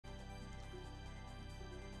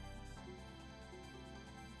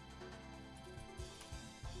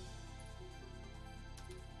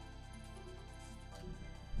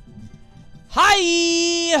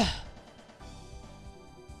Hi!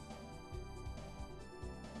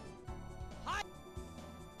 Hi!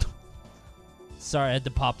 Sorry, I had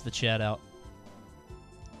to pop the chat out.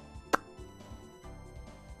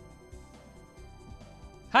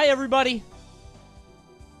 Hi, everybody.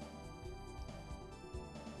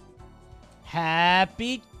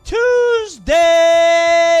 Happy Tuesday!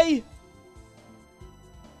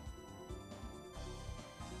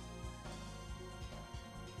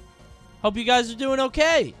 Hope you guys are doing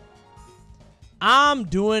okay. I'm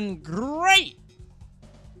doing great.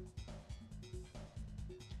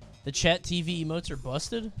 The chat TV emotes are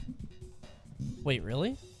busted? Wait,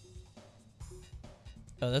 really?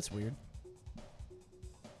 Oh, that's weird.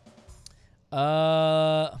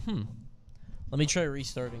 Let me try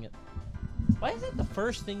restarting it. Why is that the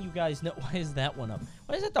first thing you guys know? Why is that one up?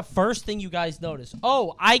 Why is that the first thing you guys notice?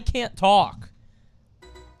 Oh, I can't talk.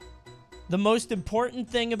 The most important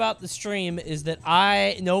thing about the stream is that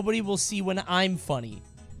nobody will see when I'm funny.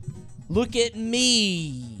 Look at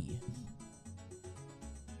me.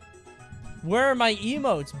 Where are my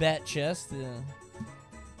emotes, Bat Chest? Yeah.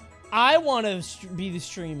 I want to be the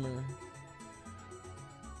streamer.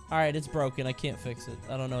 Alright, it's broken. I can't fix it.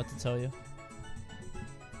 I don't know what to tell you.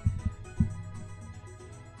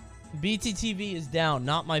 BTTV is down.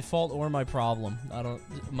 Not my fault or my problem.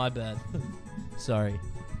 My bad. Sorry.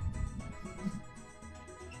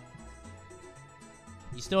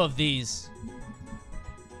 You still have these.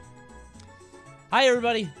 Hi,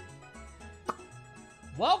 everybody.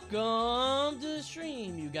 Welcome to the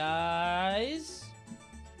stream, you guys.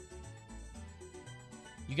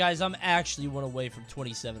 You guys, I'm actually one away from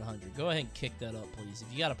 2,700. Go ahead and kick that up, please.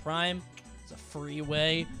 If you got a Prime, it's a free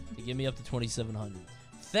way to get me up to 2,700.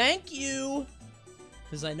 Thank you.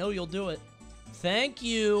 Because I know you'll do it. Thank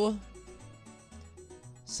you.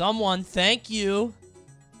 Someone, thank you.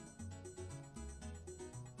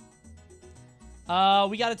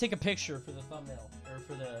 We got to take a picture for the thumbnail or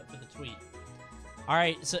for the tweet. All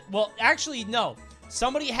right. So, well, actually, no.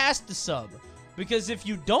 Somebody has to sub because if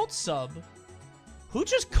you don't sub, who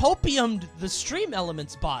just copiumed the Stream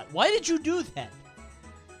Elements bot? Why did you do that?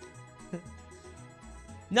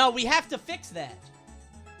 No, we have to fix that.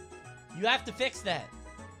 You have to fix that.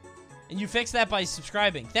 And you fix that by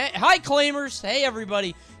subscribing. Hi, claimers. Hey,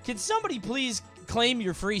 everybody. Can somebody please claim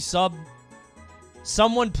your free sub?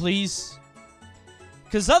 Someone, please.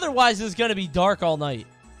 Because otherwise, it's going to be dark all night.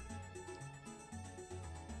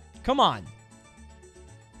 Come on.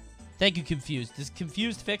 Thank you, Confused. Does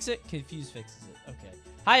Confused fix it? Confused fixes it. Okay.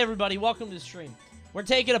 Hi, everybody. Welcome to the stream. We're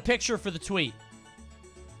taking a picture for the tweet.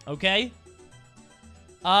 Okay?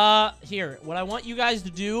 Here. What I want you guys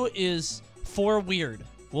to do is 4 weird.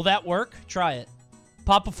 Will that work? Try it.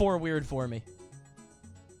 Pop a 4 weird for me.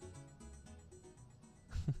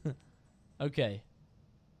 Okay.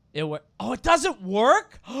 Oh, it doesn't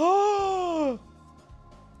work? Pop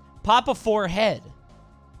a 4 head.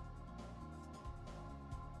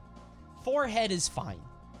 4 head is fine.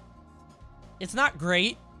 It's not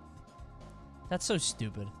great. That's so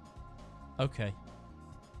stupid. Okay.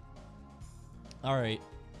 Alright.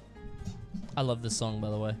 I love this song, by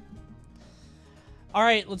the way.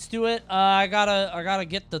 Alright, let's do it. I gotta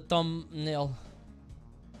get the thumbnail.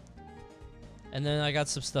 And then I got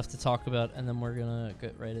some stuff to talk about, and then we're gonna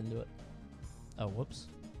get right into it. Oh, whoops.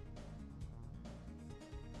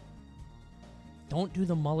 Don't do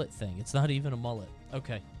the mullet thing. It's not even a mullet.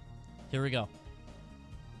 Okay. Here we go.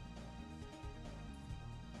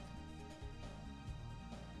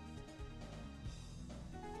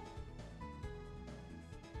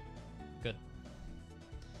 Good.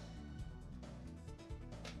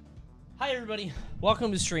 Hi, everybody.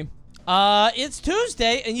 Welcome to the stream. It's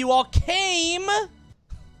Tuesday, and you all came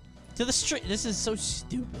to the stream. This is so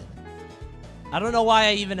stupid. I don't know why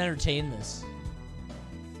I even entertained this.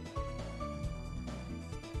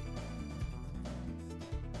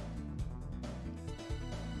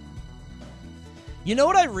 You know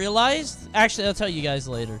what I realized? Actually, I'll tell you guys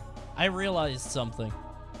later. I realized something,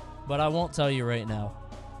 but I won't tell you right now.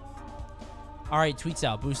 All right, tweets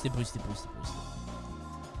out. Boost it, boost it, boost it, boost it.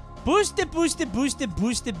 Boost it, boost it, boost it,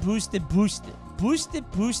 boost it, boost it, boost it. Boost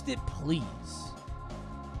it, boost it, please.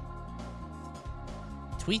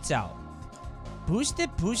 Tweets out. Boost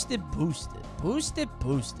it, boost it, boost it. Boost it,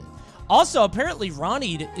 boost it. Also, apparently,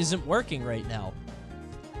 Ronnied isn't working right now.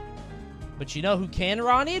 But you know who can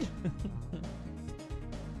Ronnied?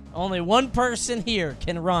 Only one person here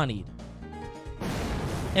can Ronnied.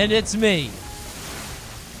 And it's me.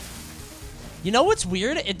 You know what's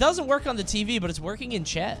weird? It doesn't work on the TV, but it's working in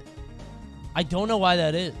chat. I don't know why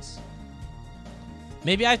that is.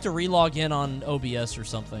 Maybe I have to relog in on OBS or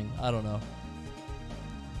something. I don't know.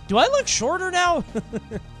 Do I look shorter now?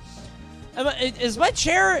 Is my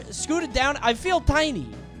chair scooted down? I feel tiny.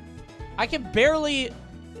 I can barely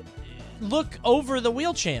look over the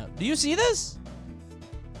Wheelchamp. Do you see this?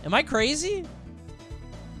 Am I crazy?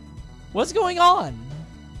 What's going on?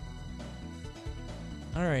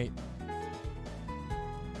 All right.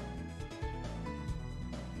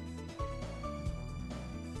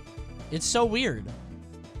 It's so weird.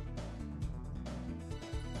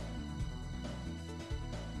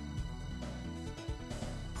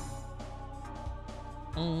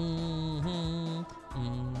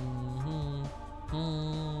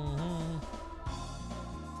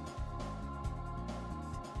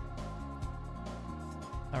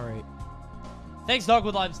 All right. Thanks,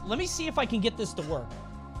 Dogwood Lives. Let me see if I can get this to work.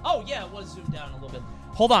 Oh, yeah, it was zoomed down a little bit.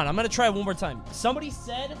 Hold on. I'm going to try one more time. Somebody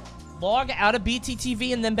said log out of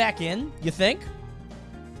BTTV and then back in. You think?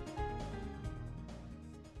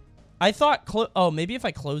 I thought... Oh, maybe if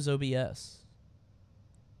I close OBS.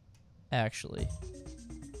 Actually.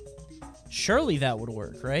 Surely that would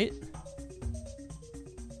work, right?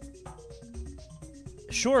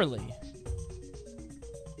 Surely.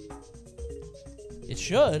 It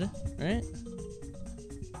should, right?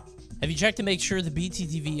 Have you checked to make sure the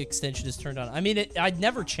BTTV extension is turned on? I mean, I'd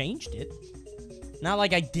never changed it. Not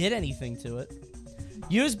like I did anything to it.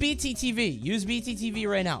 Use BTTV. Use BTTV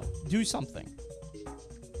right now. Do something.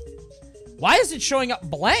 Why is it showing up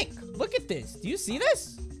blank? Look at this. Do you see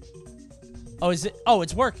this? Oh, is it? Oh,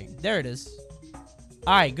 it's working. There it is.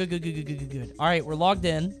 All right, good. All right, we're logged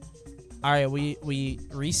in. All right, we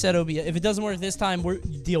reset OBS. If it doesn't work this time,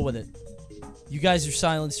 deal with it. You guys are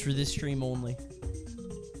silenced for this stream only.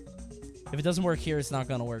 If it doesn't work here, it's not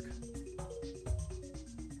gonna work.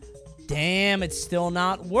 Damn, it's still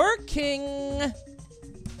not working.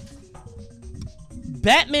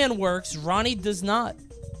 Batman works, Ronnie does not.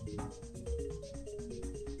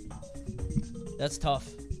 That's tough.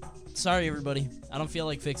 Sorry, everybody. I don't feel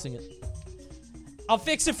like fixing it. I'll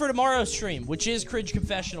fix it for tomorrow's stream, which is Cringe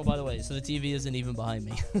Confessional, by the way, so the TV isn't even behind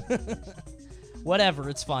me. Whatever,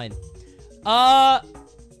 it's fine.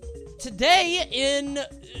 Today in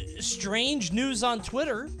strange news on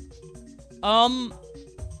Twitter, I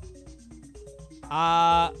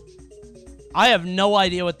have no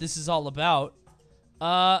idea what this is all about.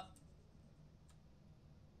 Hold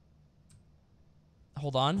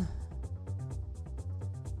on.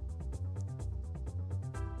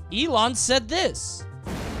 Elon said this.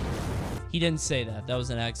 He didn't say that. That was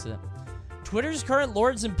an accident. Twitter's current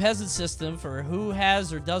lords and peasants system for who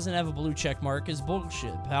has or doesn't have a blue check mark is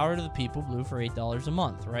bullshit. Power to the people, blue for $8 a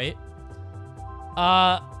month, right?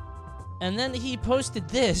 And then he posted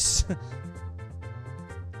this.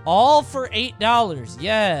 All for $8.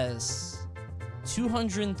 Yes.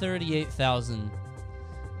 238,000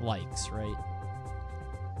 likes, right?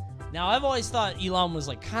 Now, I've always thought Elon was,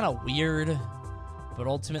 like, kind of weird, but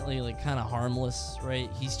ultimately, like, kind of harmless, right?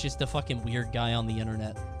 He's just a fucking weird guy on the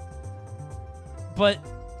internet. But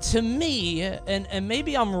to me, and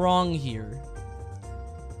maybe I'm wrong here,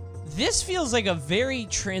 this feels like a very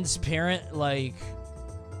transparent, like,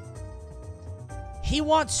 he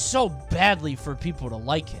wants so badly for people to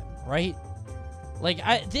like him, right? Like,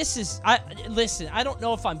 listen, I don't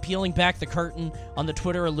know if I'm peeling back the curtain on the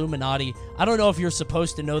Twitter Illuminati. I don't know if you're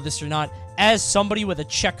supposed to know this or not. As somebody with a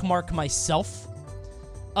check mark myself,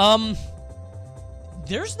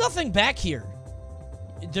 there's nothing back here.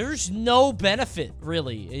 There's no benefit,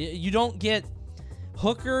 really. You don't get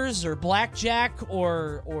hookers or blackjack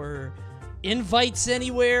or invites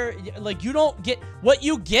anywhere. Like, you don't get... What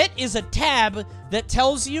you get is a tab that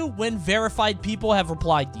tells you when verified people have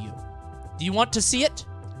replied to you. Do you want to see it?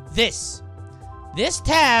 This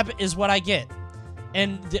tab is what I get.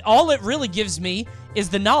 And all it really gives me is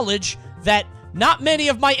the knowledge that not many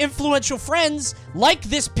of my influential friends like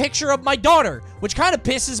this picture of my daughter, which kind of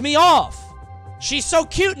pisses me off. She's so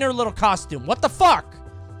cute in her little costume. What the fuck?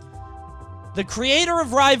 The creator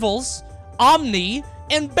of Rivals, Omni,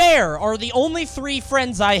 and Bear are the only 3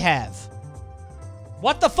 friends I have.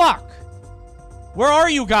 What the fuck? Where are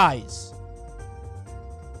you guys?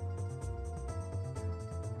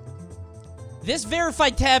 This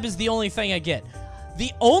verified tab is the only thing I get.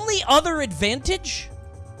 The only other advantage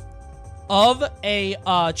of a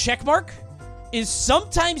checkmark is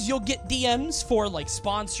sometimes you'll get DMs for, like,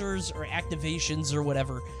 sponsors or activations or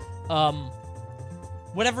whatever.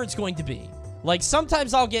 Whatever it's going to be. Like,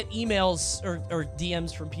 sometimes I'll get emails or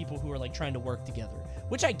DMs from people who are, like, trying to work together.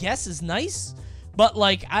 Which I guess is nice. But,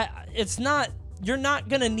 like, it's not... You're not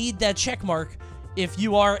gonna need that checkmark if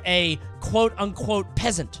you are a quote-unquote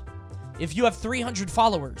peasant. If you have 300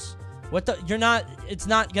 followers. It's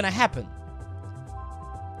not gonna happen.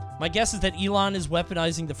 My guess is that Elon is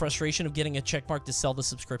weaponizing the frustration of getting a checkmark to sell the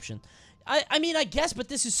subscription. I mean, I guess, but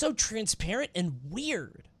this is so transparent and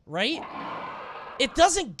weird, right? It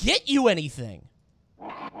doesn't get you anything.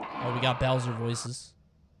 Oh, we got Bowser voices.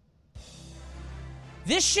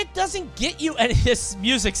 This shit doesn't get you, and this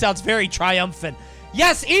music sounds very triumphant.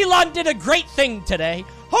 Yes, Elon did a great thing today.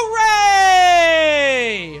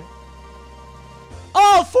 Hooray!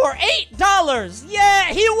 Oh, for $8.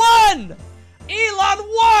 Yeah, he won! Elon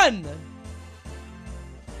won!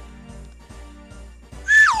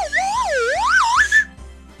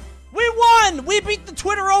 We won! We beat the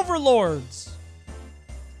Twitter overlords!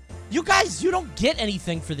 You guys, you don't get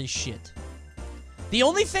anything for this shit. The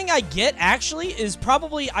only thing I get, actually, is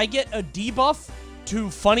probably I get a debuff to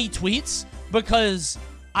funny tweets because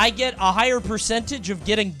I get a higher percentage of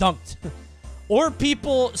getting dunked. Or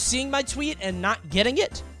people seeing my tweet and not getting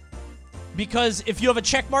it. Because if you have a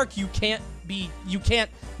check mark, you can't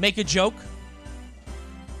make a joke.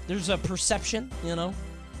 There's a perception, you know.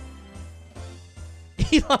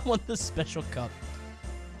 Elon won the special cup.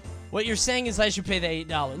 What you're saying is I should pay the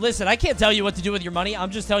 $8. Listen, I can't tell you what to do with your money. I'm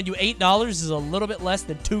just telling you $8 is a little bit less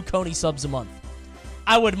than 2 Coney subs a month.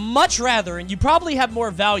 I would much rather, and you probably have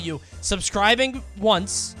more value, subscribing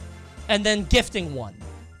once and then gifting one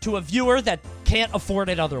to a viewer that can't afford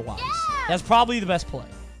it otherwise. Yeah! That's probably the best play.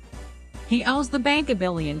 He owes the bank $1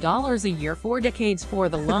 billion a year 4 decades for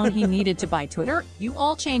the loan he needed to buy Twitter. You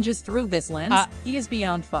all changes through this lens. He is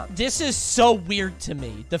beyond fucked. This is so weird to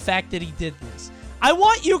me, the fact that he did this. I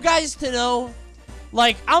want you guys to know,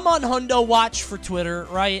 like, I'm on Hundo Watch for Twitter,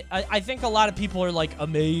 right? I think a lot of people are, like,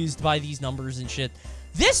 amazed by these numbers and shit.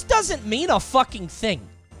 This doesn't mean a fucking thing.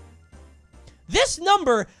 This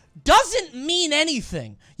number doesn't mean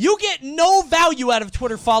anything. You get no value out of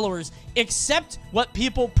Twitter followers except what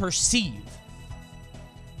people perceive.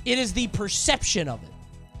 It is the perception of it.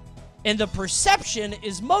 And the perception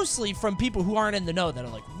is mostly from people who aren't in the know that are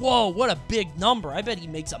like, whoa, what a big number. I bet he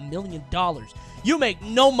makes $1 million. You make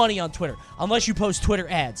no money on Twitter unless you post Twitter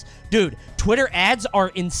ads. Dude, Twitter ads are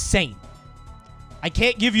insane. I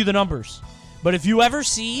can't give you the numbers. But if you ever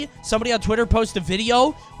see somebody on Twitter post a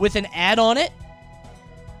video with an ad on it,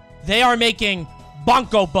 they are making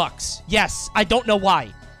bonko bucks. Yes, I don't know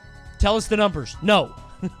why. Tell us the numbers. No.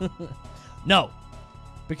 No.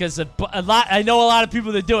 Because I know a lot of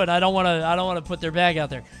people that do it. I don't want to put their bag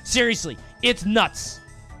out there. Seriously, it's nuts.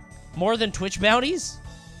 More than Twitch bounties?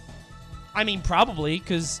 I mean, probably,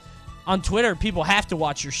 because on Twitter, people have to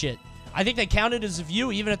watch your shit. I think they count it as a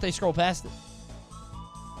view, even if they scroll past it.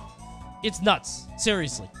 It's nuts.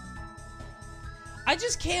 Seriously. I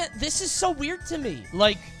just can't... This is so weird to me.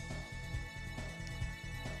 Like,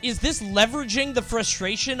 is this leveraging the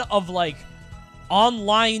frustration of, like,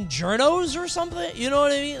 online journos or something? You know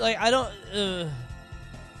what I mean? Like, I don't...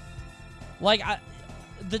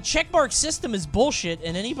 the checkmark system is bullshit,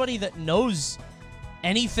 and anybody that knows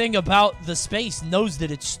anything about the space knows that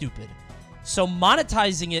it's stupid. So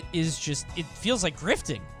monetizing it is just... It feels like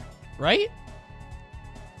grifting, right?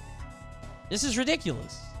 This is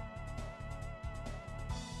ridiculous.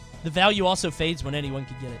 The value also fades when anyone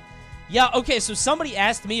can get it. Yeah, okay, so somebody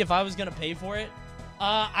asked me if I was going to pay for it.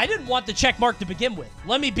 I didn't want the check mark to begin with.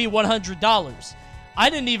 Let me be $100. I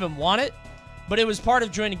didn't even want it, but it was part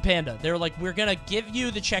of joining Panda. They were like, we're going to give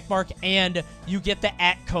you the check mark and you get the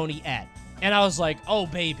 @Coney @ And I was like, oh,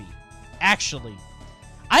 baby. Actually,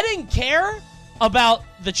 I didn't care about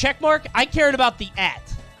the check mark. I cared about the @.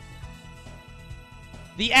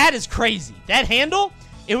 The @ is crazy. That handle,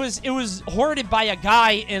 it was hoarded by a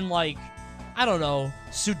guy in, like, I don't know,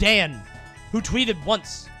 Sudan, who tweeted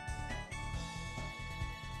once.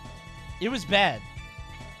 It was bad.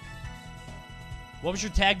 What was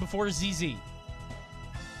your tag before ZZ?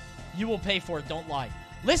 You will pay for it, don't lie.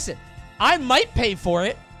 Listen, I might pay for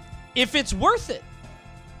it if it's worth it.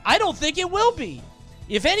 I don't think it will be.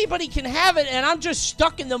 If anybody can have it and I'm just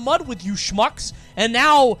stuck in the mud with you schmucks, and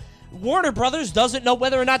now Warner Brothers doesn't know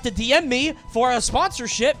whether or not to DM me for a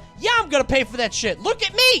sponsorship, yeah, I'm gonna pay for that shit. Look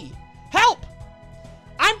at me! Help!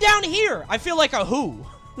 I'm down here. I feel like a who.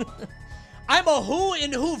 I'm a who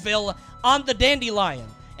in Whoville on the Dandelion.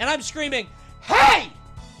 And I'm screaming, hey!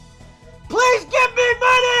 Please give me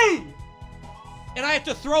money! And I have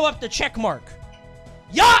to throw up the check mark.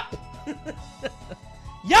 Yup!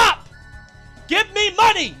 Yup! Give me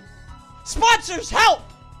money! Sponsors, help!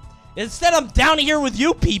 Instead, I'm down here with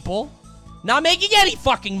you people, not making any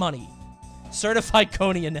fucking money. Certified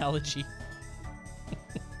Coney analogy.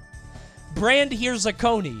 Brand here's a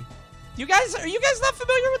Coney. Are you guys not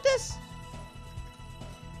familiar with this?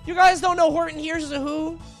 You guys don't know Horton here's a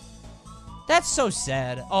who? That's so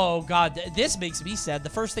sad. Oh, God. This makes me sad. The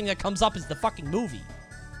first thing that comes up is the fucking movie.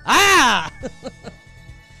 Ah!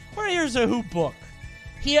 Or here's a hoop book.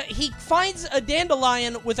 He finds a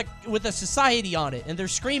dandelion with a society on it, and they're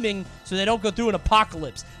screaming so they don't go through an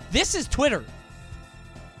apocalypse. This is Twitter.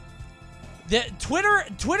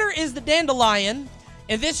 Twitter is the dandelion,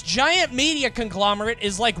 and this giant media conglomerate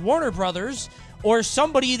is like Warner Brothers or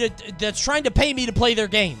somebody that's trying to pay me to play their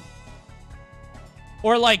game.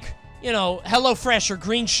 Or like, you know, HelloFresh or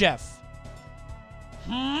Green Chef.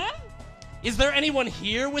 Is there anyone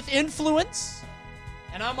here with influence?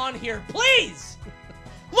 And I'm on here, please!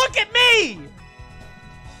 Look at me!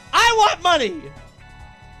 I want money!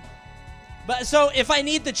 But so if I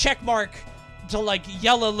need the check mark to like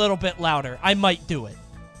yell a little bit louder, I might do it.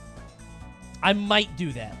 I might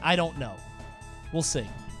do that. I don't know. We'll see.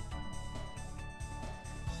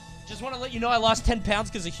 Just want to let you know I lost 10 pounds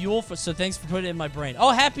because of Huel, so thanks for putting it in my brain.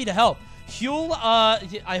 Oh, happy to help. Huel,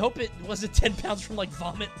 I hope it wasn't 10 pounds from like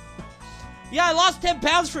vomit. Yeah, I lost 10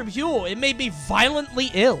 pounds from Huel. It made me violently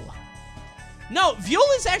ill. No,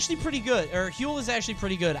 Huel is actually pretty good. Huel is actually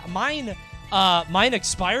pretty good. Mine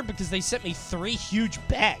expired because they sent me 3 huge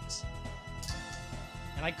bags.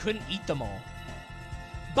 And I couldn't eat them all.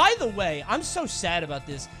 By the way, I'm so sad about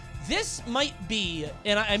this. This might be,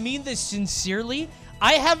 and I mean this sincerely,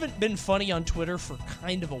 I haven't been funny on Twitter for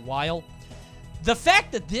kind of a while. The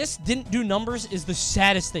fact that this didn't do numbers is the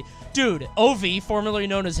saddest thing. Dude, OV, formerly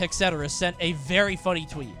known as Hexetera, sent a very funny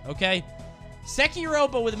tweet, okay?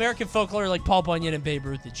 Sekiro, but with American folklore like Paul Bunyan and Babe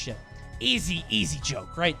Ruth and shit. Easy, easy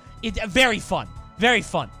joke, right? Very fun. Very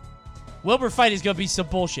fun. Wilbur fight is gonna be some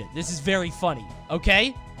bullshit. This is very funny,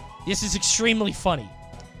 okay? This is extremely funny.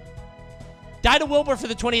 Died to Wilbur for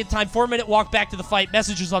the 20th time. 4-minute walk back to the fight.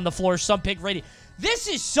 Messages on the floor. Some pig radio. This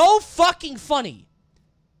is so fucking funny.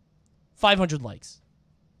 500 likes.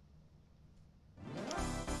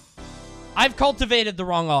 I've cultivated the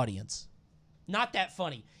wrong audience. Not that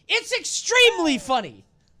funny. It's extremely funny.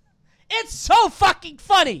 It's so fucking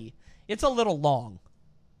funny. It's a little long.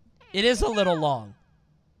 It is a little long.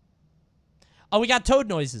 Oh, we got toad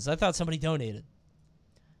noises. I thought somebody donated.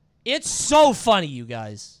 It's so funny, you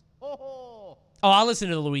guys. Oh, I'll listen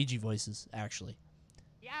to the Luigi voices, actually.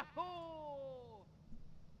 Yahoo!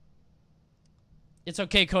 It's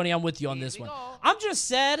okay, Coney. I'm with you on this one. I'm just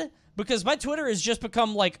sad because my Twitter has just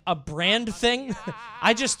become like a brand thing.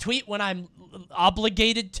 I just tweet when I'm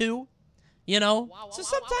obligated to, you know? So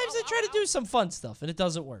sometimes I try to do some fun stuff, and it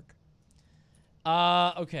doesn't work.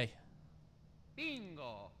 Okay.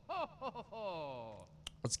 Bingo.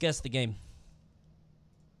 Let's guess the game.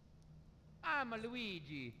 I'm a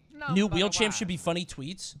Luigi. New Wheelchamp should be funny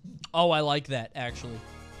tweets. Oh, I like that, actually.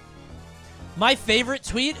 My favorite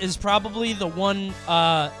tweet is probably the one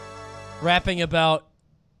rapping about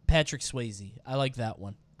Patrick Swayze. I like that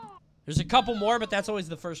one. There's a couple more, but that's always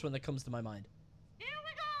the first one that comes to my mind. Here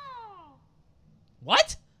we go!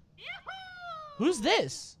 What? Yahoo! Who's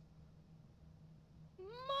this?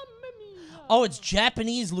 Oh, it's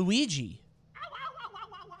Japanese Luigi.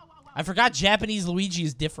 I forgot Japanese Luigi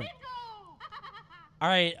is different. All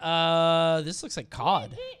right, this looks like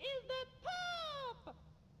COD.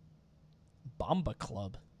 Bomba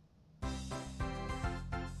Club.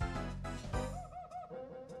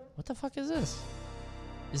 What the fuck is this?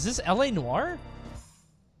 Is this LA Noire?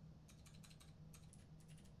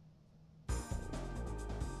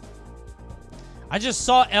 I just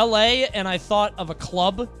saw LA and I thought of a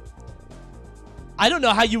club. I don't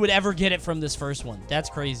know how you would ever get it from this first one. That's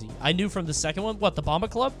crazy. I knew from the second one. What, the Bomba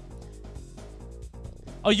Club?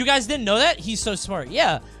 Oh, you guys didn't know that? He's so smart.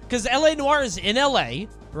 Yeah, because LA Noire is in LA,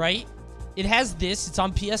 right? It has this. It's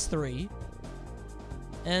on PS3.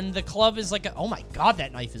 And the club is like a... Oh my god,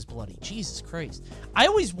 that knife is bloody. Jesus Christ. I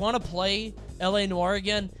always want to play LA Noire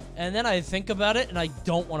again, and then I think about it, and I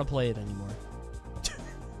don't want to play it anymore.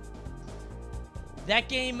 That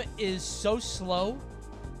game is so slow.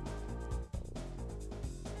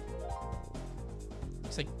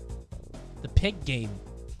 It's like the pig game.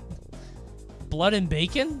 Blood and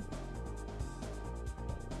Bacon?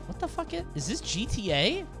 What the fuck is this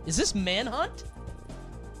GTA? Is this Manhunt?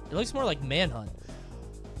 It looks more like Manhunt.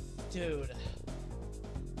 Dude.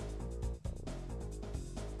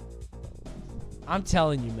 I'm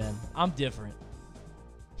telling you, man. I'm different.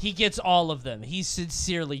 He gets all of them. He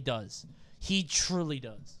sincerely does. He truly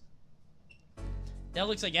does. That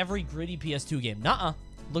looks like every gritty PS2 game. Nuh-uh.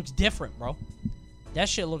 Looks different, bro. That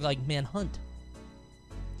shit looked like Manhunt.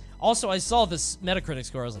 Also, I saw this Metacritic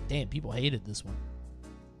score. I was like, damn, people hated this one.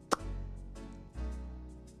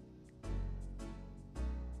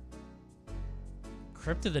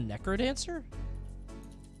 Crypt of the Necrodancer?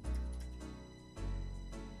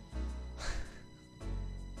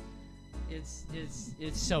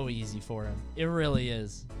 It's so easy for him. It really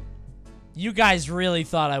is. You guys really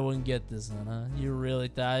thought I wouldn't get this one, huh? You really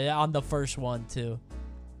thought on the first one too.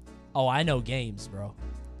 Oh, I know games, bro.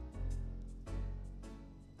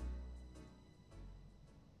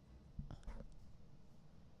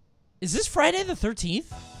 Is this Friday the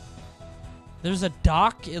 13th? There's a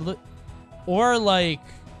doc, or like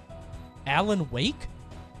Alan Wake?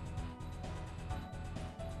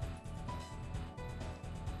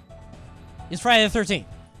 It's Friday the 13th.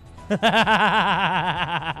 I'm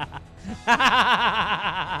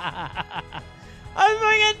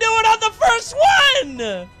gonna do it on the first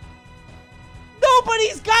one!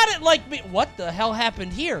 Nobody's got it like me. What the hell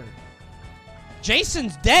happened here?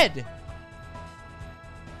 Jason's dead.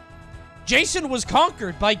 Jason was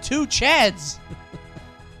conquered by 2 Chads.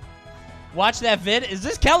 Watch that vid. Is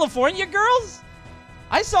this California girls?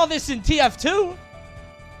 I saw this in TF2.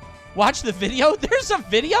 Watch the video. There's a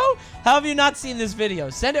video? How have you not seen this video?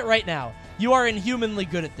 Send it right now. You are inhumanly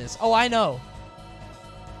good at this. Oh, I know.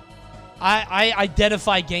 I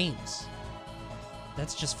identify games.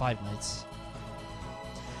 That's just Five Nights.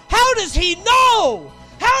 How does he know?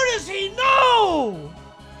 How does he know?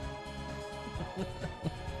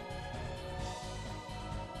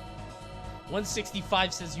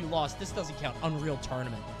 165 says you lost. This doesn't count. Unreal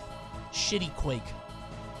Tournament. Shitty Quake.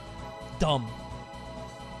 Dumb.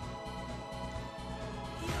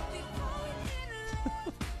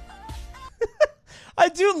 I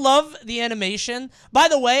do love the animation. By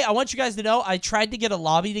the way, I want you guys to know, I tried to get a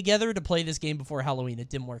lobby together to play this game before Halloween. It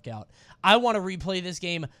didn't work out. I want to replay this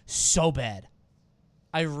game so bad.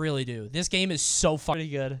 I really do. This game is so fucking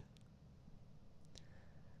good.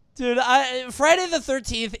 Dude, Friday the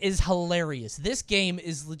 13th is hilarious. This game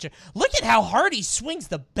is legit. Look at how hard he swings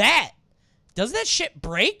the bat. Does that shit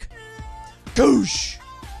break? Goosh.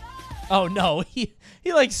 Oh, no. He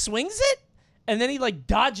like, swings it, and then he, like,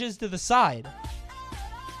 dodges to the side.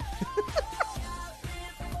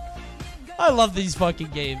 I love these fucking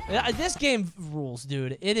games. This game rules,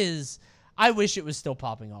 dude. It is... I wish it was still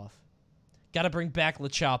popping off. Gotta bring back La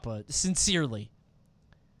Chapa. Sincerely.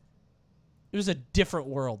 It was a different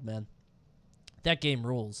world, man. That game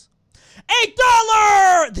rules.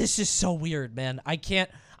 $8! This is so weird, man. I can't...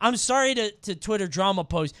 I'm sorry to Twitter drama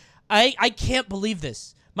post. I can't believe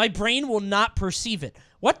this. My brain will not perceive it.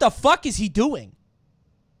 What the fuck is he doing?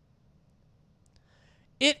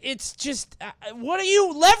 It's just... what are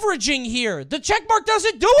you leveraging here? The checkmark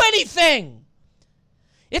doesn't do anything!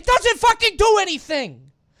 It doesn't fucking do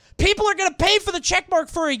anything! People are gonna pay for the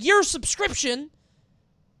checkmark for a year subscription...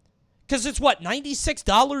 Because it's, what,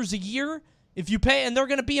 $96 a year? If you pay, and they're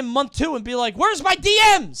going to be in month 2 and be like, where's my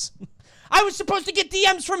DMs? I was supposed to get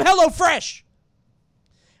DMs from HelloFresh.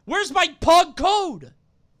 Where's my PUG code?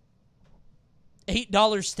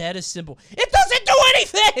 $8 status symbol. It doesn't do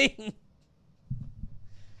anything!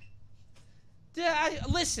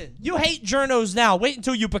 Listen, you hate journos now. Wait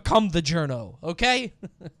until you become the journo, okay?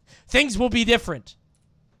 Things will be different.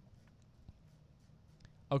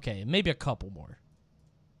 Okay, maybe a couple more.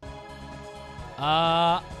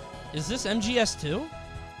 Is this MGS2?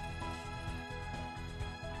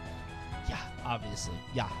 Yeah, obviously.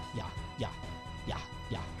 Yeah.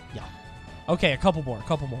 Okay, a couple more.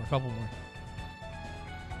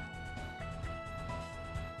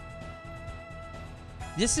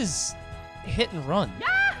 This is hit and run.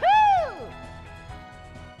 Yahoo!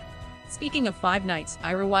 Speaking of Five Nights,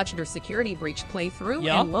 I rewatched your Security Breach playthrough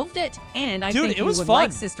and loved it. And I think you would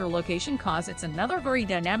like Sister Location cause it's another very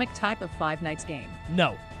dynamic type of Five Nights game.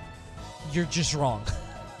 No. You're just wrong.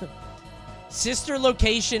 Sister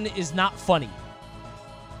Location is not funny.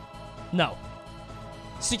 No.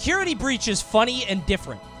 Security Breach is funny and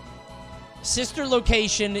different. Sister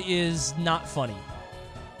Location is not funny.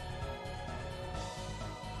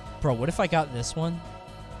 Bro, what if I got this one?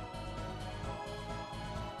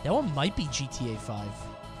 That one might be GTA 5.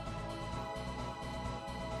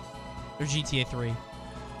 Or GTA 3.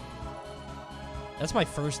 That's my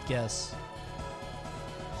first guess.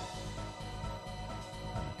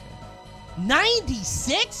 Okay.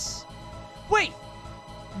 96? Wait.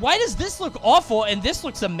 Why does this look awful and this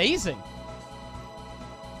looks amazing?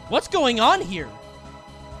 What's going on here?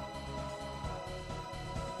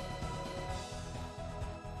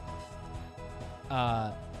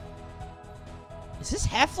 Is this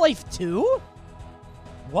Half-Life 2?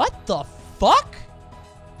 What the fuck?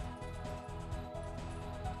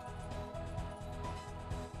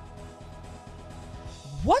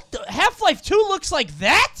 What the? Half-Life 2 looks like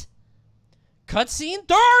that? Cutscene?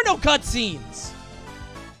 There are no cutscenes!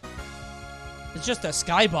 It's just a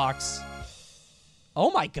skybox.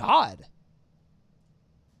 Oh my god.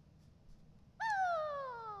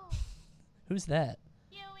 Who's that?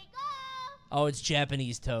 Here we go. Oh, it's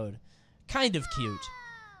Japanese Toad. Kind of cute.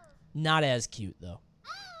 Not as cute, though.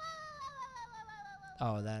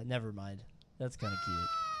 Oh, never mind. That's kind of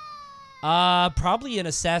cute. Probably an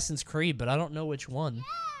Assassin's Creed, but I don't know which one.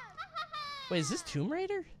 Wait, is this Tomb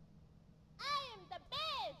Raider? I am the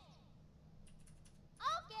best.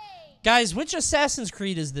 Okay. Guys, which Assassin's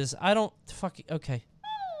Creed is this? I don't fucking... Okay.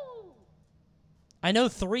 Woo. I know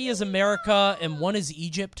 3 is America and 1 is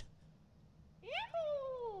Egypt.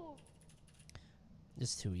 Yoo-hoo.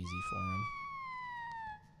 It's too easy for him.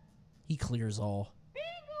 He clears all.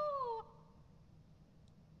 Bingo.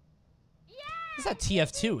 Yeah. Is that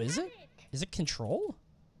TF2, is it? Is it Control?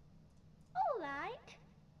 All right.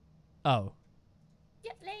 Oh.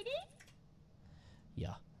 Yeah, lady.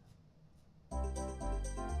 Yeah.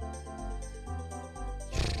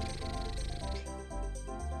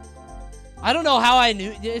 I don't know how I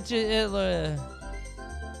knew.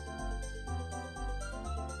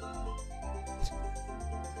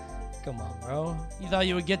 Come on, bro. You thought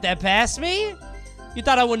you would get that past me? You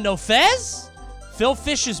thought I wouldn't know Fez? Phil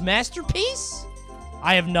Fish's masterpiece?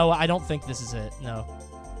 I don't think this is it. No.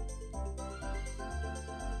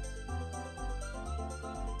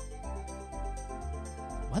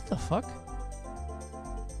 What the fuck?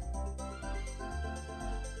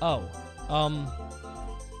 Oh.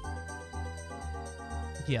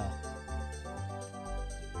 Yeah.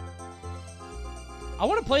 I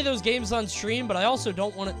want to play those games on stream, but I also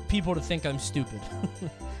don't want people to think I'm stupid.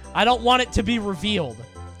 I don't want it to be revealed.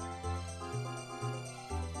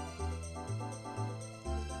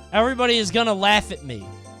 Everybody is gonna laugh at me.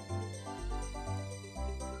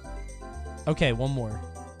 Okay, one more.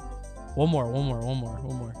 One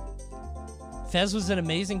more. Fez was an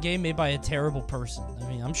amazing game made by a terrible person. I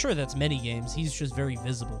mean, I'm sure that's many games. He's just very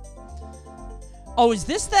visible. Oh, is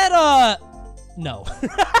this that, No.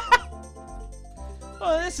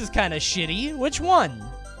 Oh, this is kind of shitty. Which one?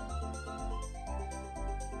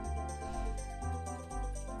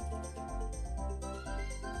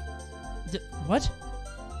 What?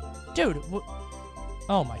 Dude,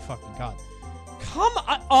 oh my fucking god. Come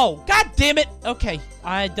on. Oh, god damn it. Okay,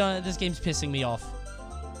 this game's pissing me off.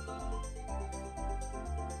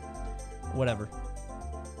 Whatever.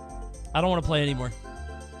 I don't want to play anymore.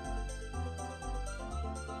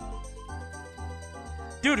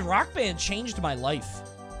 Dude, Rock Band changed my life.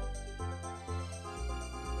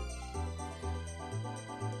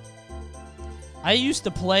 I used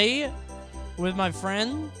to play with my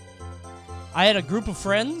friend. I had a group of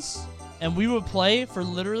friends, and we would play for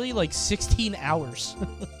literally like 16 hours.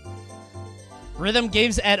 Rhythm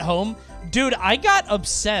games at home. Dude, I got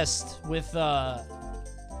obsessed with,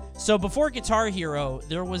 So before Guitar Hero,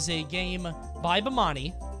 there was a game by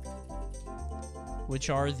Bamani, which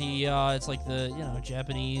are the, it's like the, you know,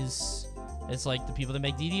 Japanese, it's like the people that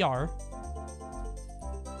make DDR.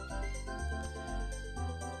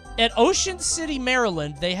 At Ocean City,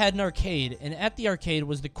 Maryland, they had an arcade, and at the arcade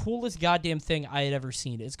was the coolest goddamn thing I had ever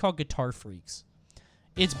seen. It's called Guitar Freaks.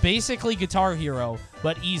 It's basically Guitar Hero,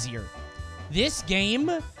 but easier. This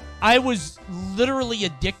game, I was literally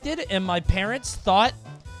addicted, and my parents thought,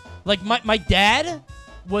 like, my dad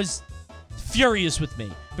was furious with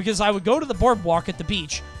me, because I would go to the boardwalk at the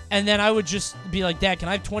beach, and then I would just be like, Dad, can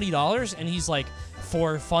I have $20? And he's like,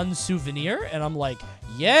 for a fun souvenir? And I'm like,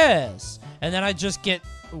 yes. And then I just get,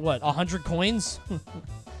 what, 100 coins?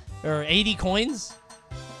 Or 80 coins?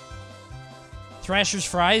 Thrasher's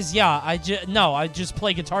Fries? Yeah, I just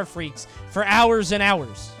play Guitar Freaks for hours and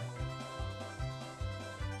hours.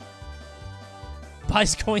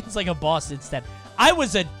 Buys coins like a boss instead. I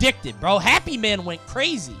was addicted, bro. Happy Man went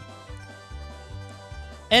crazy.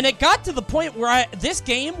 And it got to the point where this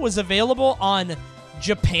game was available on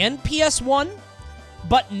Japan PS1,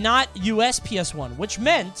 but not US PS1, which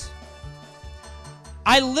meant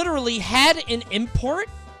I literally had an import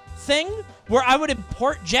thing where I would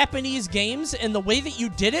import Japanese games, and the way that you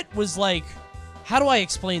did it was like, how do I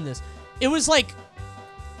explain this? It was like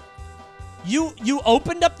you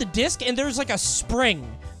opened up the disc and there's like a spring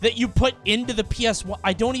that you put into the PS1.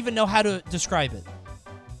 I don't even know how to describe it.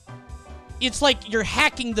 It's like you're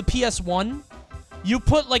hacking the PS1. You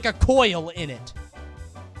put like a coil in it.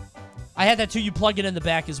 I had that too. You plug it in the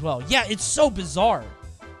back as well. Yeah, it's so bizarre.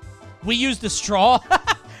 We used the straw.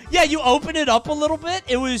 Yeah, you open it up a little bit.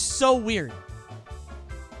 It was so weird.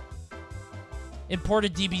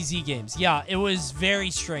 Imported DBZ games. Yeah, it was very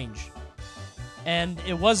strange. And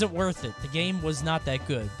it wasn't worth it. The game was not that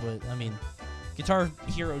good. But, I mean, Guitar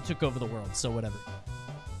Hero took over the world, so whatever.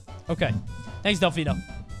 Okay. Thanks, Delfino.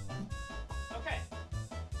 Okay.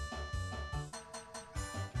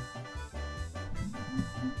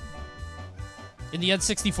 In the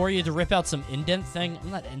N64, you had to rip out some indent thing.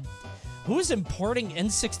 I'm not in... Who's importing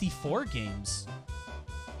N64 games?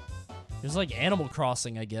 There's like Animal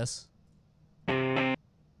Crossing, I guess. I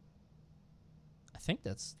think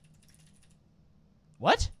that's...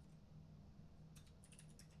 What?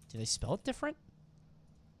 Do they spell it different?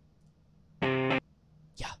 Yeah.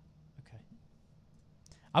 Okay.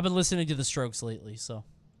 I've been listening to the Strokes lately, so...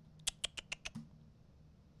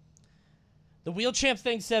 The Wheelchamp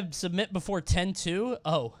thing said submit before 10-2.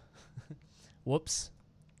 Oh. Whoops.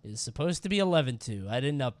 It's supposed to be 11-2. I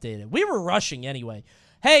didn't update it. We were rushing anyway.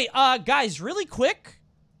 Hey, guys, really quick.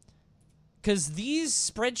 Because these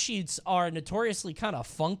spreadsheets are notoriously kind of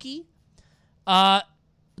funky.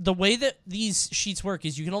 The way that these sheets work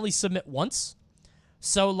is you can only submit once.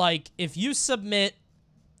 So, like, if you submit...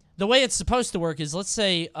 The way it's supposed to work is, let's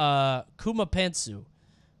say, Kuma Pantsu.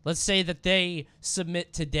 Let's say that they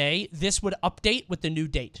submit today. This would update with the new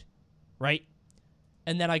date, right?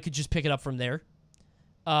 And then I could just pick it up from there.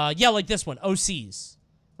 Yeah, like this one, OCs,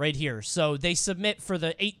 right here. So they submit for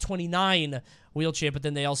the 8/29 Wheelchamp, but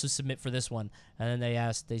then they also submit for this one. And then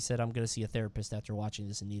they said, I'm going to see a therapist after watching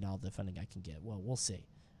this and need all the funding I can get. Well, we'll see.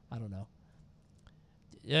 I don't know.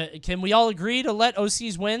 Can we all agree to let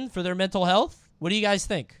OCs win for their mental health? What do you guys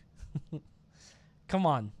think? Come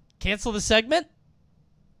on. Cancel the segment?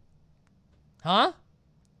 Huh?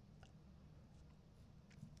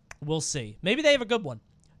 We'll see. Maybe they have a good one.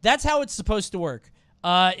 That's how it's supposed to work.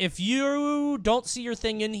 If you don't see your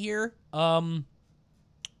thing in here,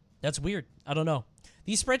 that's weird. I don't know.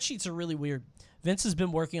 These spreadsheets are really weird. Vince has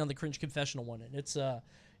been working on the Cringe Confessional one, and it's a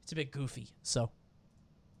bit goofy. So,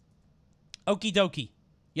 okie dokie.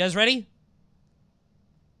 You guys ready?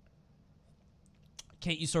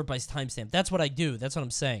 Can't you sort by timestamp? That's what I do. That's what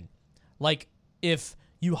I'm saying. Like, if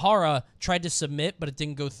Yuhara tried to submit, but it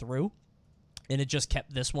didn't go through, and it just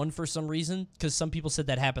kept this one for some reason, because some people said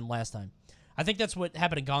that happened last time. I think that's what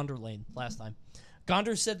happened in Gondor Lane last time.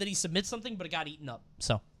 Gondor said that he submit something, but it got eaten up.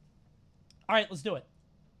 So, all right, let's do it.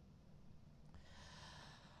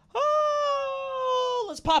 Oh,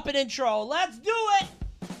 let's pop an intro. Let's do it.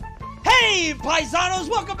 Hey, paisanos,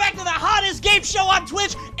 welcome back to the hottest game show on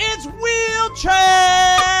Twitch. It's Wheelchamp.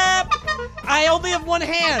 I only have one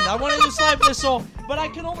hand. I wanted to slide whistle, but I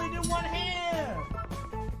can only do one hand.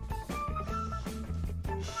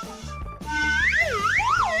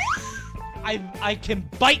 I can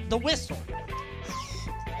bite the whistle.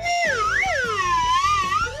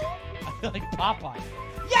 I feel like Popeye.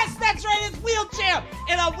 Yes, that's right, it's Wheelchamp!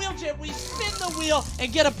 And on Wheelchamp, we spin the wheel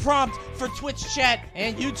and get a prompt for Twitch chat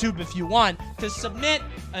and YouTube if you want to submit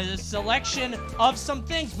a selection of some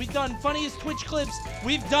things. We've done funniest Twitch clips,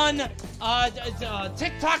 we've done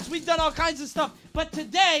TikToks, we've done all kinds of stuff. But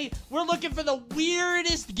today, we're looking for the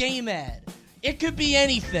weirdest game ad. It could be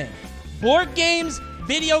anything. Board games,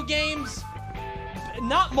 video games,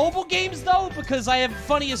 not mobile games though, because I have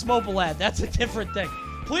funniest mobile ad. That's a different thing.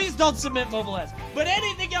 Please don't submit mobile ads. But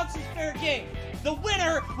anything else is fair game. The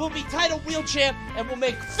winner will be titled Wheelchamp and will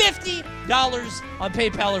make $50 on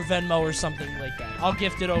PayPal or Venmo or something like that. I'll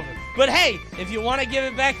gift it over. But hey, if you want to give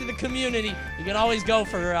it back to the community, you can always go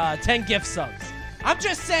for 10 gift subs. I'm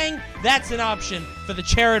just saying that's an option for the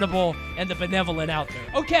charitable and the benevolent out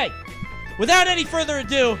there. Okay, without any further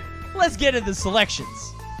ado, let's get into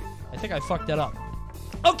selections. I think I fucked that up.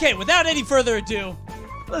 Okay, without any further ado,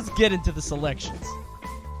 let's get into the selections.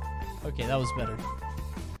 Okay, that was better.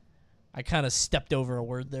 I kind of stepped over a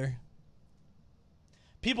word there.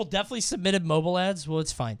 People definitely submitted mobile ads. Well,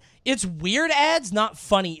 it's fine. It's weird ads, not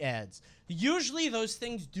funny ads. Usually those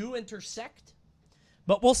things do intersect,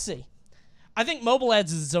 but we'll see. I think mobile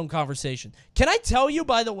ads is its own conversation. Can I tell you,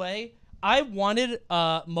 by the way, I wanted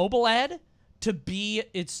mobile ad to be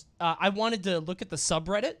I wanted to look at the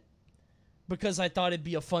subreddit because I thought it'd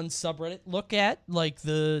be a fun subreddit look at, like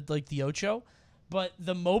the Ocho. But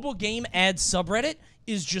the mobile game ad subreddit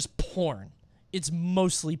is just porn. It's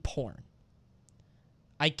mostly porn.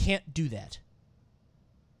 I can't do that.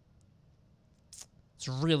 It's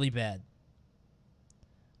really bad.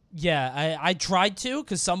 Yeah, I tried to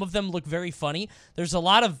because some of them look very funny. There's a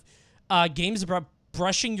lot of games about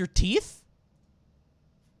brushing your teeth.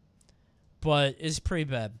 But it's pretty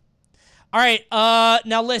bad. All right,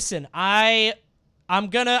 now listen. I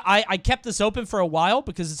kept this open for a while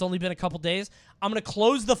because it's only been a couple days. I'm going to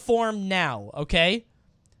close the form now, okay?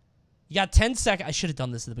 You got 10 seconds. I should have done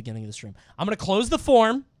this at the beginning of the stream. I'm going to close the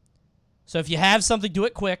form. So if you have something, do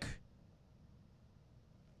it quick.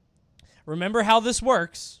 Remember how this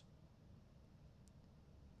works.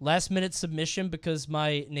 Last minute submission because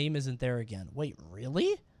my name isn't there again. Wait,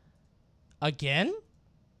 really? Again?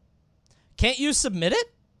 Can't you submit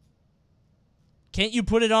it? Can't you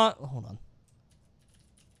put it on? Hold on.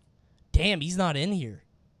 Damn, he's not in here.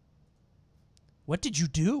 What did you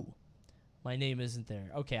do? My name isn't there.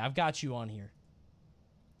 Okay, I've got you on here.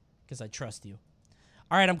 Because I trust you.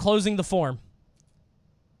 All right, I'm closing the form.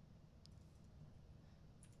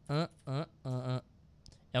 Am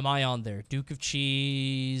I on there? Duke of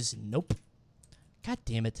Cheese. Nope. God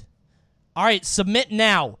damn it. All right, submit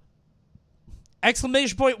now.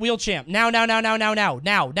 Exclamation point, Wheelchamp. Now.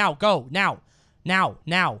 Go. Now.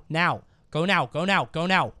 Go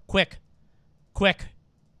now. Quick.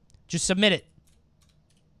 Just submit it.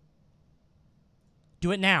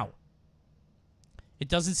 Do it now. It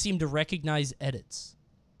doesn't seem to recognize edits.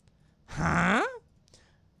 Huh?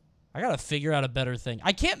 I gotta figure out a better thing.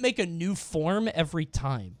 I can't make a new form every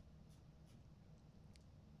time.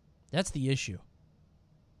 That's the issue.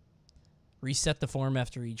 Reset the form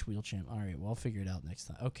after each Wheelchamp. All right, well, I'll figure it out next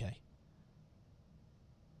time. Okay.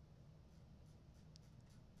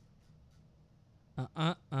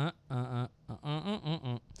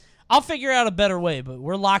 I'll figure out a better way, but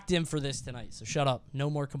we're locked in for this tonight, so shut up. No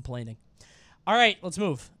more complaining. All right, let's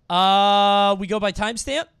move. We go by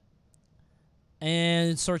timestamp.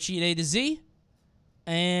 And sort sheet A to Z.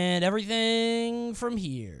 And everything from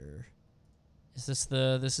here. Is this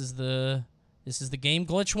the this is the game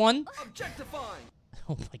glitch one? Objectifying.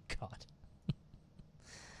 Oh my god.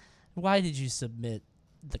 Why did you submit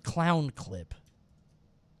the clown clip?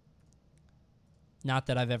 Not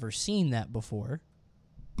that I've ever seen that before.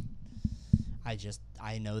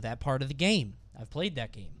 I know that part of the game. I've played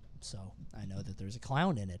that game, so I know that there's a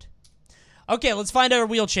clown in it. Okay, let's find our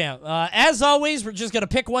Wheelchamp. As always, we're just going to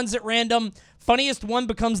pick ones at random. Funniest one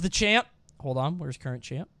becomes the champ. Hold on, where's current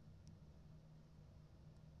champ?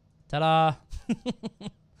 Ta-da!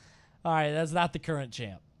 All right, that's not the current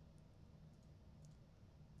champ.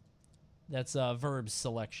 That's Verb's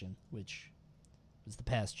selection, which was the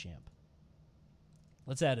past champ.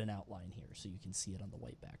 Let's add an outline here so you can see it on the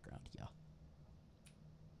white background. Yeah.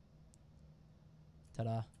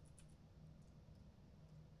 Ta-da.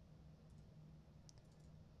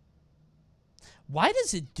 Why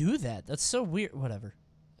does it do that? That's so weird. Whatever.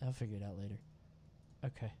 I'll figure it out later.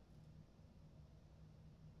 Okay.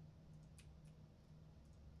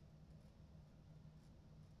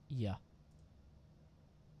 Yeah.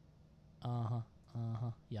 Uh-huh.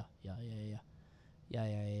 Uh-huh. Yeah. Yeah.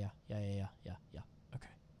 Okay.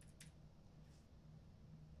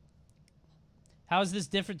 How is this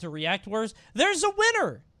different to React Wars? There's a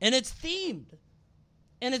winner, and it's themed,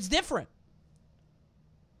 and it's different.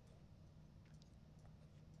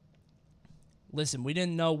 Listen, we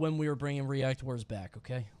didn't know when we were bringing React Wars back,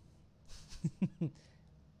 okay?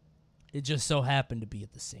 It just so happened to be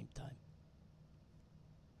at the same time.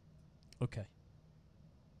 Okay.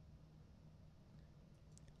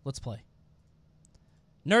 Let's play.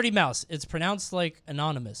 Nerdy Mouse. It's pronounced like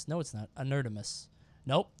anonymous. No, it's not. Anonymous.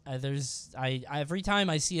 Nope. Every time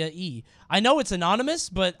I see an E. I know it's anonymous,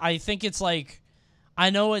 but I think it's like...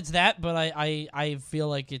 I know it's that, but I feel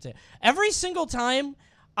like it's... Every single time...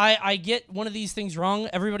 I get one of these things wrong,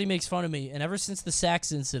 everybody makes fun of me. And ever since the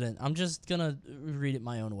Saks incident, I'm just going to read it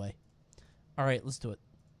my own way. All right, let's do it.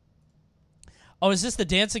 Oh, is this the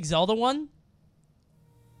Dancing Zelda one?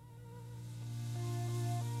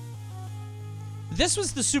 This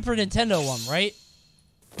was the Super Nintendo one, right?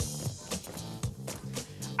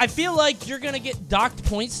 I feel like you're going to get docked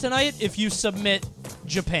points tonight if you submit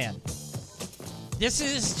Japan. This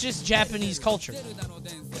is just Japanese culture.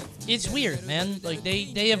 It's weird, man. Like,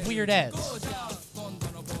 they have weird ads.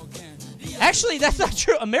 Actually, that's not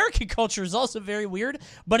true. American culture is also very weird,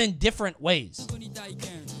 but in different ways.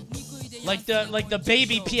 Like the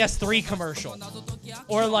baby PS3 commercial.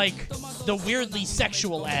 Or like the weirdly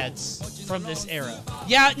sexual ads from this era.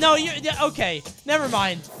 Yeah, no, okay. Never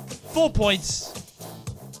mind. Full points.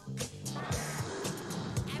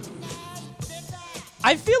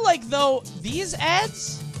 I feel like, though, these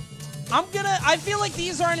ads... I feel like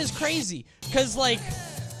these aren't as crazy. Because, like,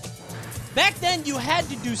 back then you had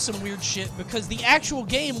to do some weird shit because the actual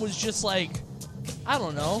game was just like, I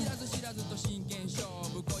don't know.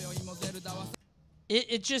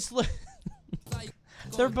 It just...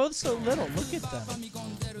 They're both so little. Look at them.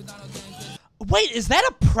 Wait, is that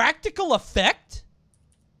a practical effect?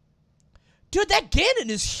 Dude, that Ganon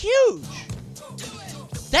is huge.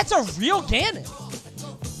 That's a real Ganon.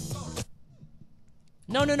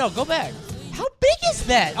 No, go back. How big is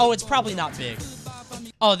that? Oh, it's probably not big.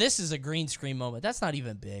 Oh, this is a green screen moment. That's not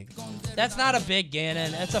even big. That's not a big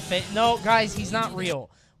Ganon. That's a fake. No, guys, he's not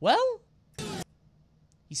real. Well,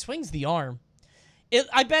 he swings the arm.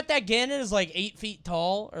 I bet that Ganon is like 8 feet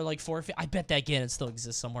tall or like 4 feet. I bet that Ganon still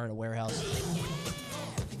exists somewhere in a warehouse.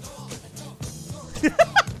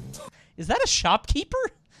 Is that a shopkeeper?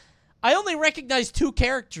 I only recognize 2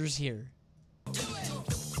 characters here.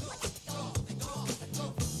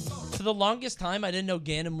 For the longest time, I didn't know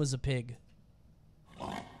Ganon was a pig.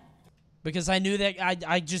 Because I knew that,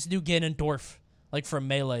 I just knew Ganondorf. Like from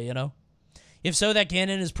Melee, you know? If so, that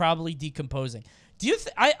Ganon is probably decomposing. Do you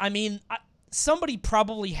I mean, somebody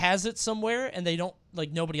probably has it somewhere, and they don't,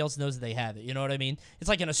 like, nobody else knows they have it, you know what I mean? It's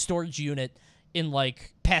like in a storage unit in,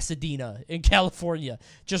 like, Pasadena, in California,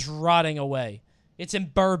 just rotting away. It's in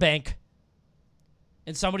Burbank.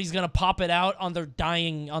 And somebody's gonna pop it out on their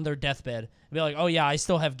deathbed. And be like, oh yeah, I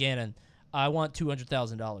still have Ganon. I want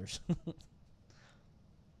 $200,000.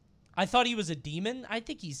 I thought he was a demon. I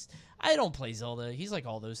don't play Zelda. He's like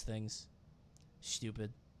all those things.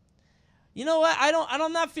 Stupid. You know what?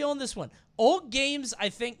 I'm not feeling this one. Old games, I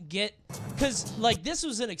think, because, like, this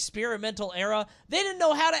was an experimental era. They didn't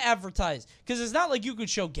know how to advertise. Because it's not like you could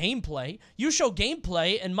show gameplay. You show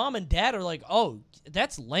gameplay, and mom and dad are like, oh,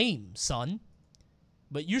 that's lame, son.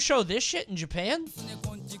 But you show this shit in Japan?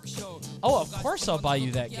 Oh, of course I'll buy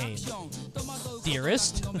you that game,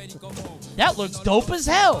 dearest. That looks dope as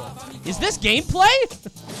hell. Is this gameplay?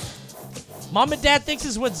 Mom and dad thinks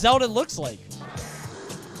this is what Zelda looks like.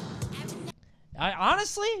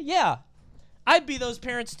 Honestly, yeah. I'd be those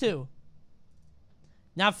parents too.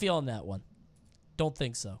 Not feeling that one. Don't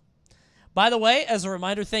think so. By the way, as a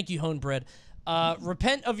reminder, thank you, Honebread.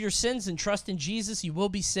 Repent of your sins and trust in Jesus. You will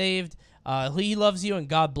be saved. He loves you and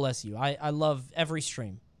God bless you. I love every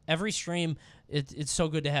stream. Every stream, it's so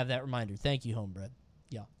good to have that reminder. Thank you, Homebread.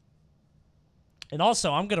 Yeah. And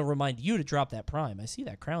also, I'm going to remind you to drop that Prime. I see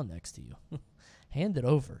that crown next to you. Hand it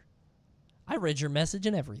over. I read your message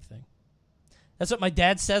and everything. That's what my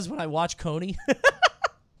dad says when I watch Coney.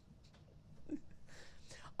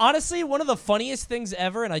 Honestly, one of the funniest things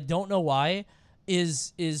ever, and I don't know why,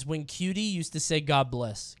 is when Cutie used to say God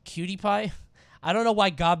bless. Cutie Pie? I don't know why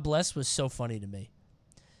God bless was so funny to me.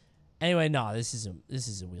 Anyway, no, this is a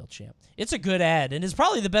Wheelchamp. It's a good ad, and it's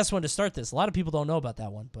probably the best one to start this. A lot of people don't know about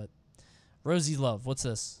that one, but Rosie Love, what's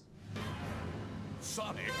this?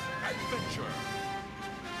 Sonic Adventure.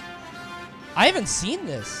 I haven't seen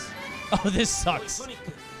this. Oh, this sucks.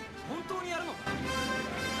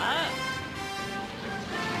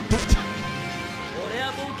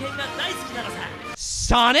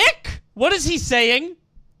 Sonic? What is he saying?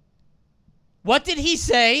 What did he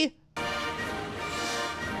say?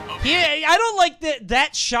 I don't like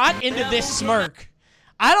that shot into this smirk.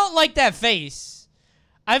 I don't like that face.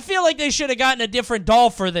 I feel like they should have gotten a different doll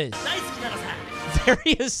for this.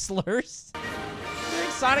 Various slurs. You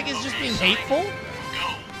think Sonic is just being hateful?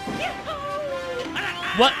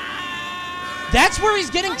 What? That's where he's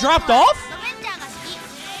getting dropped off?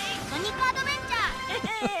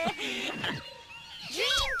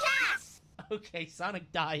 Okay,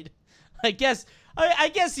 Sonic died. I guess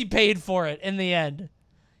he paid for it in the end.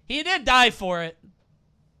 He did die for it.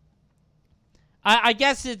 I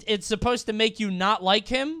guess it's supposed to make you not like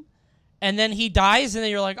him, and then he dies, and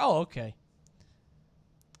then you're like, oh, okay.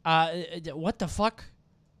 What the fuck?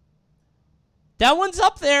 That one's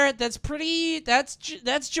up there. That's pretty. That's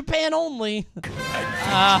Japan only.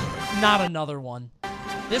 Not another one.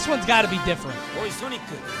 This one's got to be different.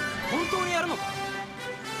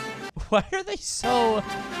 Why are they so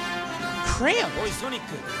cramped?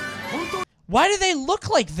 Why do they look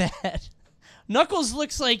like that? Knuckles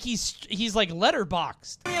looks like he's like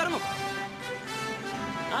letterboxed.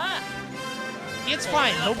 It's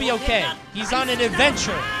fine. He'll be okay. He's on an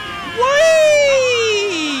adventure. Whee!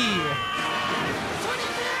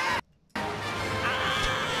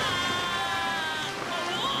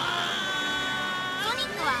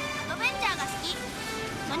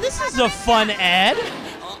 This is a fun ad.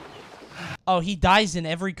 Oh, he dies in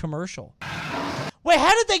every commercial. Wait,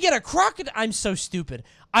 how did they get a crocodile? I'm so stupid.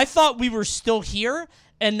 I thought we were still here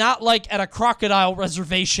and not like at a crocodile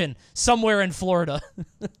reservation somewhere in Florida.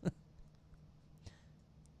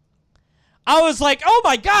 I was like, oh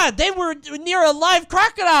my God, they were near a live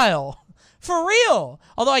crocodile. For real.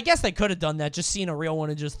 Although I guess they could have done that, just seen a real one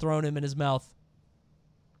and just thrown him in his mouth.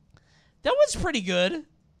 That was pretty good.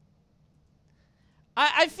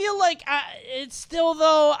 I feel like it's still,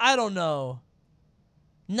 though, I don't know.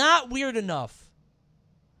 Not weird enough.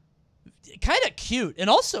 Kind of cute and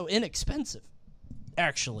also inexpensive,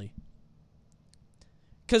 actually.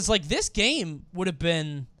 Because, like, this game would have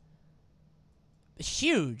been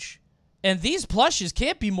huge. And these plushes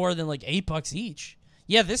can't be more than, like, $8 each.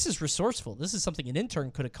 Yeah, this is resourceful. This is something an intern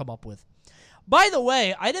could have come up with. By the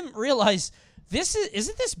way, I didn't realize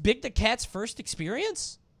Isn't this Big the Cat's first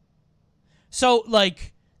experience? So,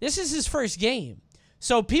 like, this is his first game.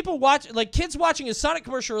 So people kids watching a Sonic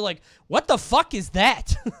commercial are like, what the fuck is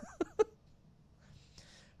that?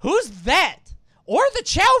 Who's that? Or the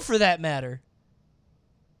Chow, for that matter.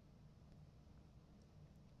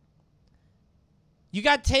 You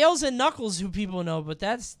got Tails and Knuckles, who people know, but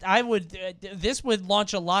this would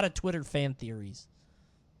launch a lot of Twitter fan theories.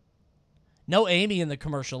 No Amy in the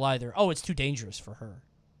commercial either. Oh, it's too dangerous for her.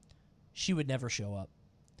 She would never show up.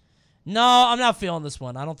 No, I'm not feeling this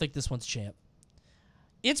one. I don't think this one's champ.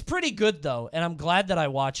 It's pretty good, though, and I'm glad that I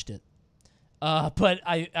watched it. But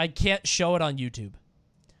I can't show it on YouTube.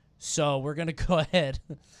 So we're going to go ahead.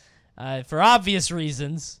 For obvious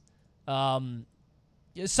reasons.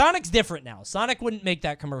 Sonic's different now. Sonic wouldn't make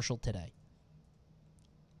that commercial today.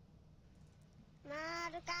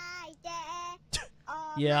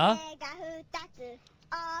 Yeah?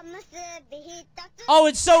 Oh,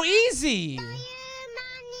 it's so easy!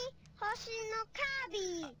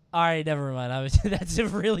 Alright, never mind. That's a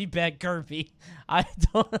really bad Kirby. I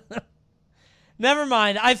don't... Never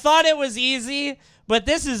mind. I thought it was easy, but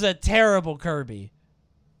this is a terrible Kirby.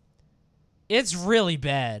 It's really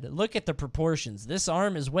bad. Look at the proportions. This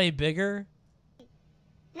arm is way bigger.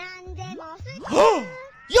 Yo!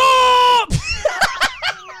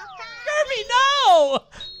 Kirby, no!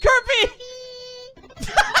 Kirby!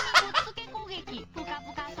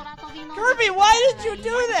 Kirby, why did you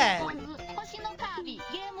do that?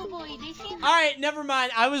 Alright, never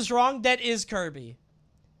mind. I was wrong. That is Kirby.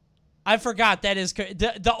 I forgot that is Kirby.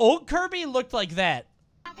 The old Kirby looked like that.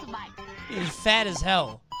 He was fat as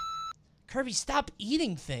hell. Kirby, stop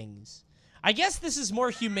eating things. I guess this is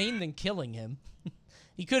more humane than killing him.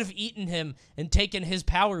 He could have eaten him and taken his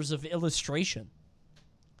powers of illustration.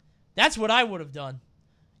 That's what I would have done.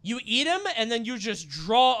 You eat him, and then you just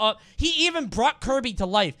draw up... He even brought Kirby to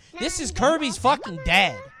life. This is Kirby's fucking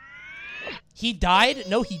dad. He died?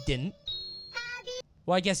 No, he didn't.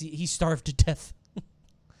 Well, I guess he starved to death.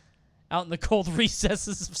 Out in the cold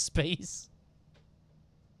recesses of space.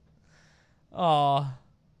 Aw.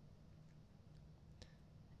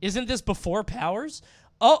 Isn't this before powers?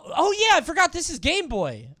 Oh yeah, I forgot this is Game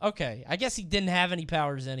Boy. Okay, I guess he didn't have any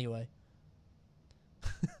powers anyway.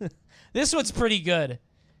 This one's pretty good.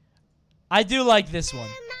 I do like this one.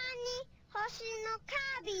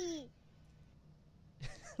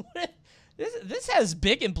 This has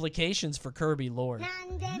big implications for Kirby lore.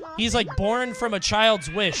 He's like born from a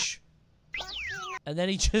child's wish. And then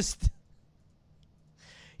he just...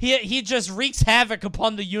 He just wreaks havoc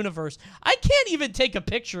upon the universe. I can't even take a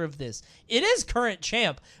picture of this. It is current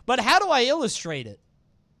champ, but how do I illustrate it?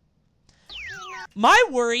 My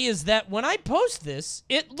worry is that when I post this,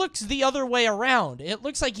 it looks the other way around. It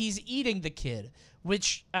looks like he's eating the kid,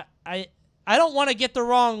 which I don't want to get the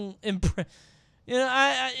wrong impression.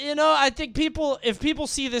 I think if people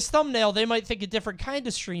see this thumbnail, they might think a different kind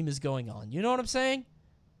of stream is going on. You know what I'm saying?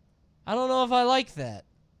 I don't know if I like that.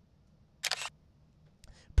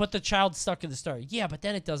 Put the child stuck in the star. Yeah, but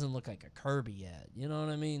then it doesn't look like a Kirby ad. You know what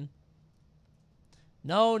I mean?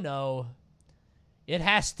 No. It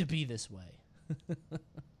has to be this way.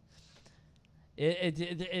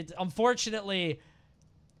 Unfortunately,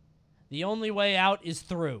 the only way out is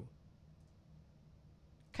through.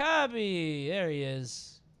 Kirby! There he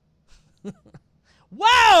is.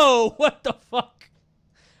 Whoa! What the fuck?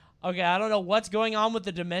 Okay, I don't know what's going on with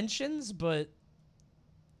the dimensions, but...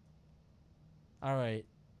 Alright.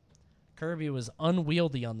 Kirby was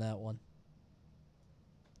unwieldy on that one.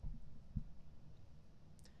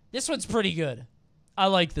 This one's pretty good. I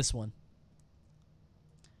like this one.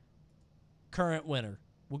 Current winner.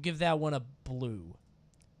 We'll give that one a blue.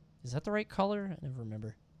 Is that the right color? I never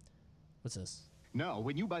remember. What's this? Now,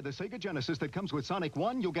 when you buy the Sega Genesis that comes with Sonic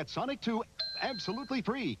 1, you'll get Sonic 2 absolutely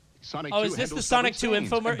free. Sonic 2 is this the Sonic 2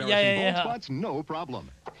 infomercial? Yeah. Spots, no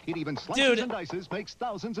problem. It even slices and dices, makes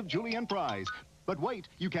thousands of julienne fries. But wait,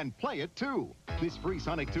 you can play it too. This free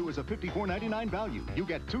Sonic 2 is a $54.99 value. You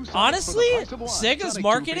get two Sonics honestly, for the price of one. Sega's Sonic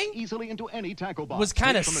marketing easily into any tackle box. was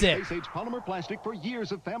kind of Made from sick. a space-age polymer plastic for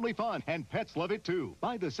years of family fun, and pets love it too.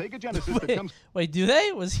 Buy the Sega Genesis that comes. Wait, do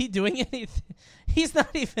they? Was he doing anything? He's not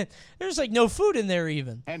even. There's like no food in there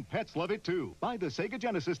even. And pets love it too. Buy the Sega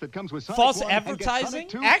Genesis that comes with Sonic false 1 advertising. And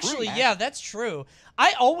get Sonic 2 Actually, free. yeah, that's true.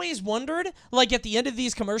 I always wondered, like at the end of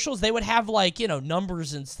these commercials, they would have like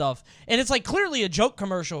numbers and stuff, and it's like clearly a joke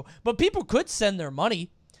commercial, but people could send their money.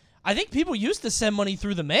 I think people used to send money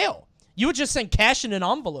through the mail. You would just send cash in an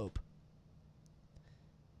envelope.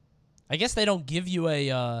 I guess they don't give you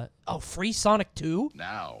a free Sonic 2.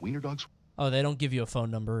 Now, Wiener Dogs. Oh, they don't give you a phone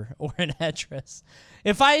number or an address.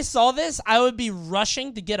 If I saw this, I would be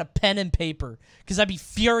rushing to get a pen and paper because I'd be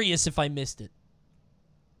furious if I missed it.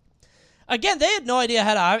 Again, they had no idea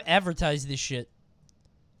how to advertise this shit.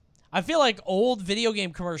 I feel like old video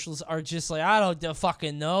game commercials are just like, I don't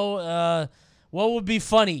fucking know. What would be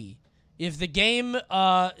funny if the game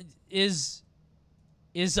is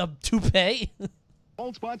a toupee?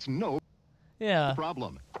 Bald spots, no Yeah.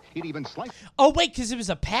 problem. It even slices. Oh, wait, because it was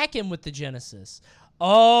a pack-in with the Genesis.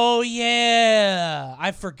 Oh, yeah.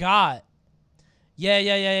 I forgot.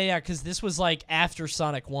 Yeah, because this was, like, after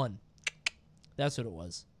Sonic 1. That's what it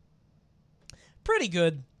was. Pretty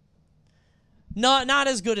good. Not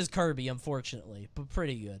as good as Kirby, unfortunately, but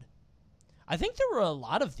pretty good. I think there were a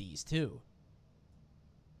lot of these, too.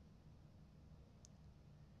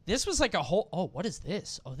 This was like a whole... Oh, what is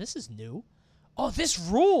this? Oh, this is new. Oh, this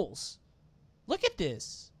rules. Look at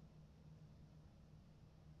this.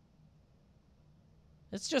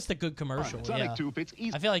 It's just a good commercial, Sonic yeah. 2 fits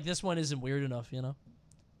easy. I feel like this one isn't weird enough, you know?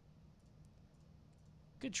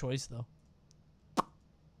 Good choice, though.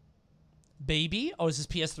 Baby? Oh, is this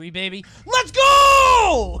PS3, baby? Let's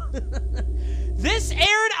go! This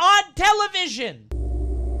aired on television.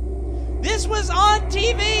 This was on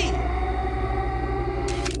TV.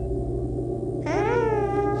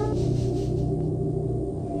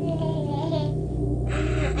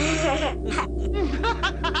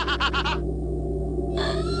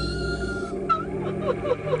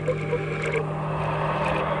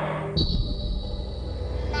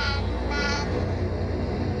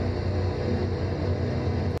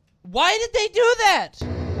 Why did they do that?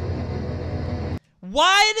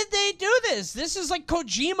 Why did they do this? This is like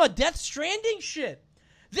Kojima Death Stranding shit.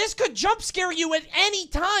 This could jump scare you at any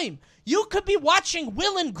time. You could be watching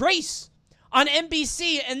Will and Grace on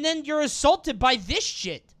NBC and then you're assaulted by this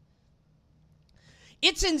shit.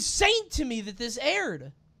 It's insane to me that this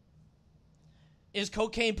aired. Is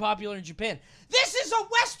cocaine popular in Japan? This is a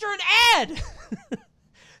Western ad!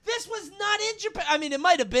 This was not in Japan. I mean, it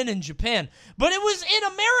might have been in Japan, but it was in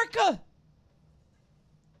America.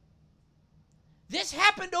 This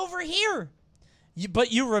happened over here.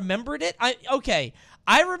 But you remembered it? Okay,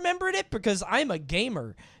 I remembered it because I'm a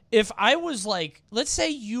gamer. If I was like, let's say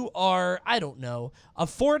you are, I don't know, a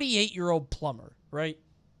 48-year-old plumber, right?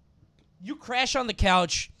 You crash on the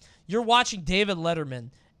couch, you're watching David Letterman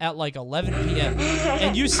at like 11 p.m.,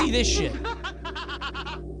 and you see this shit.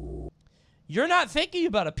 You're not thinking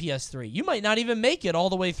about a PS3. You might not even make it all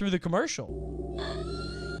the way through the commercial.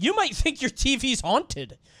 You might think your TV's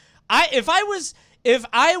haunted. If I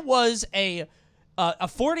was a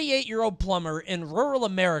 48-year-old plumber in rural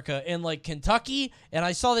America in like Kentucky and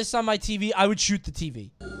I saw this on my TV, I would shoot the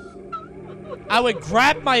TV. I would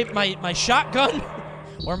grab my shotgun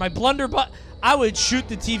or my blunderbuss. I would shoot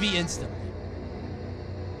the TV instantly.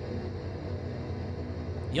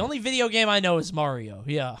 The only video game I know is Mario.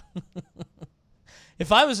 Yeah.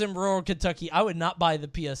 If I was in rural Kentucky, I would not buy the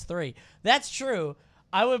PS3. That's true.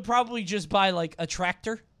 I would probably just buy, like, a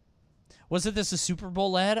tractor. Wasn't this a Super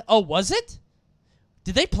Bowl ad? Oh, was it?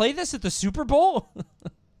 Did they play this at the Super Bowl?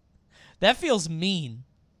 That feels mean.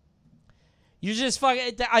 You just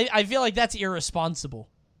fucking... I feel like that's irresponsible.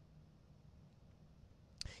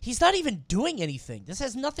 He's not even doing anything. This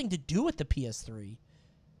has nothing to do with the PS3.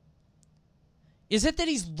 Is it that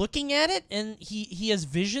he's looking at it and he has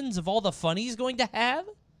visions of all the fun he's going to have?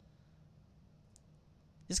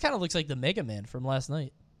 This kind of looks like the Mega Man from last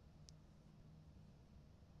night.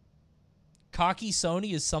 Cocky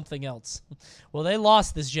Sony is something else. Well, they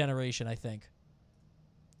lost this generation, I think.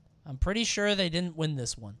 I'm pretty sure they didn't win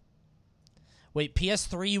this one. Wait,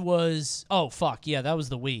 PS3 was... Oh, fuck. Yeah, that was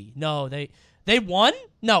the Wii. No, they won?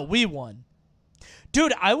 No, we won.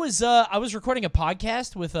 Dude, I was recording a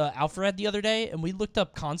podcast with Alfred the other day, and we looked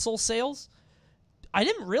up console sales. I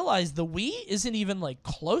didn't realize the Wii isn't even, like,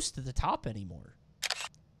 close to the top anymore.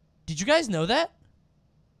 Did you guys know that?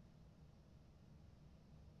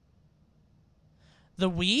 The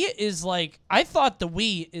Wii is, like... I thought the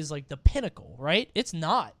Wii is, like, the pinnacle, right? It's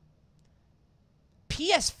not.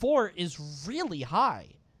 PS4 is really high.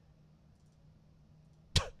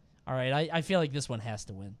 All right, I feel like this one has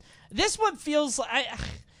to win. This one feels like...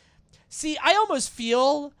 See, I almost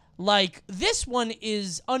feel like this one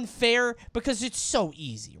is unfair because it's so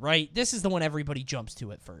easy, right? This is the one everybody jumps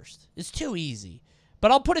to at first. It's too easy.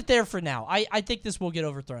 But I'll put it there for now. I think this will get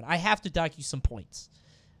overthrown. I have to dock you some points.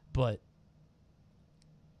 But...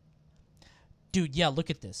 Dude, yeah, look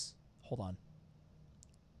at this. Hold on.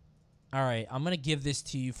 All right, I'm going to give this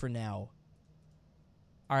to you for now.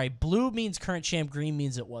 All right, blue means current champ. Green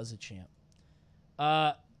means it was a champ.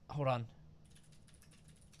 Hold on.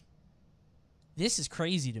 This is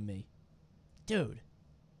crazy to me. Dude.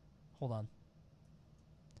 Hold on.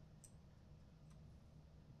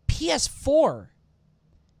 PS4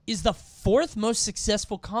 is the 4th most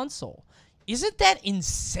successful console. Isn't that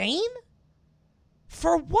insane?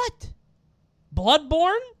 For what?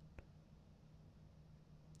 Bloodborne?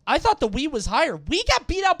 I thought the Wii was higher. We got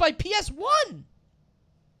beat out by PS1.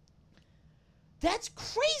 That's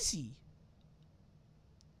crazy.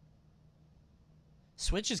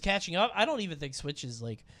 Switch is catching up. I don't even think Switch is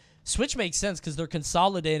like... Switch makes sense because they're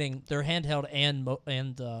consolidating their handheld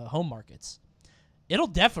and home markets. It'll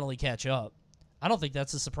definitely catch up. I don't think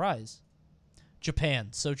that's a surprise. Japan,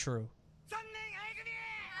 so true.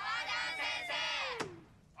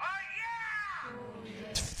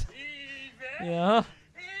 Yeah.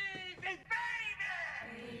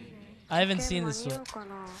 I haven't seen this one.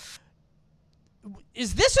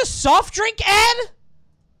 Is this a soft drink ad?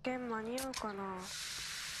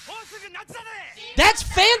 That's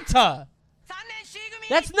Fanta.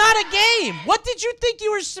 That's not a game. What did you think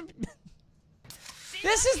you were...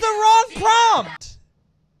 This is the wrong prompt.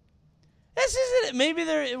 This isn't it. Maybe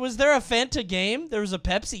was there a Fanta game? There was a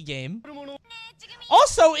Pepsi game.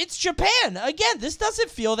 Also, it's Japan. Again, this doesn't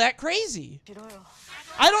feel that crazy.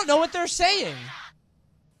 I don't know what they're saying.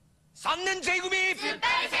 I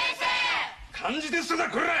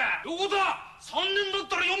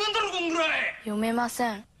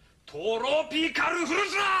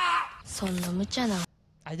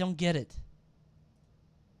don't get it.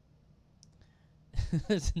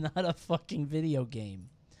 It's not a fucking video game.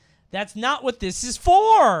 That's not what this is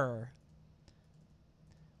for.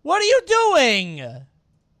 What are you doing?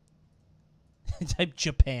 Type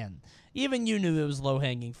Japan. Even you knew it was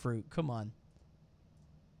low-hanging fruit. Come on.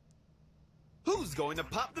 Who's going to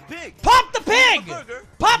pop the pig? Pop the pig!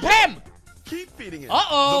 Pop him! Keep feeding him.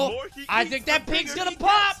 Uh-oh. I think that pig's gonna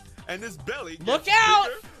pop. And his belly gets Look out!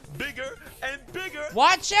 bigger and bigger.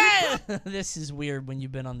 Watch out! This is weird when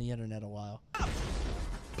you've been on the internet a while.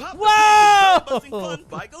 Pop Whoa! the pig is fun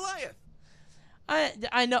by Goliath.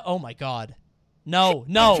 I know. Oh my god. No.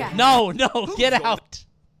 Get out.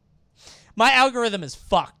 My algorithm is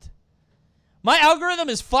fucked. My algorithm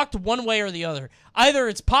is fucked one way or the other. Either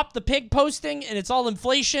it's Pop the Pig posting and it's all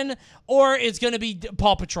inflation, or it's going to be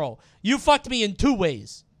Paw Patrol. You fucked me in 2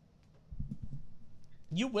 ways.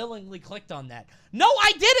 You willingly clicked on that. No,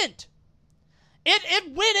 I didn't.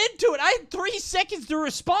 It went into it. I had 3 seconds to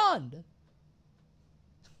respond.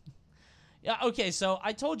 Yeah, okay, so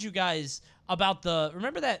I told you guys about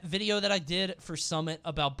remember that video that I did for Summit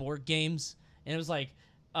about board games? And it was like,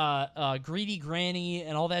 Greedy Granny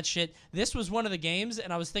and all that shit. This was one of the games,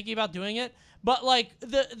 and I was thinking about doing it, but like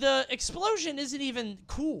the explosion isn't even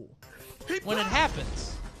cool when it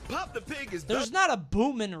happens. Pop the pig is There's not a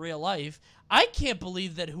boom in real life. I can't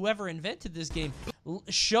believe that whoever invented this game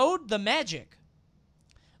showed the magic.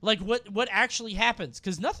 Like what actually happens,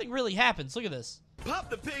 because nothing really happens. Look at this. Pop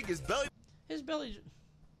the pig is belly. His belly.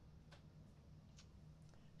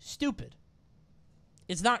 Stupid.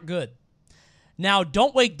 It's not good. Now,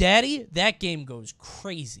 Don't Wake Daddy, that game goes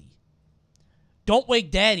crazy. Don't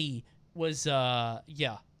Wake Daddy was,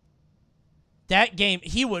 yeah. That game,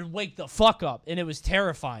 he would wake the fuck up, and it was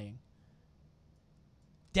terrifying.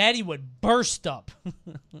 Daddy would burst up.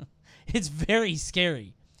 It's very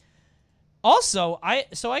scary. Also, I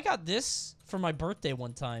got this for my birthday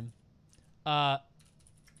one time.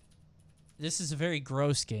 This is a very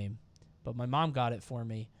gross game, but my mom got it for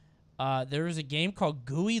me. There was a game called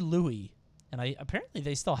Gooey Louie. And apparently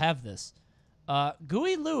they still have this.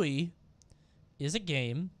 Gooey Louie is a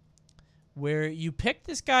game where you pick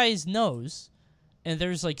this guy's nose, and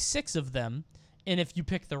there's like 6 of them, and if you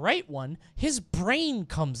pick the right one, his brain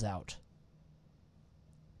comes out.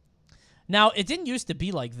 Now, it didn't used to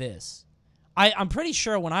be like this. I'm pretty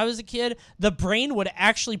sure when I was a kid, the brain would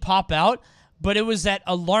actually pop out, but it was at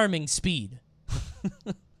alarming speed.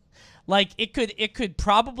 Like, it could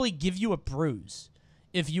probably give you a bruise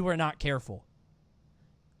if you were not careful.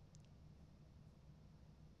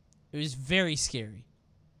 It was very scary.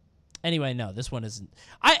 Anyway, no, this one isn't.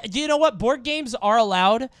 Do you know what? Board games are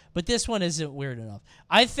allowed, but this one isn't weird enough.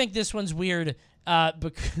 I think this one's weird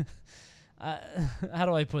because... how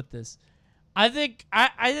do I put this? I think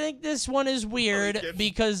this one is weird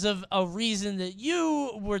because of a reason that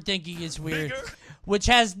you were thinking is weird, which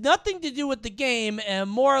has nothing to do with the game and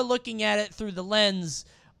more looking at it through the lens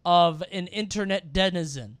of an internet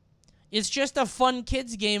denizen. It's just a fun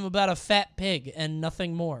kids game about a fat pig and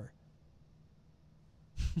nothing more.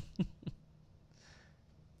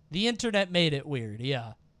 The internet made it weird,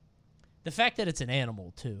 yeah. The fact that it's an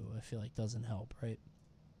animal, too, I feel like doesn't help, right?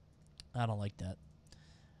 I don't like that.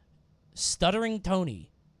 Stuttering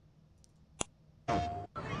Tony.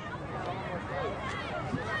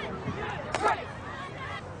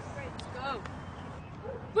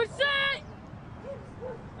 Good set!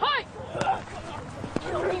 Hi!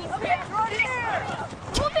 Right here!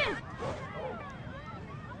 Move in!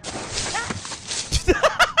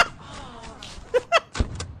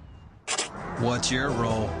 What's your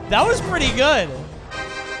role? That was pretty good.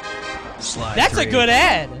 Slide That's 3. a good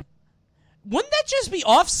ad. Wouldn't that just be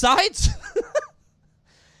offsides?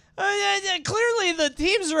 Clearly the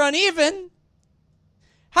teams are uneven.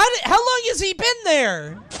 How long has he been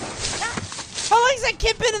there? How long has that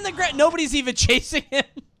kid been in the ground? Nobody's even chasing him.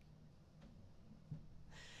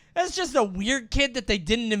 That's just a weird kid that they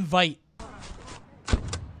didn't invite.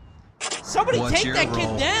 Somebody take that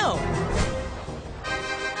kid down.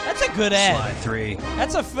 That's a good ad. Slide 3.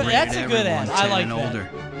 That's a good ad. I like that.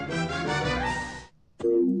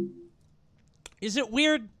 Is it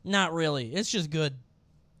weird? Not really. It's just good.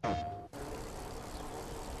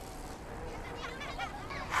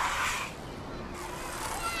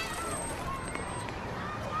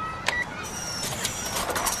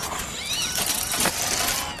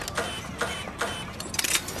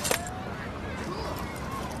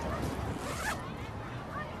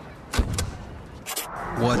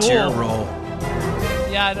 What's your role?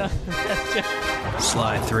 Yeah, I know. That's just...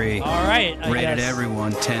 Slide 3. All right, I Rated guess.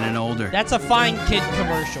 everyone 10 and older. That's a fine kid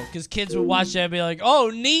commercial, because kids would watch that and be like,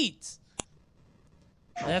 oh, neat.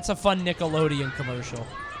 That's a fun Nickelodeon commercial.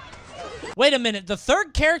 Wait a minute. The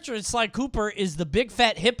third character in Sly Cooper is the big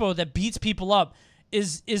fat hippo that beats people up.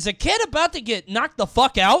 Is a kid about to get knocked the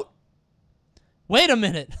fuck out? Wait a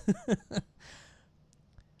minute.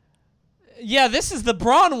 Yeah, this is the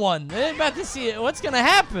brawn one. They're about to see it. What's going to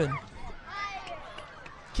happen?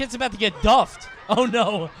 Kid's about to get duffed. Oh,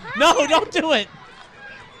 no. No, don't do it.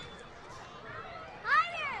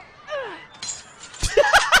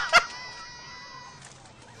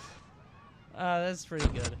 That's pretty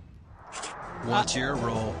good. What's your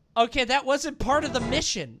role? Okay, that wasn't part of the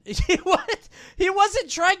mission. He wasn't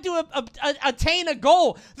trying to attain a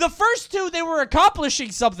goal. The first two, they were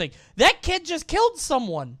accomplishing something. That kid just killed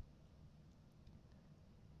someone.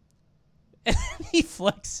 And he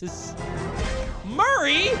flexes.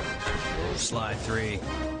 Murray! Slide 3.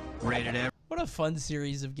 Rated everyone. What a fun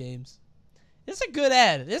series of games. It's a good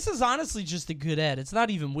ad. This is honestly just a good ad. It's not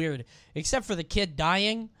even weird, except for the kid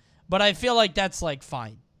dying. But I feel like that's, like,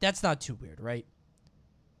 fine. That's not too weird, right?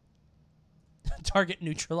 Target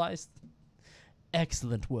neutralized.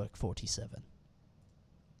 Excellent work, 47.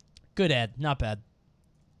 Good ad. Not bad.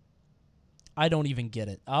 I don't even get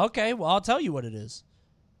it. Okay, well, I'll tell you what it is.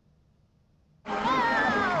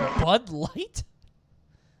 Bud Light?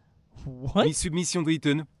 What? Mi submission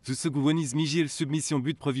Britain, the second one is Migiel submission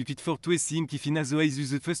but profit for to sim qui finazo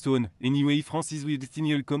is the first one. Anyway, Francis with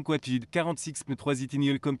Tiniol com quapid 46.3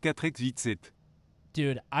 Tiniol com 4x87.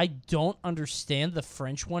 Dude, I don't understand the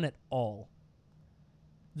French one at all.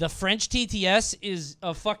 The French TTS is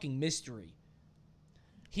a fucking mystery.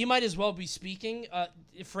 He might as well be speaking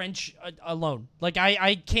French alone. Like,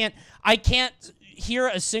 I can't hear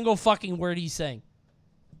a single fucking word he's saying.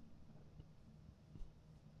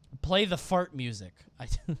 Play the fart music.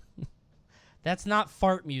 That's not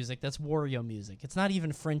fart music. That's Wario music. It's not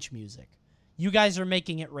even French music. You guys are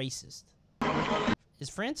making it racist. Is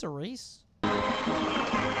France a race?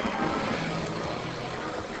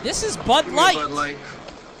 This is Bud Light. Bud Light.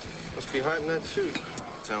 Must be hot in that suit.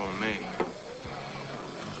 Telling me.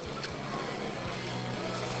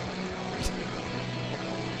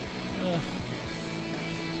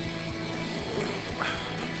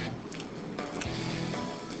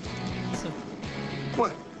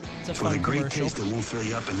 What? It's a fun great commercial. taste that won't fill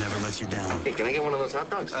you up and never let you down. Hey, can I get one of those hot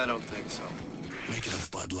dogs? I don't think so. Make it a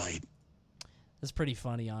Bud Light. That's pretty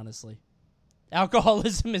funny, honestly.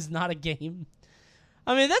 Alcoholism is not a game.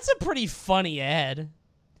 I mean, that's a pretty funny ad.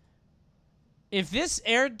 If this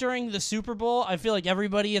aired during the Super Bowl, I feel like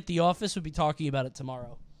everybody at the office would be talking about it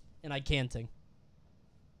tomorrow. And I canting.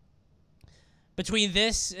 Between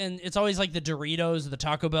this and it's always like the Doritos or the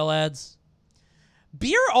Taco Bell ads.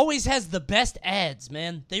 Beer always has the best ads,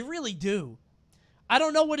 man. They really do. I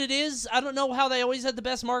don't know what it is. I don't know how they always had the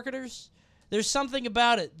best marketers. There's something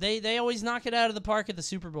about it. They always knock it out of the park at the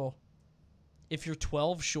Super Bowl. If you're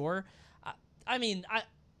 12, sure. I mean,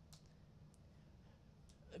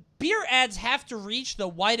 beer ads have to reach the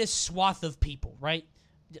widest swath of people, right?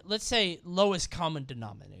 Let's say lowest common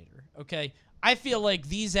denominator, okay? I feel like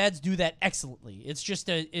these ads do that excellently. It's just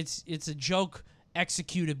it's a joke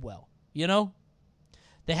executed well, you know?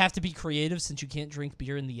 They have to be creative since you can't drink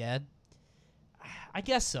beer in the ad. I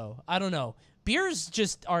guess so. I don't know. beers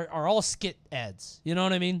just are all skit ads. You know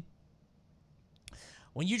what I mean?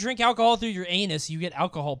 When you drink alcohol through your anus, you get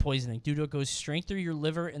alcohol poisoning due to it goes straight through your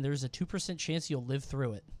liver, and there's a 2% chance you'll live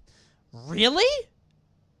through it. Really?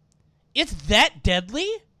 It's that deadly?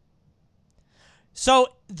 So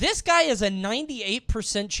this guy has a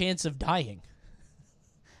 98% chance of dying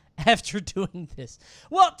after doing this.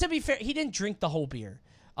 Well, to be fair, he didn't drink the whole beer.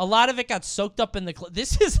 A lot of it got soaked up in the...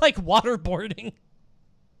 This is like waterboarding.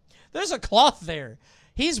 There's a cloth there.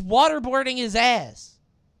 He's waterboarding his ass.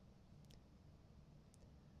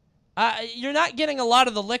 You're not getting a lot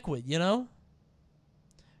of the liquid, you know?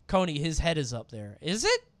 Coney, his head is up there. Is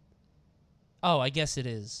it? Oh, I guess it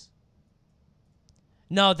is.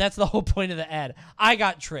 No, that's the whole point of the ad. I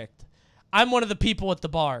got tricked. I'm one of the people at the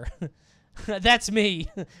bar. That's me.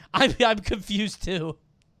 I'm confused too.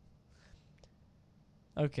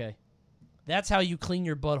 Okay. That's how you clean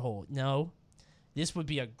your butthole. No. This would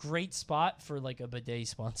be a great spot for like a bidet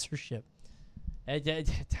sponsorship.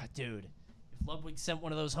 Dude. If Ludwig sent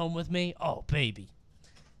one of those home with me, oh, baby.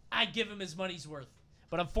 I'd give him his money's worth.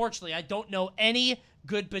 But unfortunately, I don't know any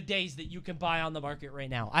good bidets that you can buy on the market right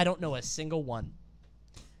now. I don't know a single one.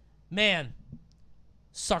 Man,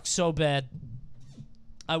 sucks so bad.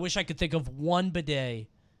 I wish I could think of one bidet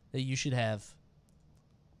that you should have.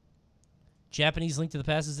 Japanese Link to the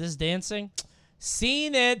Past. Is this dancing?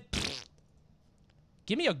 Seen it.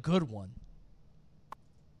 Give me a good one.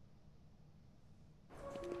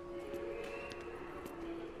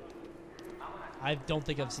 I don't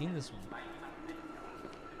think I've seen this one.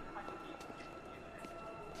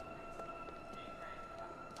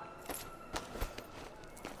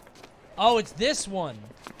 Oh, it's this one.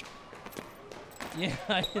 Yeah.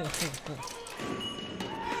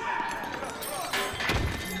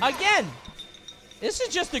 Again, this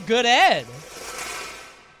is just a good ad.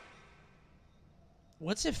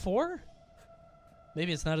 What's it for?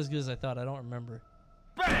 Maybe it's not as good as I thought. I don't remember.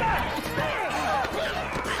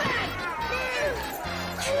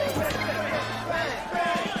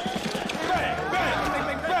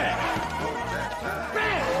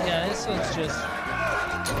 Yeah, this one's just...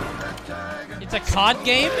 It's a COD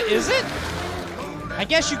game, is it? I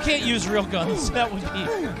guess you can't use real guns. That would be...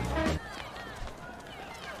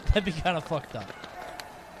 That'd be kind of fucked up.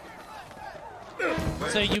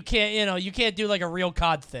 So you can't, you know, you can't do like a real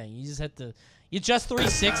COD thing. You just have to... You just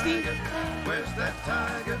 360? Where's that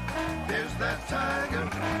tiger? There's that tiger.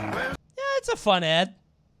 Yeah, it's a fun ad.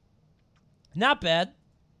 Not bad.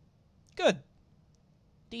 Good.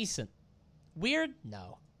 Decent. Weird?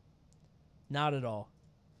 No. Not at all.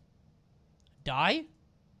 Die?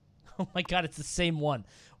 Oh my god, it's the same one.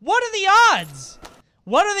 What are the odds?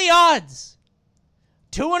 What are the odds?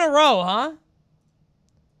 2 in a row, huh?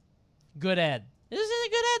 Good ad. This is a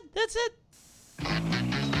good ad. That's it.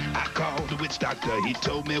 I called the witch doctor. He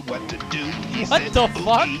told me what to do. He what said, the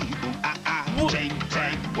fuck? Ting,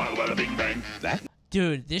 tang, walla, walla, bing, bang. That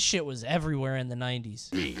dude, this shit was everywhere in the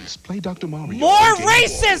 90s. means play Dr. Mario. More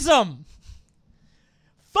racism!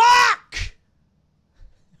 Fuck!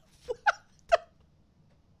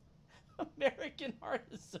 American Heart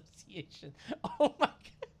Association. Oh my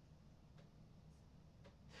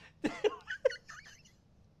god.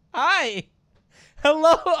 Hi.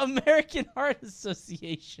 Hello, American Heart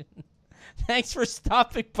Association. Thanks for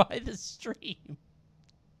stopping by the stream.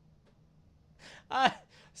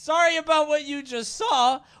 Sorry about what you just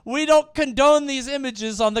saw. We don't condone these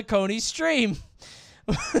images on the Coney stream.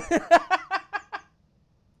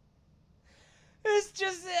 It's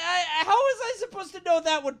just, how was I supposed to know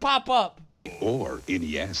that would pop up? Or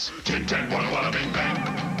NES. Ting, tang, walla, walla, bing,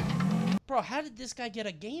 bang. Bro, how did this guy get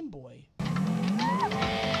a Game Boy?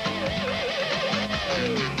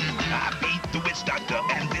 I beat the witch doctor,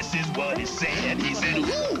 and this is what he said. He said,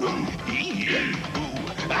 ooh, ee, ooh,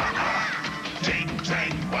 ting,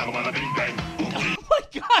 tang, walla, walla, bing, bang. Oh my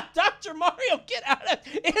god, Dr. Mario, get out of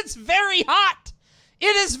it. It's very hot.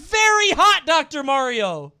 It is very hot, Dr.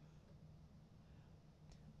 Mario.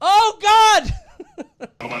 Oh god.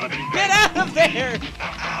 Get out of there.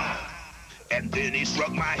 And then he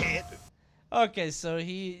struck my head. Okay, so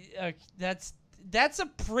he, that's a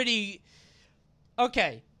pretty,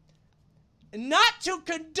 okay. Not to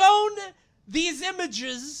condone these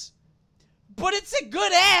images, but it's a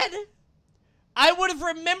good ad. I would have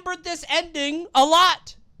remembered this ending a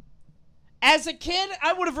lot. As a kid,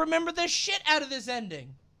 I would have remembered the shit out of this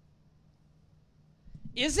ending.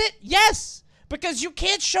 Is it? Yes. Because you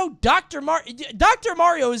can't show Dr. Mario. Dr.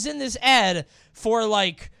 Mario is in this ad for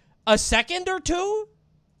like a second or two.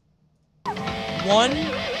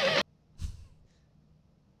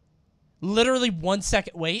 Literally 1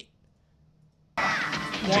 second. Wait.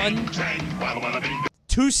 one,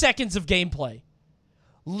 2 seconds of gameplay.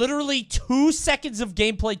 Literally 2 seconds of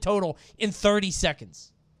gameplay total in 30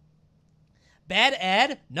 seconds. Bad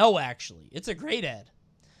ad? No, actually. It's a great ad.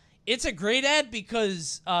 It's a great ad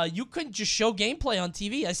because you couldn't just show gameplay on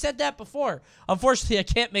TV. I said that before. Unfortunately, I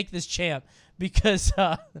can't make this champ because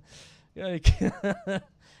it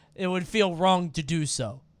would feel wrong to do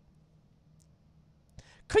so.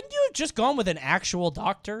 Couldn't you have just gone with an actual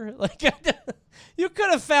doctor? Like, you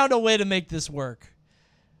could have found a way to make this work.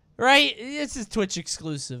 Right? This is Twitch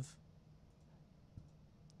exclusive.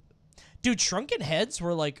 Dude, shrunken heads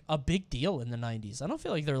were like a big deal in the 90s. I don't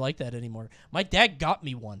feel like they're like that anymore. My dad got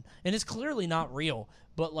me one, and it's clearly not real,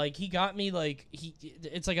 but like he got me like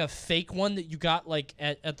it's like a fake one that you got like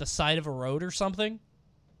at the side of a road or something.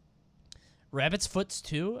 Rabbit's foots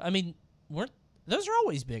too. I mean, weren't those are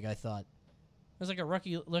always big, I thought. It was like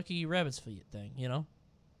a lucky rabbit's feet thing, you know?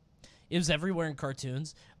 It was everywhere in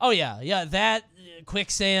cartoons. Oh yeah, that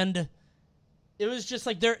quicksand. It was just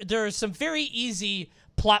like there are some very easy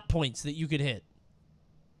plot points that you could hit.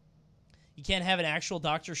 You can't have an actual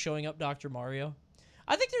doctor showing up Dr. Mario.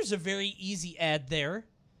 I think there's a very easy ad there.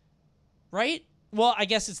 Right? Well, I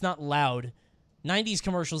guess it's not loud. 90s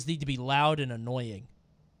commercials need to be loud and annoying.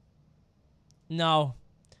 No.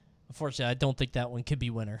 Unfortunately, I don't think that one could be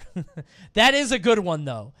winner. That is a good one,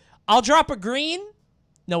 though. I'll drop a green.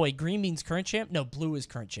 No, wait, green means current champ? No, blue is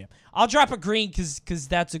current champ. I'll drop a green because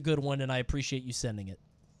that's a good one, and I appreciate you sending it.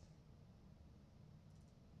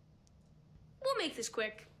 We'll make this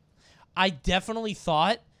quick. I definitely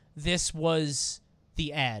thought this was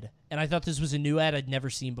the ad, and I thought this was a new ad I'd never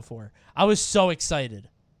seen before. I was so excited.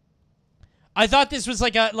 I thought this was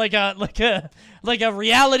like a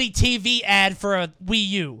reality TV ad for a Wii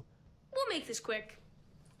U. We'll make this quick.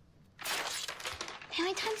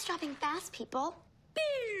 Family time's dropping fast, people.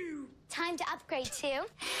 Boo! Time to upgrade to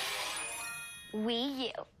Wii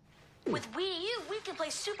U. With Wii U, we can play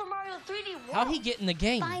Super Mario 3D World. How'd he get in the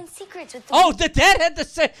game? Find secrets with the Oh, the dad had to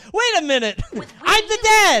say, wait a minute. I'm the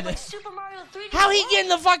dad. Super Mario 3D How he get in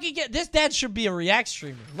the fucking game? This dad should be a React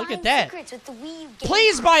streamer. Look at that. Secrets with the Wii U game.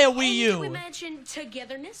 Please buy a Wii U. Can we mention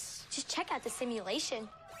togetherness? Just check out the simulation.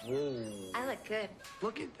 Whoa. I look good.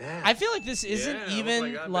 Look at that. I feel like this isn't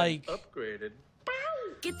even like upgraded.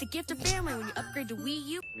 Get the gift of family when you upgrade to Wii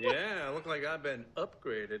U. Yeah, I look like I've been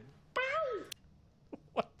upgraded.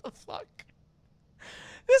 What the fuck?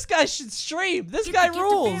 This guy should stream. This Get guy the gift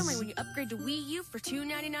of family rules. when you upgrade to Wii U for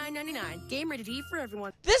 $299.99. Game rated E for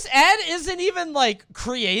everyone. This ad isn't even like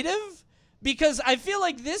creative because I feel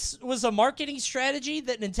like this was a marketing strategy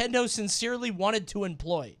that Nintendo sincerely wanted to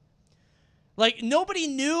employ. Like nobody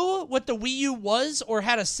knew what the Wii U was or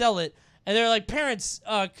how to sell it, and they're like, "Parents,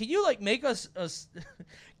 can you like make us a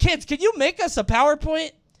kids? Can you make us a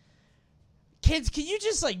PowerPoint? Kids, can you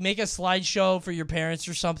just like make a slideshow for your parents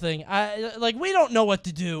or something? Like we don't know what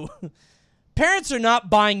to do. Parents are not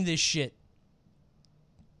buying this shit."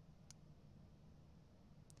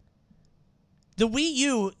 The Wii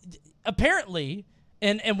U, apparently,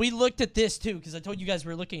 and we looked at this too because I told you guys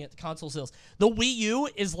we were looking at the console sales. The Wii U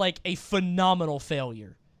is like a phenomenal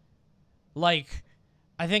failure. Like,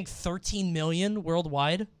 I think 13 million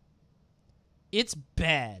worldwide. It's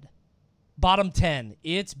bad. Bottom 10.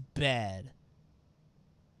 It's bad.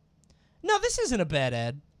 No, this isn't a bad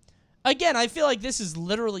ad. Again, I feel like this is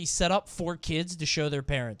literally set up for kids to show their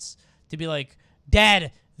parents. To be like,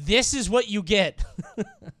 Dad, this is what you get.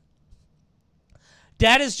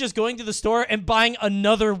 Dad is just going to the store and buying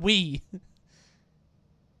another Wii.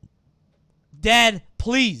 Dad,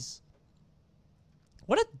 please.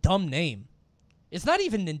 What a dumb name. It's not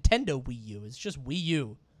even Nintendo Wii U. It's just Wii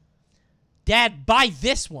U. Dad, buy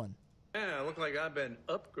this one. Yeah, I look like I've been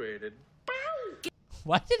upgraded.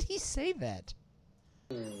 Why did he say that?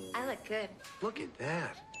 I look good. Look at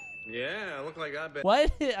that. Yeah, I look like I've been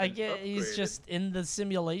What? I get he's just in the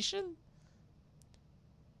simulation?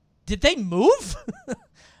 Did they move?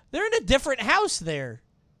 They're in a different house there.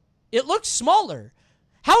 It looks smaller.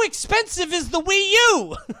 How expensive is the Wii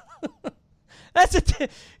U?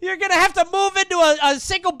 You're going to have to move into a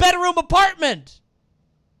single bedroom apartment.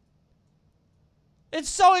 It's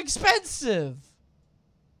so expensive.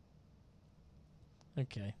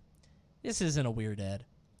 Okay. This isn't a weird ad.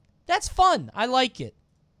 That's fun. I like it.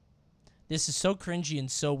 This is so cringy and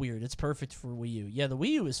so weird. It's perfect for Wii U. Yeah, the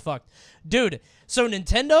Wii U is fucked. Dude, so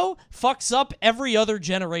Nintendo fucks up every other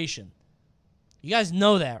generation. You guys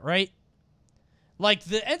know that, right? Like,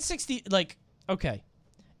 the N60... Like, okay.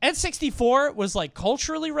 N64 was, like,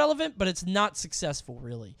 culturally relevant, but it's not successful,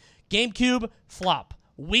 really. GameCube, flop.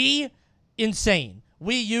 Wii, insane.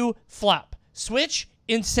 Wii U, flop. Switch,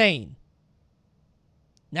 insane.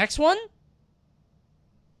 Next one.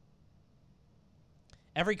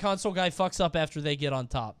 Every console guy fucks up after they get on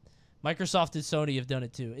top. Microsoft and Sony have done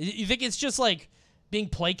it too. You think it's just like being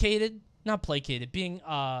placated? Not placated. Being,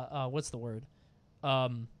 what's the word?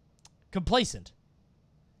 Complacent.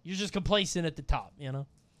 You're just complacent at the top, you know?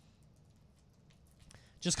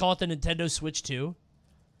 Just call it the Nintendo Switch 2.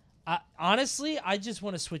 Honestly, I just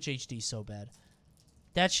want a Switch HD so bad.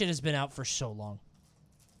 That shit has been out for so long.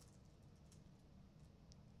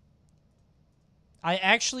 I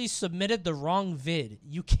actually submitted the wrong vid.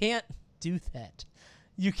 You can't do that.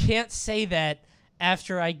 You can't say that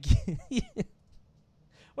after I...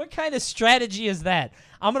 What kind of strategy is that?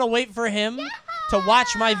 I'm going to wait for him to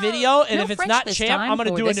watch my video, and no if it's French not this champ, time I'm going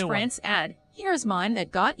to for do a this new France one. ad. Here's mine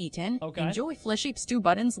that got eaten. Okay. Enjoy fleshy stew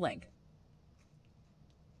buttons link.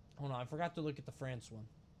 Hold on, I forgot to look at the France one.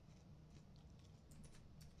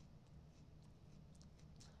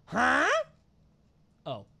 Huh?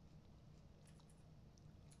 Oh.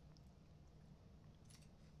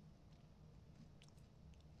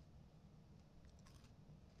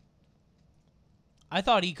 I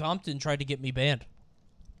thought E. Compton tried to get me banned.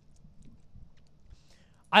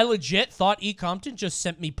 I legit thought E. Compton just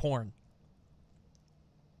sent me porn.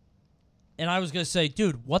 And I was going to say,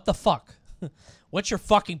 dude, what the fuck? What's your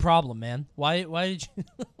fucking problem, man? Why did you...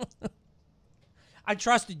 I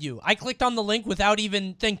trusted you. I clicked on the link without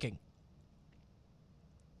even thinking.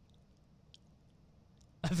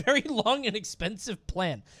 A very long and expensive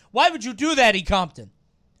plan. Why would you do that, E. Compton?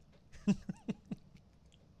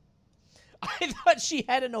 I thought she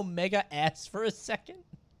had an Omega ass for a second.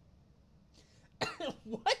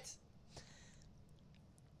 What?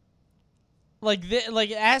 Like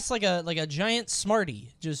ass like a giant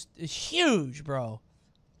Smartie, just huge, bro.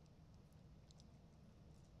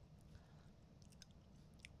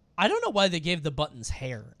 I don't know why they gave the buttons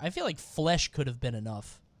hair. I feel like flesh could have been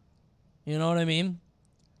enough. You know what I mean?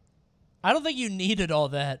 I don't think you needed all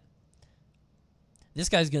that. This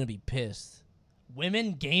guy's gonna be pissed.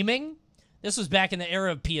 Women gaming? This was back in the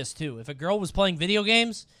era of PS2. If a girl was playing video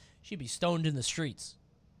games, she'd be stoned in the streets.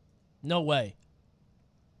 No way.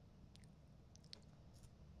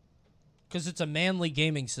 Because it's a manly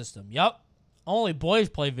gaming system. Yup. Only boys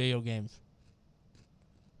play video games.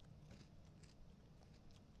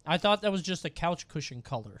 I thought that was just a couch cushion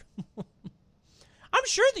color. I'm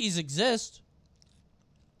sure these exist.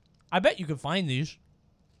 I bet you could find these.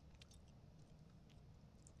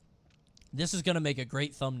 This is going to make a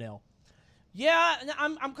great thumbnail. Yeah,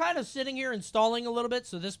 I'm kind of sitting here installing a little bit,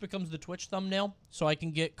 so this becomes the Twitch thumbnail, so I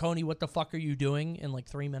can get Coney, what the fuck are you doing, in like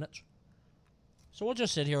 3 minutes. So we'll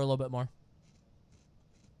just sit here a little bit more.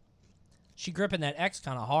 She gripping that X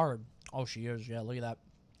kind of hard. Oh, she is. Yeah, look at that.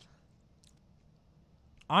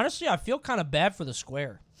 Honestly, I feel kind of bad for the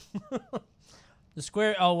square. The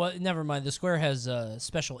square, oh, well, never mind. The square has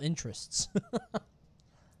special interests.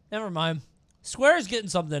 Never mind. Square is getting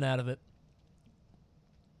something out of it.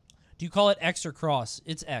 Do you call it X or cross?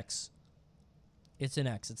 It's X. It's an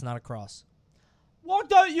X. It's not a cross. Why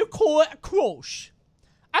don't you call it a cross?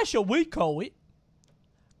 How shall we call it?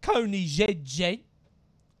 Coney ZZ.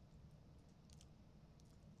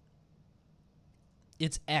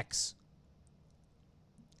 It's X.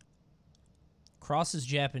 Cross is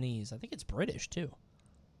Japanese. I think it's British, too.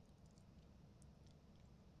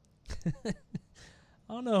 I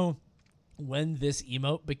don't know when this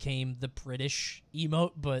emote became the British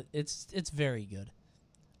emote, but it's very good.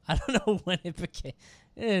 I don't know when it became.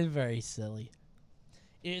 It's very silly.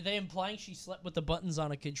 Are they implying she slept with the buttons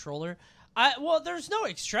on a controller? Well, there's no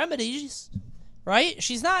extremities, right?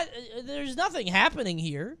 She's not. There's nothing happening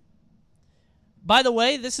here. By the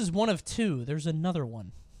way, this is one of two. There's another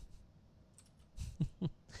one.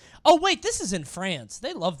 Oh, wait, this is in France.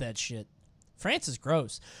 They love that shit. France is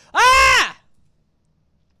gross. Ah!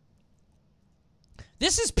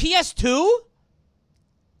 This is PS2?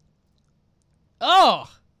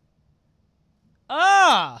 Oh.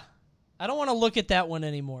 Ah. I don't want to look at that one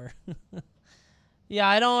anymore. Yeah,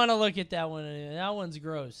 I don't want to look at that one anymore. That one's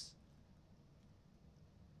gross.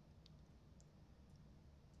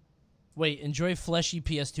 Wait, enjoy fleshy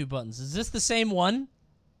PS2 buttons. Is this the same one?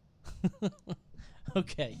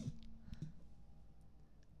 Okay.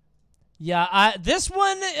 Yeah, this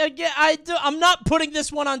one again. I'm not putting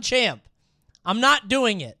this one on champ. I'm not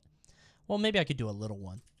doing it. Well, maybe I could do a little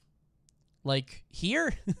one. Like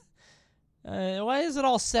here. Why is it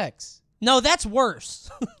all sex? No, that's worse.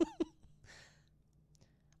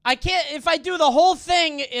 I can't. If I do the whole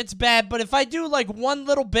thing, it's bad. But if I do like one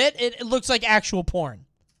little bit, it looks like actual porn.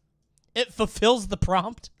 It fulfills the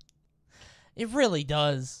prompt. It really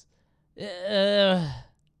does.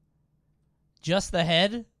 Just the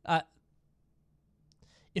head?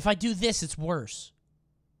 If I do this, it's worse.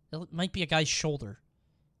 It might be a guy's shoulder.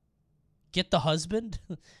 Get the husband?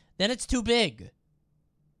 Then it's too big.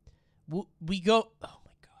 We go... Oh,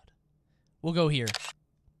 my God. We'll go here.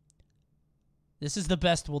 This is the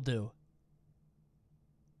best we'll do.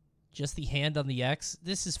 Just the hand on the X.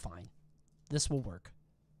 This is fine. This will work.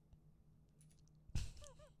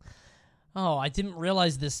 Oh, I didn't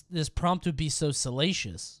realize this prompt would be so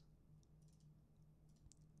salacious.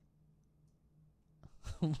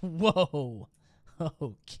 Whoa.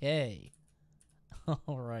 Okay.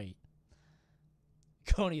 All right.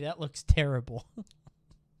 Coney, that looks terrible.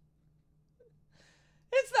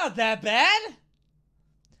 It's not that bad.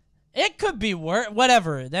 It could be worse.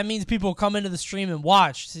 Whatever. That means people come into the stream and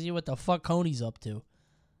watch to see what the fuck Coney's up to.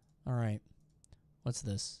 All right. What's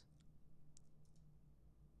this?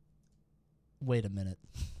 Wait a minute.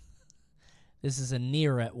 This is a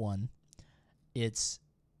Nearette one. It's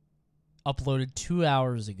uploaded 2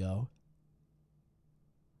 hours ago.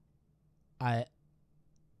 I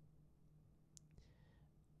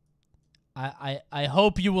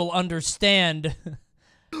hope you will understand.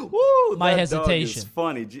 Woo, my that hesitation. Dog is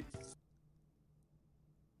funny.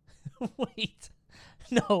 Wait.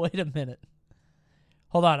 No, wait a minute.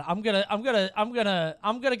 Hold on. I'm gonna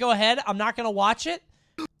go ahead. I'm not gonna watch it.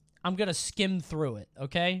 I'm gonna skim through it,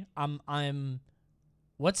 okay? I'm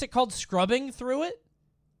what's it called? Scrubbing through it?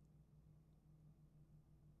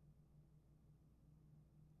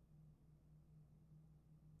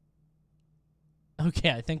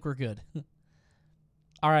 Okay, I think we're good.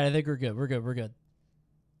 All right, I think we're good. We're good.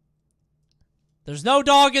 There's no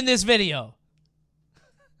dog in this video.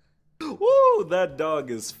 Woo, that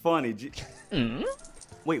dog is funny.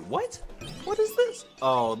 Wait, what? What is this?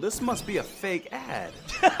 Oh, this must be a fake ad.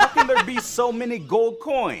 How can there be so many gold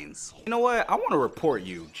coins? You know what? I want to report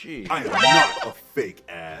you. Gee. I am not a fake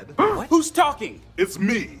ad. What? Who's talking? It's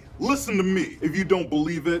me. Listen to me. If you don't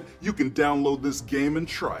believe it, you can download this game and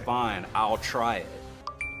try it. Fine, I'll try it.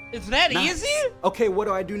 Is that easy? Okay, what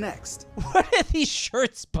do I do next? What are these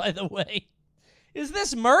shirts, by the way? Is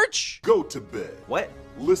this merch? Go to bed. What?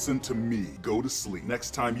 Listen to me. Go to sleep.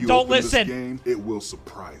 Next time you Don't open listen. this game, it will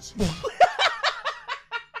surprise you.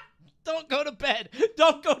 Don't go to bed.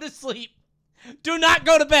 Don't go to sleep. Do not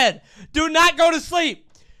go to bed. Do not go to sleep.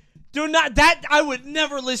 Do not. That I would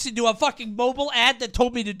never listen to a fucking mobile ad that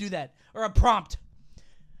told me to do that. Or a prompt.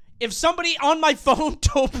 If somebody on my phone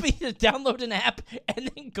told me to download an app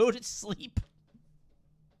and then go to sleep.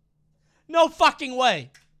 No fucking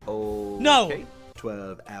way. Oh. No.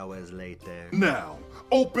 12 hours later. Now,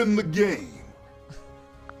 open the game.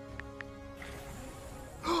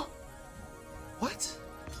 What?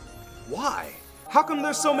 Why? How come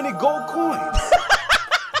there's so many gold coins?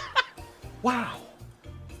 Wow.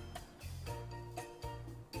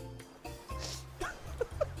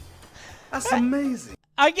 That's amazing.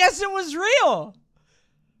 I guess it was real.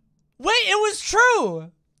 Wait, it was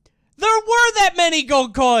true. There were that many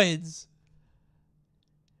gold coins.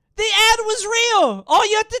 The ad was real. All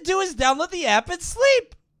you have to do is download the app and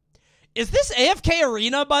sleep. Is this AFK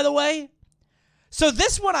Arena, by the way? So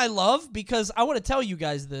this one I love because I want to tell you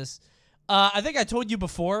guys this. I think I told you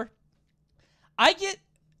before. I get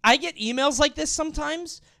emails like this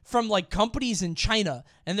sometimes from like companies in China,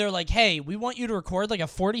 and they're like, hey, we want you to record like a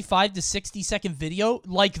 45 to 60 second video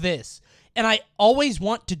like this. And I always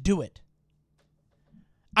want to do it.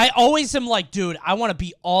 I always am like, dude, I want to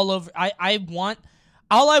be all over.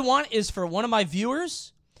 All I want is for one of my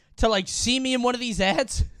viewers to like see me in one of these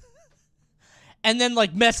ads and then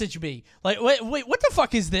like message me. Like, wait, what the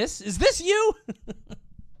fuck is this? Is this you?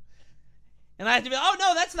 And I have to be, oh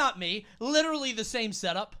no, that's not me. Literally the same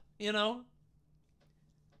setup, you know?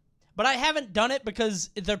 But I haven't done it because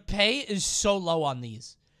their pay is so low on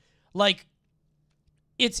these. Like,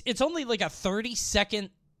 it's only like a 30-second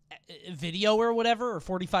video or whatever, or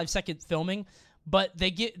 45-second filming, but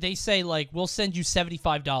they say, like, we'll send you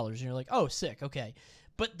 $75. And you're like, oh, sick, okay.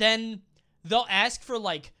 But then they'll ask for,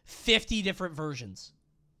 like, 50 different versions.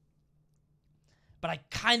 But I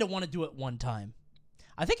kind of want to do it one time.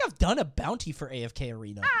 I think I've done a bounty for AFK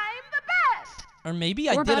Arena. I'm the best! Or maybe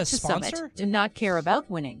I We're did about a to sponsor? summit. Do not care about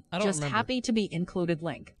winning. I don't Just remember. happy to be included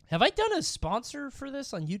link. Have I done a sponsor for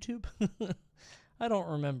this on YouTube? I don't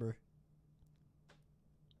remember.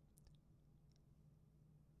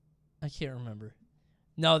 I can't remember.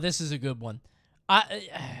 No, this is a good one.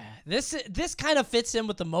 This kind of fits in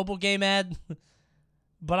with the mobile game ad,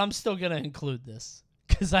 but I'm still gonna include this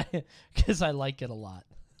because I like it a lot.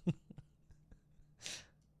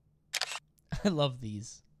 I love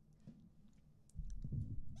these.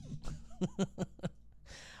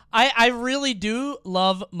 I really do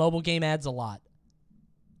love mobile game ads a lot.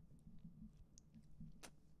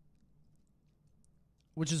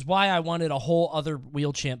 Which is why I wanted a whole other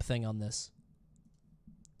Wheelchamp thing on this.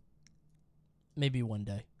 Maybe one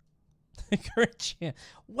day. Current champ.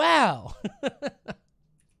 Wow.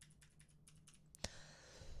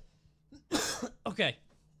 Okay.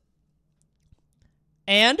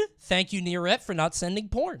 And thank you, Nearette, for not sending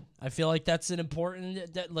porn. I feel like that's an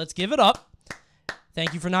important... let's give it up.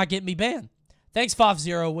 Thank you for not getting me banned. Thanks,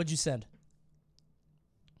 Fof0. What'd you send?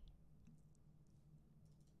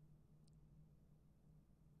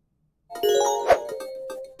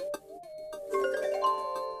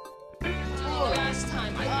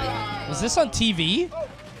 Was this on TV?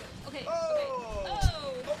 Okay.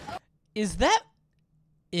 Is that...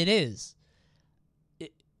 It is.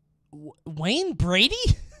 Wayne Brady?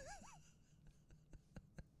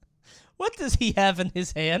 What does he have in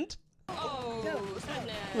his hand? Oh,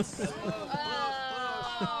 goodness.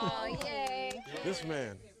 Oh, yay. This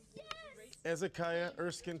man, Ezekiah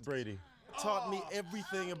Erskine Brady, taught me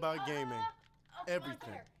everything about gaming.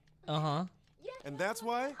 Everything. Uh-huh. And that's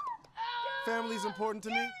why family's important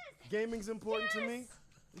to me, gaming's important to me,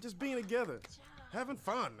 and just being together, having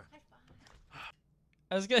fun.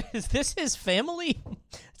 I was gonna... Is this his family?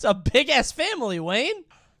 It's a big-ass family, Wayne.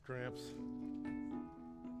 Cramps.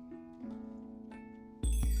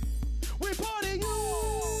 We party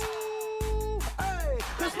you. Hey,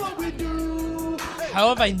 that's what we do. How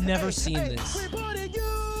have I never seen this? We party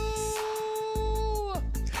you.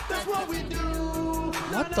 That's what we do.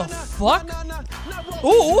 What the fuck?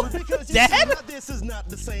 Ooh, Dad? This is not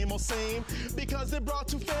the same old same because it brought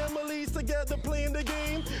two families together playing the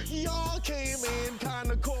game. Y'all came in kind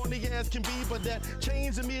of corny as can be, but that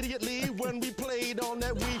changed immediately when we played on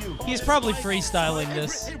that Wii U. He's probably freestyling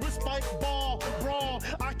this.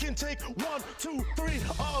 I can take 1, 2, 3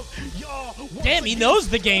 of y'all. Damn, he knows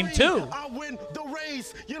the game too. I win the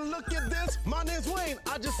race. You look at this. My name's Wayne.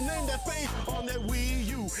 I just named that face on that Wii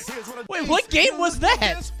U. Here's what I Wait, what game was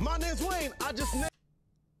that? My name's Wayne. I just named.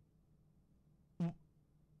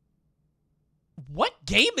 What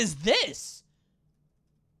game is this?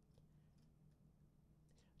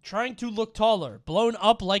 Trying to look taller, blown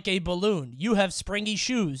up like a balloon. You have springy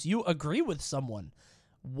shoes. You agree with someone.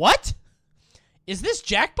 What? Is this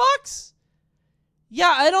Jackbox?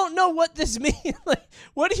 Yeah, I don't know what this means. Like,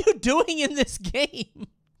 what are you doing in this game?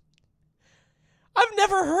 I've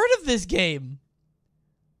never heard of this game.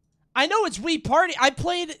 I know it's Wii Party. I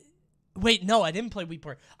played... Wait, no, I didn't play Wii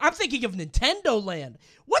Party. I'm thinking of Nintendo Land.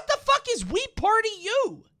 What the fuck is Wii Party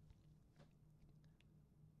U?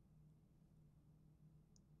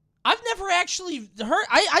 I've never actually heard...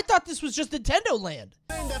 I thought this was just Nintendo Land.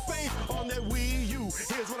 That face on that Wii U.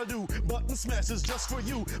 Here's what I do. Button smashes just for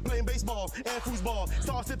you. Playing baseball and foosball.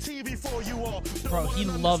 Starts the TV for you all. Bro, he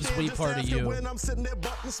loves Wii Party U. When I'm sitting there,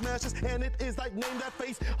 button smashes, and it is like name that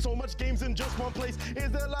face. So much games in just one place.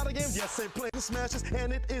 Is there a lot of games? Yes, they play smashes,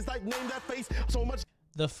 and it is like name that face. So much.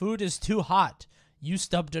 The food is too hot. You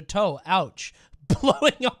stubbed a toe. Ouch.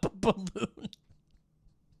 Blowing up a balloon.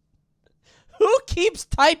 Who keeps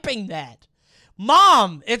typing that?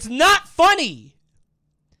 Mom, it's not funny.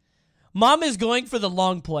 Mom is going for the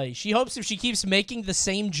long play. She hopes if she keeps making the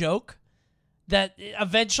same joke that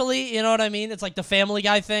eventually, you know what I mean? It's like the Family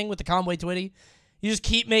Guy thing with the Conway Twitty. You just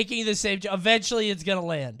keep making the same joke. Eventually, it's going to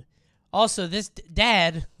land. Also, this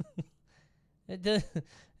dad...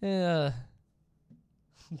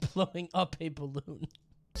 blowing up a balloon.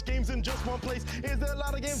 Games in just one place. Is there a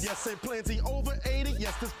lot of games? Yes, say plenty. Over 80?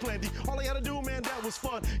 Yes, there's plenty. All I gotta do, man, that was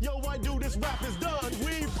fun. Yo, white dude, this rap is done.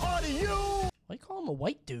 We party you. Why you call him a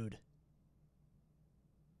white dude?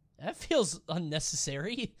 That feels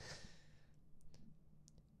unnecessary.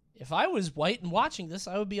 If I was white and watching this,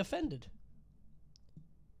 I would be offended.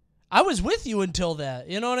 I was with you until that.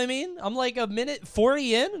 You know what I mean? I'm like a minute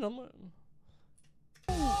 40 in, and I'm like...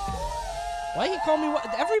 Why you call me white?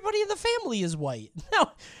 Everybody in the family is white.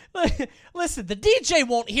 Now, listen, the DJ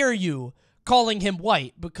won't hear you calling him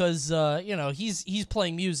white because, you know, he's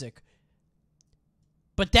playing music.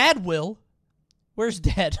 But Dad will. Where's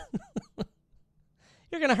Dad?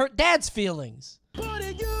 You're going to hurt Dad's feelings. They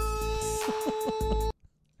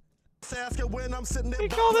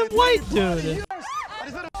call him white dude.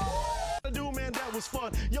 Man, that was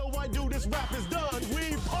fun. Yo, white dude, this rap is done.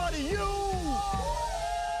 We party you.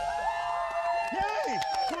 Yay!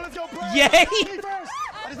 Come on, let's go play. Yay! I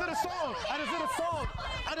just did a song. I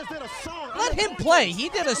just did a song. Let him play. He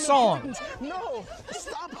did a song. No,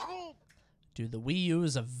 stop home. Dude, the Wii U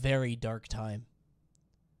is a very dark time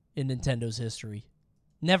in Nintendo's history.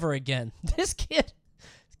 Never again. This kid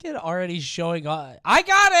Kid already showing off. I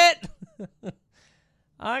got it!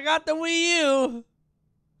 I got the Wii U.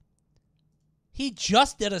 He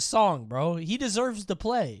just did a song, bro. He deserves to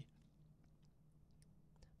play.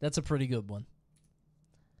 That's a pretty good one.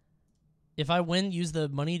 If I win, use the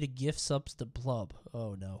money to gift subs to Plub.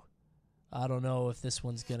 Oh, no. I don't know if this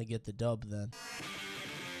one's going to get the dub then.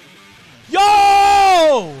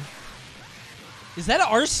 Yo! Is that an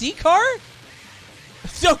RC car?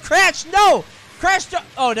 So Crash, no! Crash,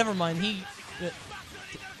 oh, never mind. He...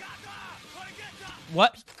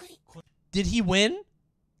 what? Did he win?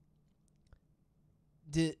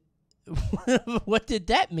 What did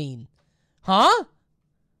that mean? Huh?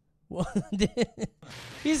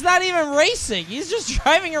 He's not even racing. He's just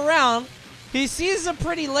driving around. He sees a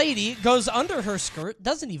pretty lady, goes under her skirt,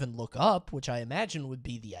 doesn't even look up, which I imagine would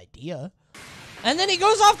be the idea. And then he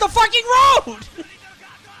goes off the fucking road!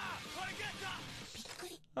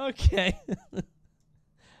 Okay.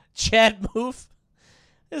 Chad move.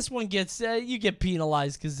 This one gets, you get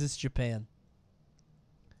penalized because it's Japan.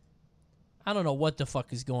 I don't know what the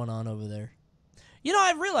fuck is going on over there. You know,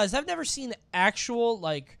 I've realized I've never seen actual,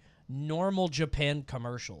 like, normal Japan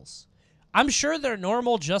commercials. I'm sure they're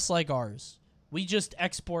normal just like ours. We just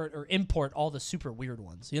export or import all the super weird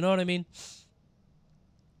ones. You know what I mean?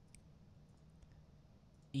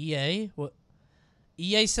 EA? What?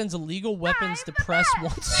 EA sends illegal weapons to press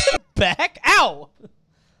once back. Ow!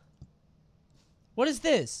 What is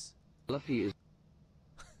this? Fluffy is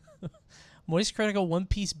Moist Critical One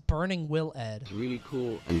Piece Burning Will ad. really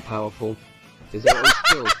cool and powerful. His own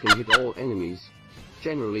skills can hit all enemies.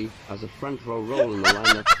 Generally, as a front row role in the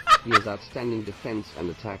lineup, he has outstanding defense and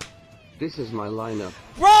attack. This is my lineup.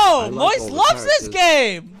 Bro, Moist loves this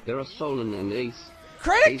game! There are Solon and Ace.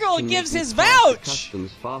 Critical Ace gives his pass the vouch!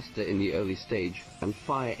 customs faster in the early stage and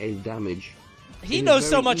fire a damage. He It knows is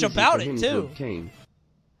so very much easy about for it, him too. to obtain.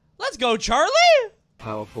 Let's go, Charlie!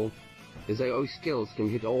 Powerful. His AO skills can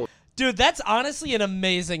hit all. Dude, that's honestly an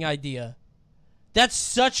amazing idea. That's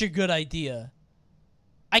such a good idea.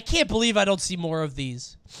 I can't believe I don't see more of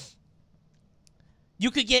these. You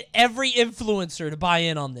could get every influencer to buy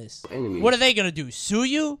in on this. Enemies. What are they gonna do? Sue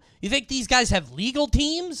you? You think these guys have legal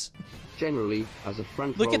teams? Generally, as a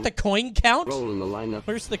front Look row at the coin count. role in the lineup,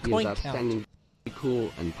 Where's the he coin is outstanding,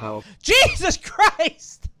 cool and powerful. Jesus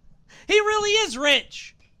Christ! He really is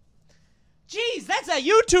rich. Jeez, that's a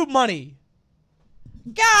YouTube money.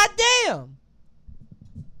 God damn.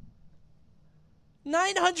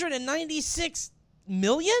 996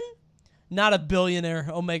 million? Not a billionaire,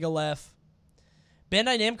 Omega laugh.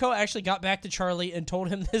 Bandai Namco actually got back to Charlie and told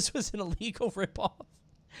him this was an illegal ripoff.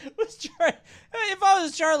 If I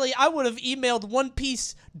was Charlie, I would have emailed One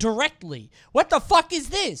Piece directly. What the fuck is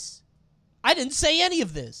this? I didn't say any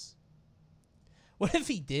of this. What if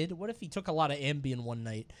he did? What if he took a lot of Ambien one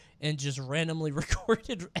night and just randomly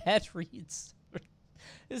recorded ad reads?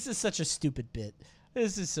 This is such a stupid bit.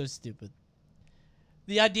 This is so stupid.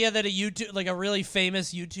 The idea that a really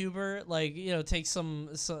famous YouTuber, like, you know, takes some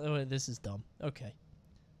oh, this is dumb. Okay.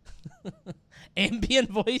 Ambient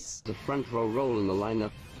voice. The front row role in the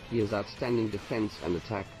lineup, he has outstanding defense and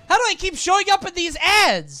attack. How do I keep showing up in these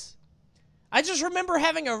ads? I just remember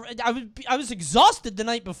having I was exhausted the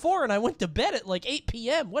night before and I went to bed at like 8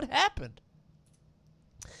 p.m. What happened?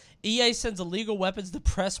 EA sends illegal weapons to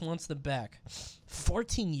press wants them back.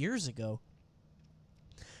 14 years ago.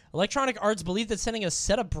 Electronic Arts believed that sending a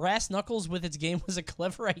set of brass knuckles with its game was a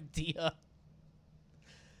clever idea.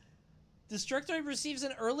 Destructoid receives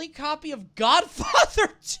an early copy of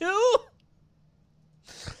Godfather 2?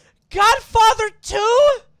 Godfather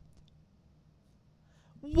 2?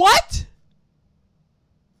 What?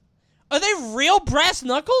 Are they real brass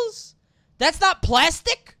knuckles? That's not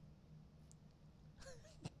plastic?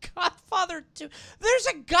 Godfather 2. There's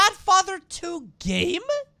a Godfather 2 game?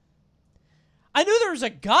 I knew there was a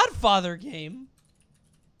Godfather game.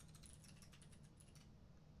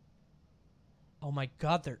 Oh my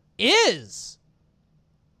god, there is!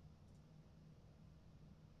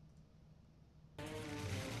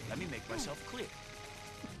 Let me make myself clear.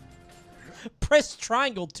 Press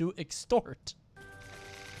triangle to extort.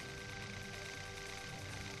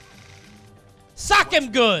 Sock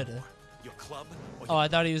him good! Your club? Oh, I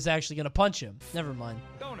thought he was actually gonna punch him. Never mind.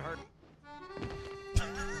 Don't hurt.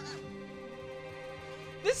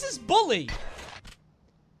 This is bully.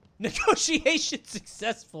 Negotiation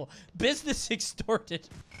successful. Business extorted.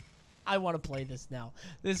 I want to play this now.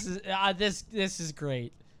 This is this is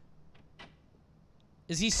great.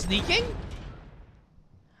 Is he sneaking?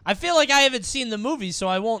 I feel like I haven't seen the movie, so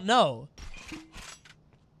I won't know.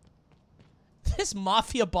 This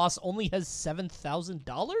mafia boss only has $7,000?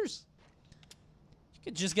 You You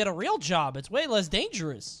could just get a real job. It's way less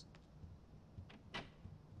dangerous.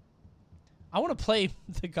 I want to play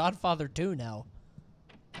The Godfather 2 now.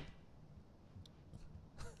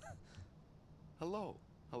 Hello.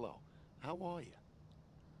 Hello. How are you?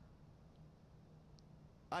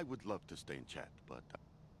 I would love to stay in chat, but...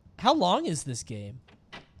 How long is this game?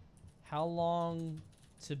 How long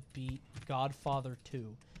to beat Godfather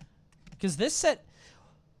 2? Because this said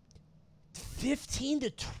 15 to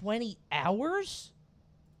 20 hours?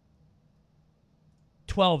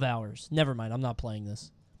 12 hours. Never mind, I'm not playing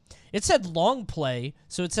this. It said long play,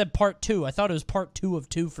 so it said part 2. I thought it was part 2 of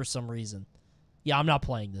 2 for some reason. Yeah, I'm not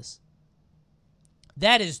playing this.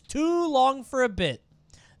 That is too long for a bit.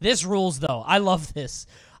 This rules, though. I love this.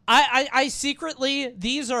 I secretly,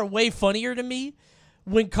 these are way funnier to me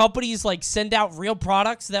when companies, like, send out real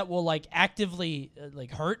products that will, like, actively,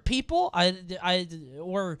 like, hurt people.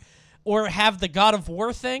 Or have the God of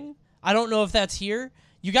War thing. I don't know if that's here.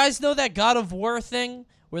 You guys know that God of War thing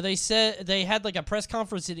where they said they had, like, a press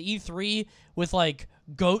conference at E3 with, like,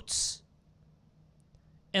 goats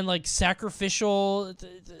and, like, sacrificial,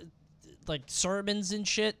 like, sermons and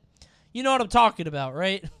shit? You know what I'm talking about,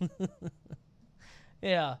 right?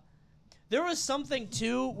 Yeah. There was something,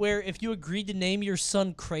 too, where if you agreed to name your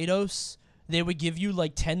son Kratos, they would give you,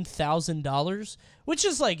 like, $10,000, which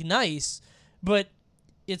is, like, nice, but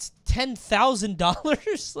it's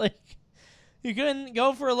 $10,000? Like, you couldn't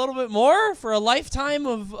go for a little bit more for a lifetime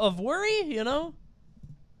of worry, you know?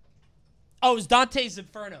 Oh, it was Dante's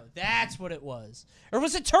Inferno. That's what it was. Or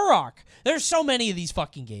was it Turok? There's so many of these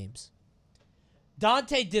fucking games.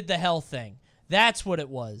 Dante did the hell thing. That's what it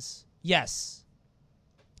was. Yes.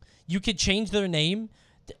 You could change their name.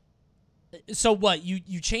 So what?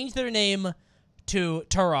 You change their name to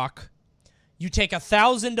Turok. You take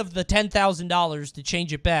 1,000 of the $10,000 to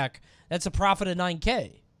change it back. That's a profit of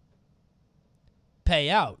 $9K.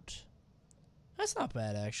 Payout. That's not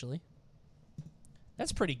bad, actually.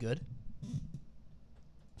 That's pretty good.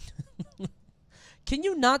 Can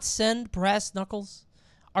you not send brass knuckles?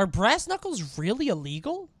 Are brass knuckles really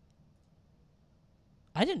illegal?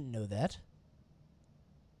 I didn't know that.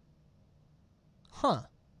 Huh.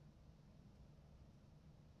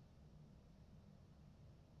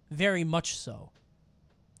 Very much so.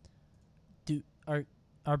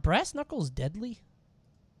 Are brass knuckles deadly?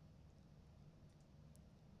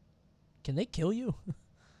 Can they kill you?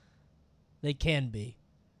 They can be.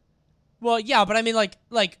 Well, yeah, but I mean,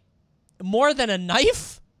 like more than a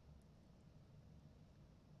knife?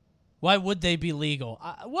 Why would they be legal?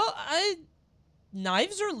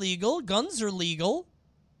 Knives are legal. Guns are legal.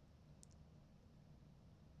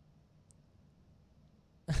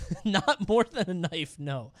 Not more than a knife,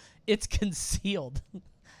 no. It's concealed.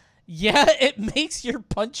 Yeah, it makes your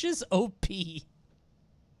punches OP. You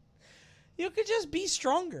could just be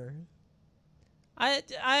stronger.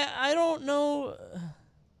 I don't know.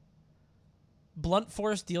 Blunt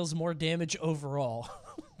force deals more damage overall.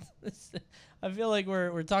 I feel like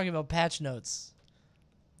we're talking about patch notes.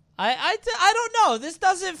 I don't know. This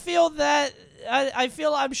doesn't feel that... I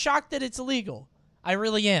feel I'm shocked that it's illegal. I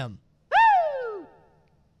really am.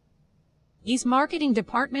 His marketing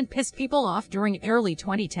department pissed people off during early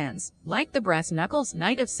 2010s, like the brass knuckles,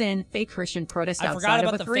 Night of Sin, fake Christian protest I outside forgot of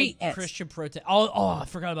about a the fake 3S. Christian protest. Oh, I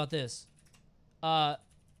forgot about this. Hold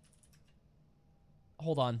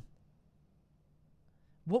on.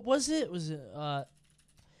 What was it?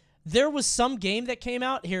 There was some game that came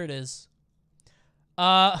out. Here it is.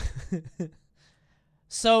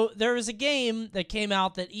 So there was a game that came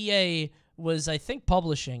out that EA was, I think,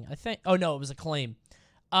 publishing. Oh no, it was Acclaim.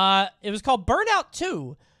 It was called Burnout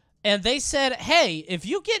 2, and they said, hey, if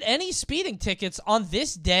you get any speeding tickets on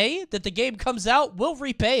this day that the game comes out, we'll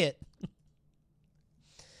repay it.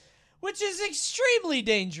 Which is extremely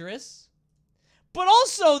dangerous, but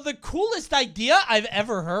also the coolest idea I've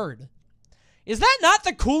ever heard. Is that not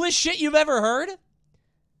the coolest shit you've ever heard?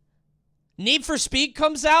 Need for Speed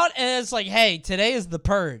comes out, and it's like, hey, today is the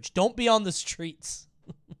purge. Don't be on the streets.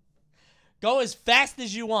 Go as fast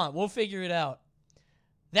as you want. We'll figure it out.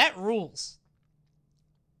 That rules.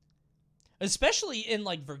 Especially in,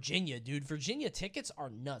 like, Virginia, dude. Virginia tickets are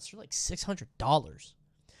nuts. They're like $600.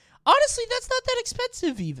 Honestly, that's not that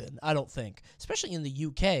expensive even, I don't think. Especially in the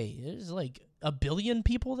UK. There's, like, 1 billion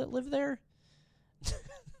people that live there.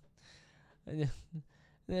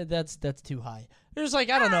 That's too high. There's, like,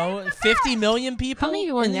 I don't know, 50 million people Coney,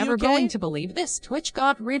 you are in the never UK? going to believe this. Twitch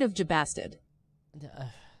got rid of Jabasted.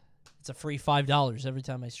 It's a free $5 every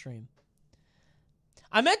time I stream.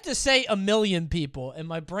 I meant to say 1 million people, and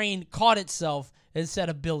my brain caught itself and said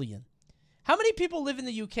 1 billion. How many people live in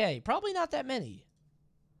the UK? Probably not that many.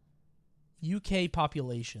 UK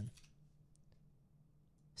population.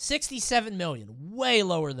 67 million. Way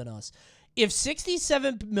lower than us. If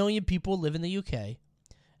 67 million people live in the UK,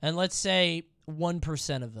 and let's say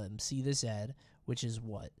 1% of them see this ad, which is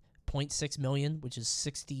what? 0.6 million, which is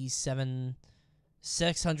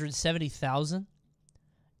 670,000.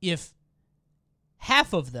 If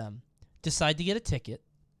half of them decide to get a ticket,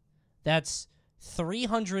 that's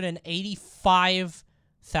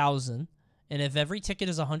 385,000. And if every ticket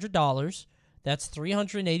is $100, that's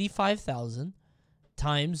 385,000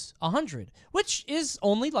 times 100, which is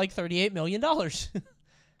only like $38 million,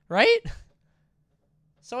 right?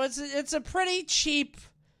 So it's a pretty cheap.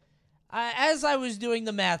 As I was doing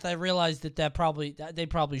the math, I realized that they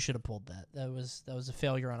probably should have pulled that. That was a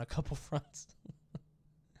failure on a couple fronts.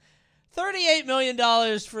 $38 million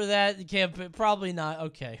for that campaign, probably not.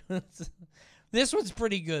 Okay, this one's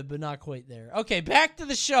pretty good, but not quite there. Okay, back to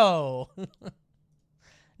the show.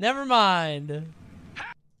 Never mind.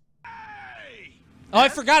 Oh, I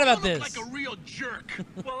forgot about this. Like a real jerk.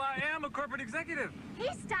 Well, I am a corporate executive. He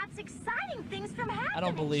stops exciting things from happening. I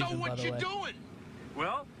don't believe him, So by the way. what you doing?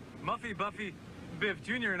 Well, Muffy, Buffy, Biff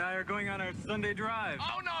Jr. and I are going on our Sunday drive.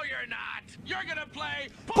 Oh, no, you're not. You're gonna play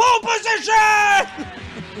pole position!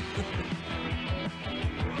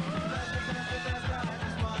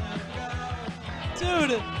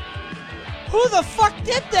 Dude, who the fuck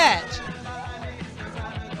did that?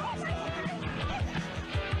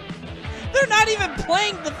 They're not even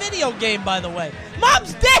playing the video game, by the way.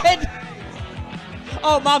 Mom's dead!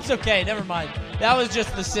 Oh, Mom's okay. Never mind. That was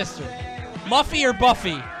just the sister. Muffy or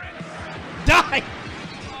Buffy? Die!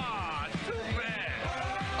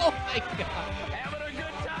 Oh my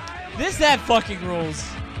god. This ad fucking rules.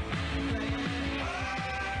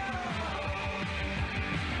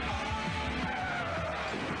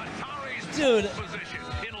 Dude.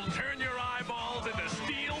 It'll turn your eyeballs into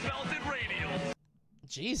steel-belted radials.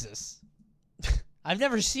 Jesus. I've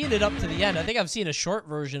never seen it up to the end. I think I've seen a short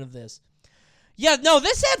version of this. Yeah, no,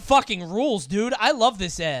 this ad fucking rules, dude. I love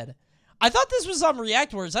this ad. I thought this was on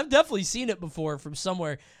ReactWords. I've definitely seen it before from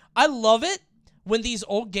somewhere. I love it when these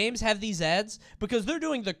old games have these ads because they're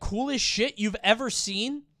doing the coolest shit you've ever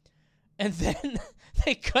seen. And then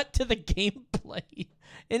they cut to the gameplay.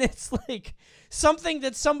 And it's like something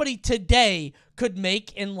that somebody today could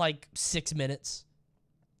make in like 6 minutes.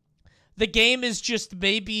 The game is just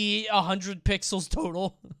maybe 100 pixels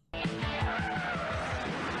total.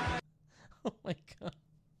 Oh my god.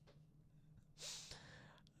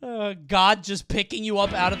 God just picking you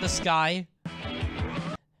up out of the sky.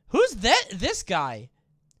 Who's that? This guy.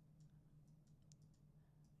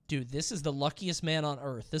 Dude, this is the luckiest man on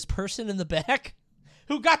earth. This person in the back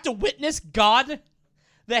who got to witness God,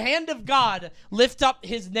 the hand of God, lift up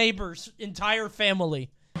his neighbor's entire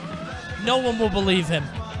family. No one will believe him.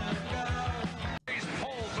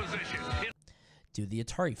 Dude, the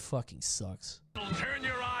Atari fucking sucks. It'll turn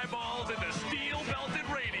your eyeballs into steel-belted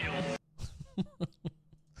radials.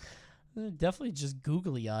 Definitely just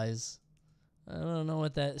googly eyes. I don't know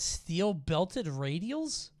what that... Steel-belted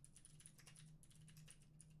radials?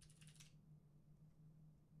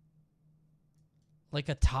 Like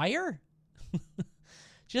a tire?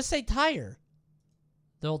 Just say tire.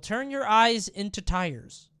 They'll turn your eyes into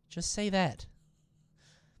tires. Just say that.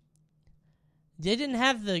 They didn't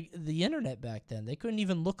have the internet back then. They couldn't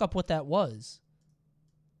even look up what that was.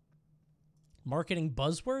 Marketing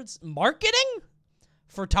buzzwords? Marketing?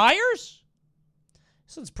 For tires?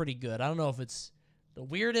 This one's pretty good. I don't know if it's the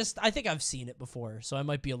weirdest. I think I've seen it before, so I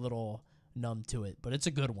might be a little numb to it, but it's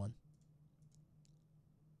a good one.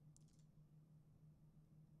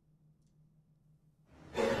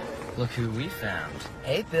 Look who we found.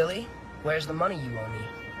 Hey, Billy. Where's the money you owe me?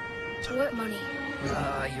 What money?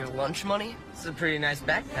 Your lunch money? It's a pretty nice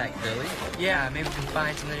backpack, Billy. Yeah, maybe we can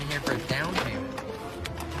find something in here for a down payment.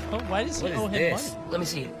 Oh, why does he owe him money? Let me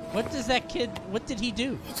see. What does that kid... What did he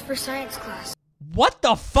do? It's for science class. What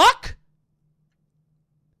the fuck?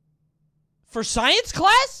 For science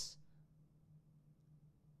class?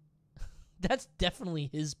 That's definitely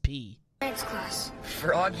his pee. Science class.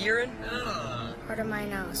 Frog urine? Part of my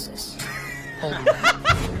analysis. Hold on.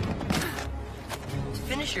 To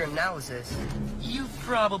finish your analysis, you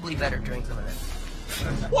probably better drink some of this.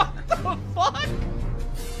 What the fuck?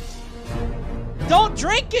 Don't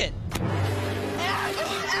drink it!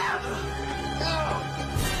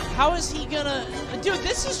 How is he gonna... Dude,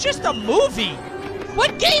 this is just a movie!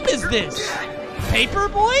 What game is this?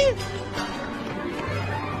 Paperboy?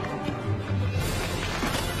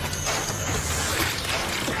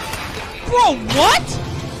 Bro, what?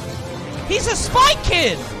 He's a spy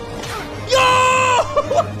kid! Yo!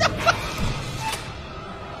 What the fuck?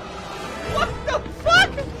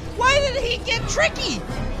 he get tricky?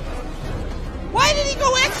 Why did he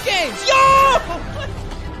go X Games? Yo!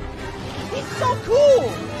 He's so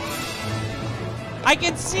cool. I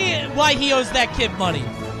can see why he owes that kid money.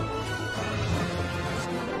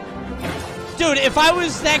 Dude, if I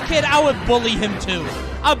was that kid, I would bully him too.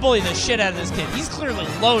 I'd bully the shit out of this kid. He's clearly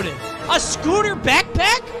loaded. A scooter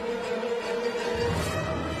backpack?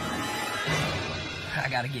 I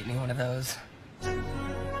gotta get me one of those.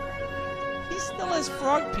 He still has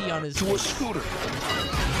frog pee on his To a scooter.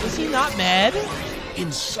 Is he not mad?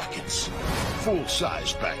 In seconds.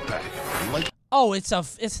 Full-size backpack. Light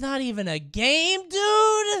it's not even a game,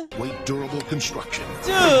 dude. weight durable construction.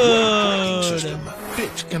 Dude. Braking system.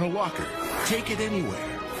 Fit in a locker. Take it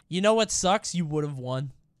anywhere. You know what sucks? You would have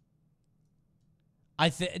won.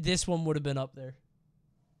 This one would have been up there.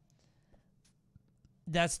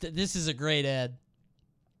 This is a great ad.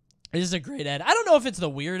 This is a great ad. I don't know if it's the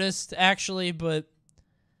weirdest, actually, but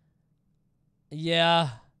yeah.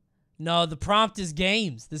 No, the prompt is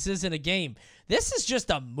games. This isn't a game. This is just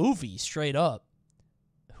a movie, straight up.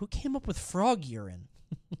 Who came up with frog urine?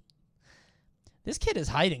 This kid is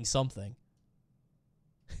hiding something.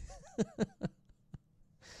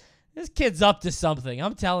 This kid's up to something.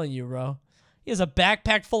 I'm telling you, bro. He has a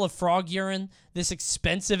backpack full of frog urine. This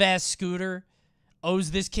expensive-ass scooter.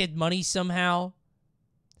 Owes this kid money somehow.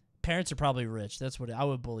 Parents are probably rich. That's what I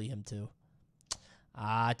would bully him too.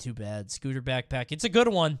 Ah, too bad. Scooter backpack. It's a good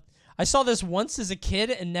one. I saw this once as a kid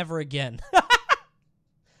and never again.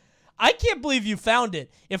 I can't believe you found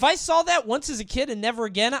it. If I saw that once as a kid and never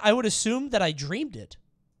again, I would assume that I dreamed it.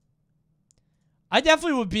 I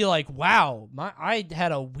definitely would be like, wow, I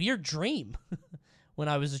had a weird dream when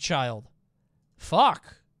I was a child.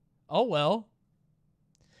 Fuck. Oh, well.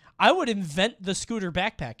 I would invent the scooter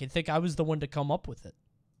backpack and think I was the one to come up with it.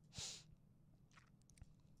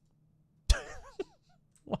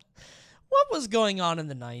 What was going on in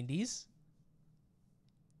the 90s?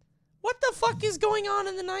 What the fuck is going on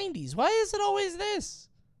in the 90s? Why is it always this?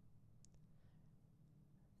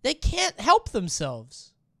 They can't help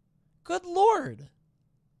themselves. Good Lord.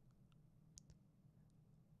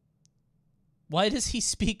 Why does he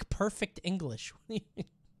speak perfect English?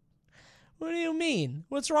 What do you mean?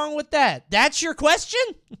 What's wrong with that? That's your question?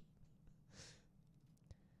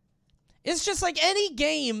 It's just like any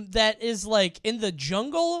game that is like in the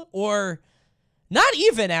jungle, or not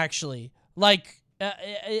even actually. Like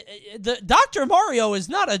the Dr. Mario is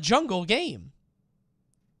not a jungle game.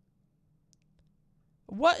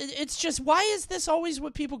 What? It's just, why is this always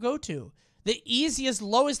what people go to? The easiest,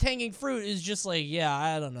 lowest hanging fruit is just like, yeah,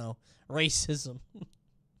 I don't know, racism.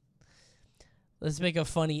 Let's make a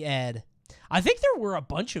funny ad. I think there were a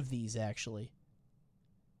bunch of these actually.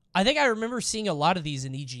 I think I remember seeing a lot of these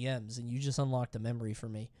in EGMs, and you just unlocked a memory for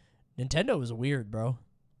me. Nintendo was weird, bro.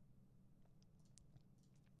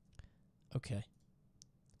 Okay.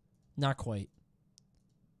 Not quite.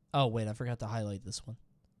 Oh, wait, I forgot to highlight this one.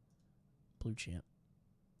 Wheelchamp.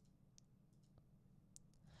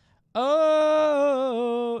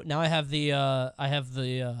 Oh, now I have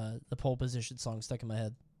the pole position song stuck in my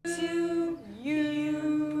head.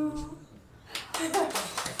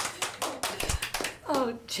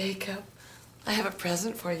 Oh, Jacob, I have a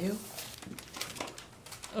present for you.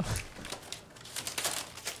 Oh.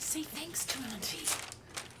 Say thanks to Auntie.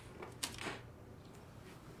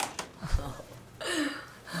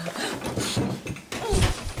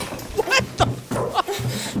 What the fuck?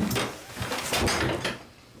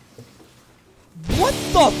 What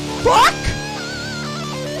the fuck?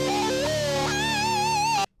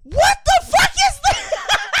 What the fuck is that?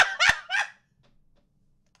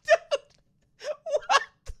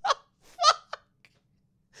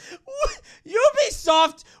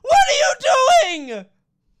 Ubisoft, what are you doing?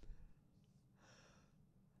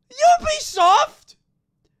 Ubisoft?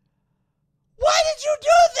 Why did you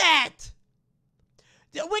do that?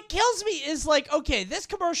 What kills me is like, okay, this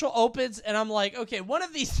commercial opens and I'm like, okay, one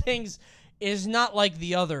of these things is not like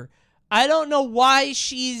the other. I don't know why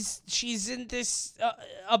she's in this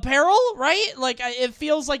apparel, right? Like, it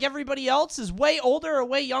feels like everybody else is way older or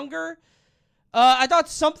way younger. I thought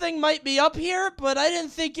something might be up here, but I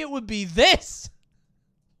didn't think it would be this.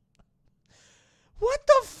 What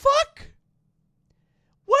the fuck?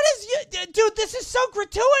 What is you... Dude, this is so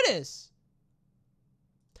gratuitous.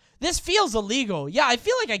 This feels illegal. Yeah, I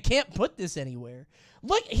feel like I can't put this anywhere.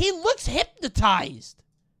 Look, he looks hypnotized.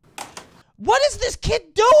 What is this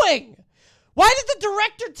kid doing? Why did the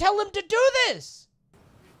director tell him to do this?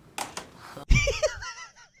 Looks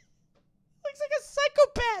like a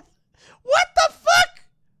psychopath. What the fuck?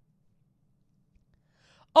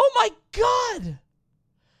 Oh my god.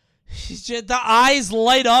 He's just, the eyes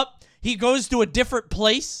light up. he goes to a different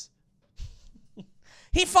place.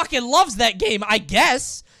 He fucking loves that game, I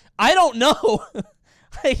guess. I don't know.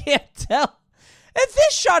 I can't tell. And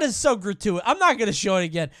this shot is so gratuitous. I'm not going to show it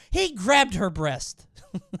again. He grabbed her breast.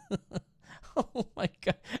 Oh my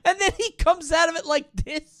God. And then he comes out of it like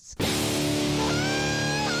this.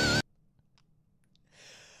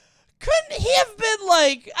 Couldn't he have been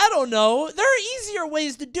like, I don't know, there are easier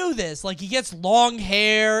ways to do this. Like he gets long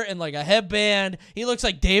hair and like a headband. He looks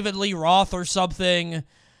like David Lee Roth or something.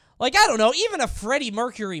 Like, I don't know, even a Freddie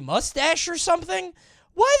Mercury mustache or something.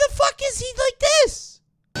 Why the fuck is he like this?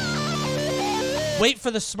 Wait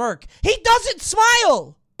for the smirk. He doesn't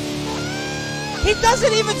smile. He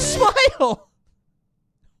doesn't even smile.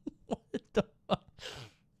 What the fuck?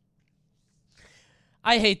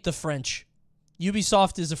 I hate the French.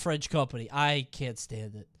 Ubisoft is a French company. I can't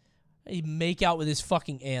stand it. He make out with his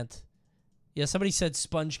fucking aunt. Yeah, somebody said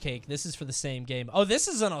sponge cake. This is for the same game. Oh, this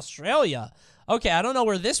is in Australia. Okay, I don't know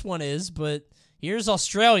where this one is, but here's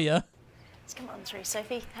Australia. Let's come on through,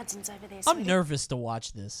 Sophie. Hudson's over there. I'm nervous to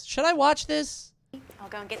watch this. Should I watch this? I'll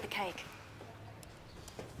go and get the cake.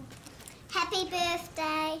 Happy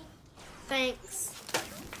birthday. Thanks.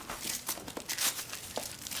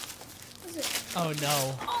 Oh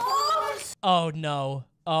no. Oh no.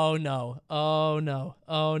 Oh no. Oh no.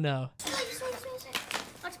 Oh no.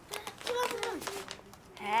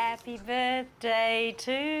 Happy birthday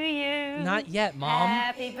to you. Not yet, Mom.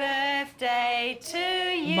 Happy birthday to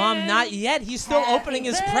you. Mom, not yet. He's still opening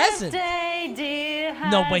his present. Dear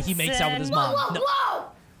No, wait, he makes out with his mom. Whoa, No. whoa!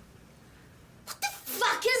 What the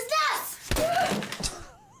fuck is this?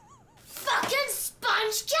 Fucking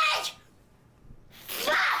sponge cake!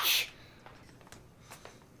 Fuck!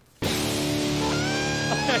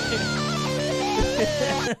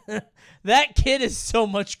 That kid is so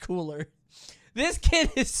much cooler. This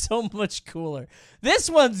kid is so much cooler. This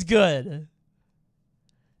one's good.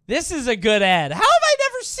 This is a good ad. How have I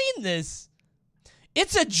never seen this?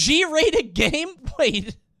 It's a G-rated game?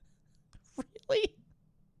 Wait. Really?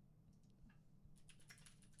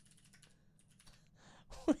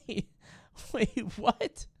 Wait,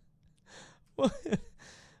 what? What?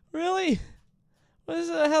 Really? What is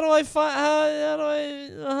it? How do I find... How do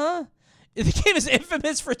I... The game is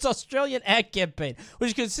infamous for its Australian ad campaign,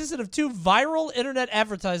 which consisted of 2 viral internet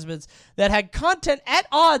advertisements that had content at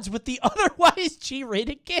odds with the otherwise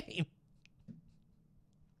G-rated game.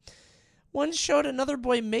 One showed another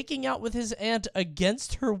boy making out with his aunt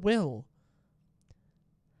against her will.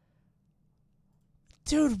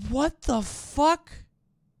 Dude, what the fuck?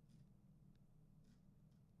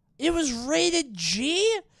 It was rated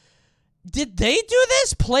G? Did they do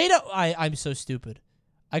this? Play-Doh? I'm so stupid.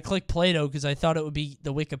 I clicked Play-Doh because I thought it would be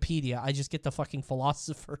the Wikipedia. I just get the fucking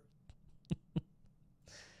philosopher.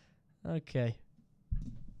 Okay.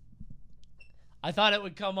 I thought it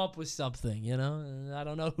would come up with something, you know? I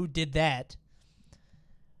don't know who did that.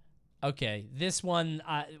 Okay, this one,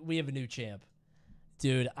 we have a new champ.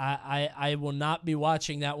 Dude, I will not be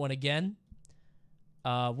watching that one again.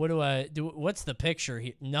 What do I do? What's the picture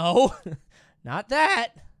here? No, not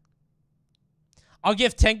that. I'll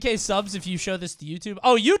give 10K subs if you show this to YouTube.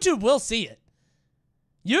 Oh, YouTube will see it.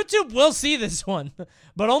 YouTube will see this one,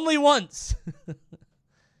 but only once.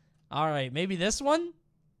 All right, maybe this one?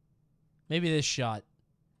 Maybe this shot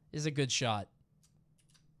is a good shot.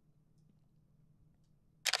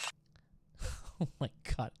 Oh my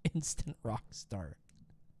God, instant rock star.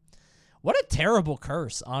 What a terrible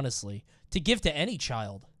curse, honestly, to give to any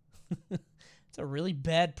child. It's a really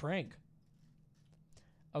bad prank.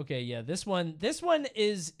 Okay, yeah, this one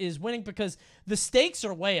is winning because the stakes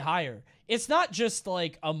are way higher. It's not just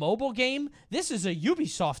like a mobile game. This is a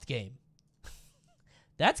Ubisoft game.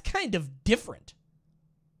 That's kind of different.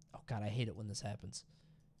 Oh God, I hate it when this happens.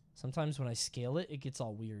 Sometimes when I scale it, it gets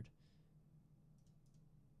all weird.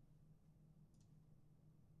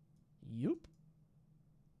 Yoop.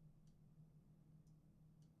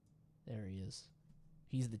 There he is.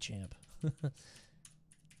 He's the champ.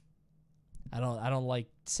 I don't like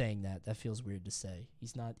saying that. That feels weird to say.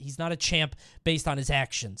 He's not a champ based on his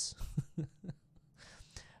actions.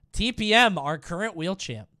 TPM, our current wheel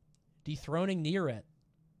champ, dethroning Nearet.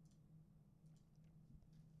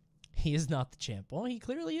 He is not the champ. Well, he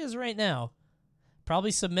clearly is right now.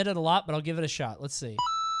 Probably submitted a lot, but I'll give it a shot. Let's see.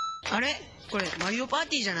 あれこれマリオパー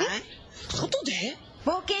ティーじゃない外で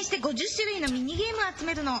冒険して50種類のミニゲーム集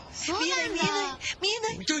めるのそうなんだ見え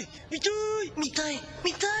ない見たい見たい見たい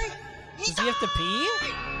見たい Does he have to pee?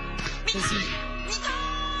 Does he...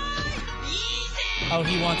 Oh,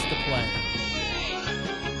 he wants to play.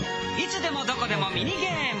 いつでもどこでもミニゲ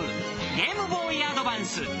ームゲームボーイアドバン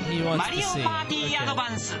ス He wants マリ to オ see. パーティーアド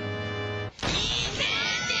バンス Okay.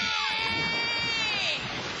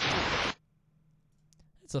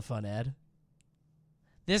 It's a fun ad.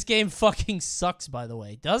 This game fucking sucks, by the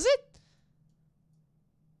way. Does it?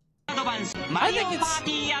 I think it's...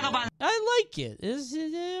 I like it. It's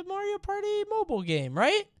a Mario Party mobile game,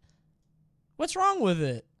 right? What's wrong with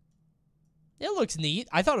it? It looks neat.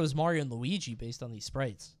 I thought it was Mario and Luigi based on these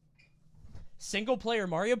sprites. Single-player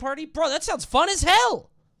Mario Party? Bro, that sounds fun as hell!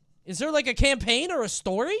 Is there like a campaign or a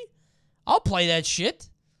story? I'll play that shit.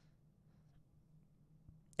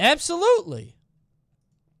 Absolutely.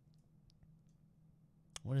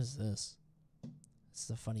 What is this? This is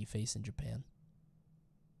a funny face in Japan.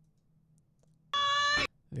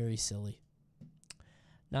 Very silly.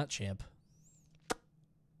 Not Champ.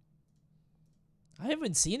 I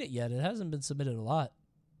haven't seen it yet. It hasn't been submitted a lot.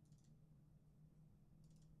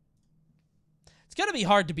 It's going to be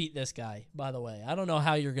hard to beat this guy, by the way. I don't know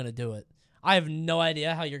how you're going to do it. I have no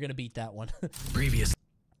idea how you're going to beat that one. Previous.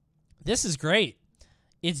 This is great.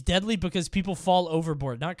 It's deadly because people fall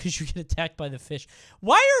overboard, not because you get attacked by the fish.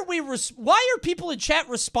 Why are people in chat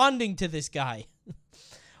responding to this guy?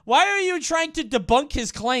 Why are you trying to debunk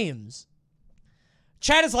his claims?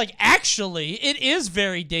 Chat is like, actually, it is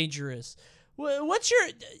very dangerous. What's your...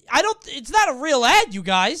 It's not a real ad, you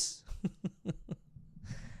guys.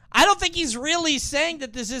 I don't think he's really saying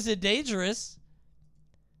that this isn't dangerous.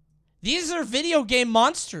 These are video game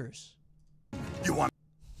monsters. You want...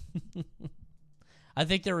 I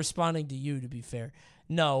think they're responding to you, to be fair.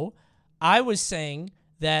 No, I was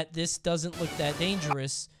that this doesn't look that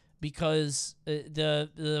dangerous because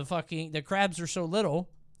the crabs are so little,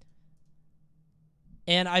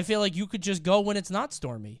 and I feel like you could just go when it's not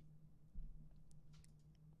stormy.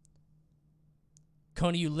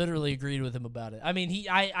 Coney, you literally agreed with him about it. I mean,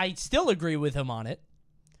 I still agree with him on it.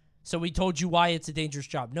 So we told you why it's a dangerous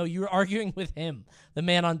job. No, you're arguing with him, the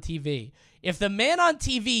man on TV. If the man on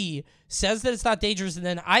TV says that it's not dangerous and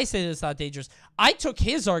then I say that it's not dangerous, I took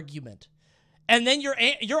his argument. And then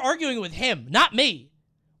you're arguing with him, not me.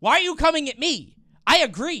 Why are you coming at me? I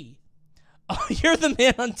agree. Oh, you're the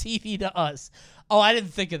man on TV to us. Oh, I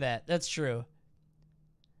didn't think of that. That's true.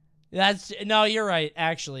 No, you're right,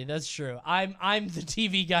 actually. That's true. I'm the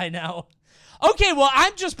TV guy now. Okay, well,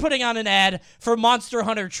 I'm just putting on an ad for Monster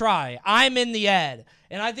Hunter Tri. I'm in the ad.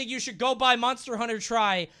 And I think you should go buy Monster Hunter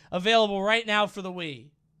Tri, available right now for the Wii.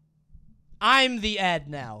 I'm the ad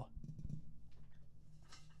now.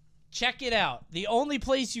 Check it out. The only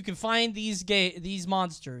place you can find these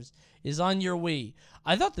monsters is on your Wii.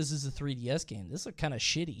 I thought this is a 3DS game. This looks kind of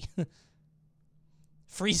shitty.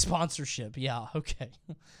 Free sponsorship. Yeah, okay.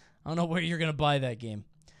 I don't know where you're going to buy that game.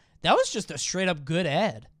 That was just a straight up good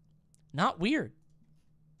ad. Not weird.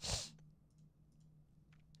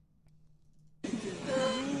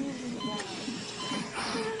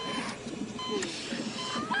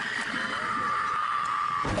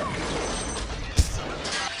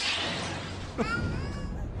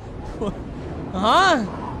 Huh?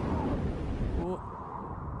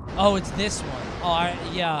 Oh, it's this one. Oh,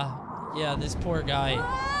 yeah, this poor guy.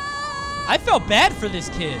 I felt bad for this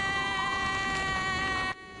kid.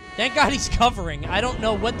 Thank God he's covering. I don't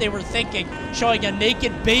know what they were thinking, showing a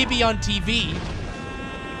naked baby on TV.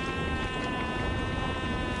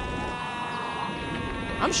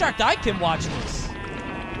 I'm shocked I can watch this.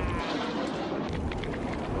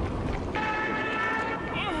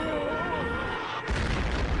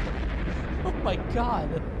 Oh my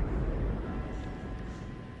God.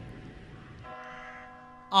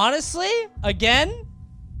 Honestly, again,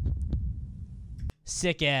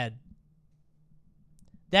 sick ad.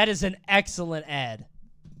 That is an excellent ad.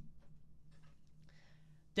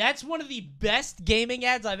 That's one of the best gaming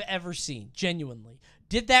ads I've ever seen, genuinely.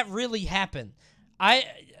 Did that really happen? I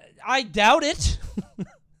doubt it.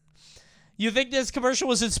 You think this commercial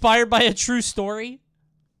was inspired by a true story?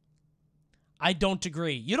 I don't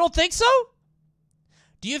agree. You don't think so?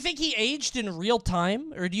 Do you think he aged in real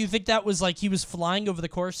time? Or do you think that was like he was flying over the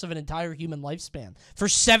course of an entire human lifespan? For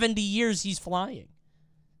 70 years, he's flying.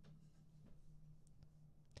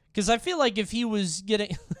 Because I feel like if he was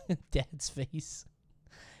getting... Dad's face.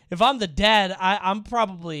 If I'm the dad, I'm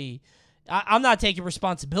probably... I'm not taking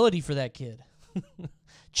responsibility for that kid.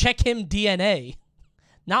 Check him DNA.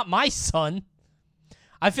 Not my son.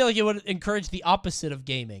 I feel like it would encourage the opposite of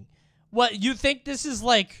gaming. What, you think this is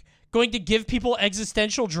like going to give people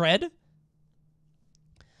existential dread?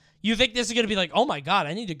 You think this is going to be like, oh my God,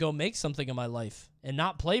 I need to go make something in my life and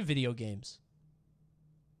not play video games?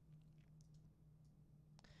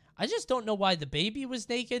 I just don't know why the baby was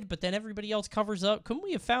naked, but then everybody else covers up. Couldn't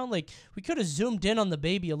we have found, like, we could have zoomed in on the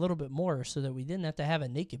baby a little bit more so that we didn't have to have a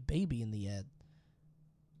naked baby in the ad.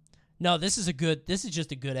 No, this is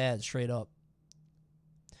just a good ad, straight up.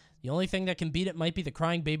 The only thing that can beat it might be the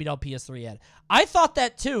crying baby doll PS3 ad. I thought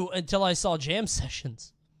that too until I saw Jam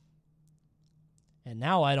Sessions. And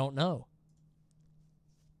now I don't know.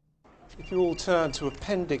 If you all turn to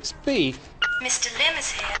Appendix B. Mr. Lim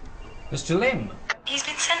is here. Mr. Lim? He's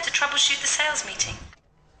been sent to troubleshoot the sales meeting.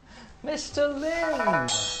 Mr. Lim,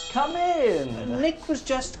 come in. Nick was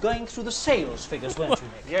just going through the sales figures, weren't you,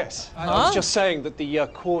 Nick? Yes. I was just saying that the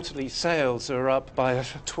quarterly sales are up by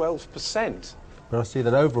 12%. But I see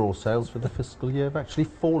that overall sales for the fiscal year have actually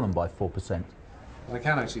fallen by 4%. I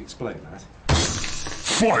can actually explain that.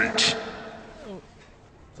 Fight!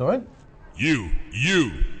 Sorry? You,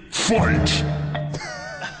 fight!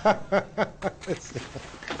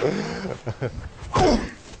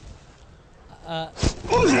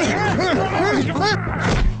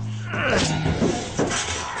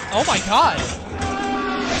 Oh my god!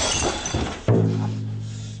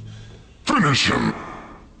 Finish him!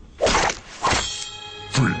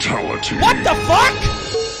 Fatality. What the fuck?!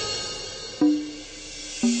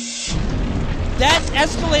 That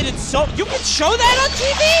escalated so... You can show that on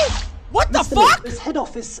TV?! What the fuck?! Has head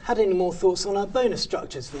office had any more thoughts on our bonus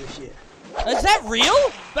structures for this year? Is that real?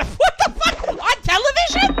 What the fuck? On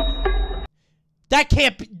television? That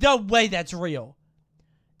can't be... No way that's real.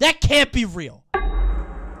 That can't be real.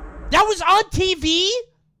 That was on TV?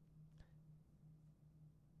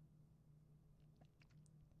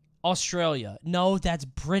 Australia. No, that's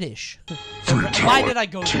British. Why did I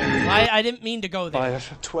go there? I didn't mean to go there. By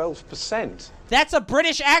 12%. That's a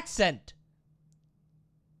British accent.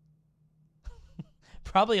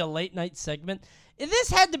 Probably a late night segment. This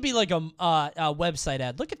had to be like a website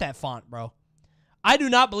ad. Look at that font, bro. I do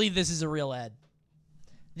not believe this is a real ad.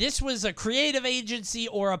 This was a creative agency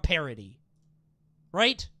or a parody.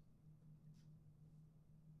 Right?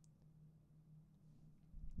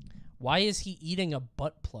 Why is he eating a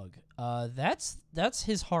butt plug? That's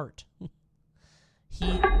his heart.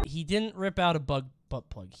 He didn't rip out a butt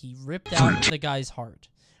plug. He ripped out the guy's heart.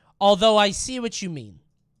 Although I see what you mean.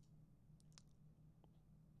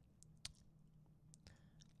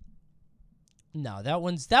 No, that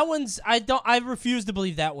one's I refuse to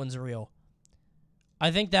believe that one's real. I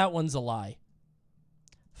think that one's a lie.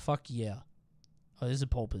 Fuck yeah. Oh, this is a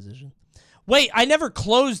pole position. Wait, I never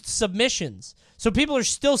closed submissions. So people are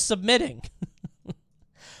still submitting.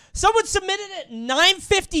 Someone submitted at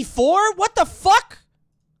 9:54? What the fuck?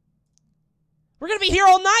 We're going to be here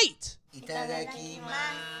all night.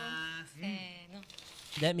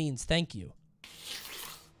 That means thank you.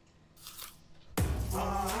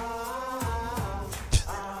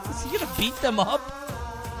 Is he going to beat them up?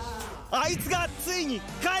 Is he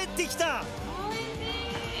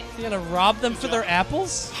going to rob them for their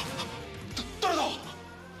apples?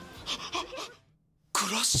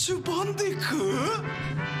 Crash Bandicoot?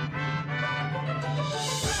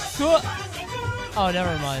 Oh,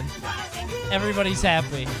 never mind. Everybody's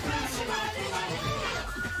happy.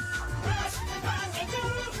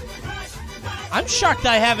 I'm shocked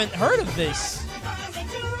I haven't heard of this.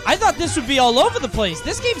 I thought this would be all over the place.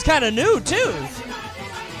 This game's kind of new, too.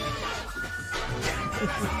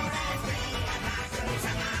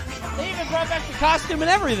 They even brought back the costume and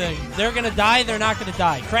everything. They're gonna die, they're not gonna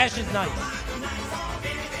die. Crash is nice.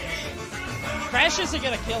 Crash isn't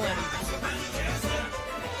gonna kill anything.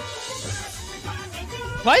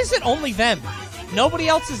 Why is it only them? Nobody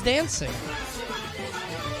else is dancing.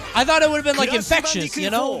 I thought it would have been like infectious, you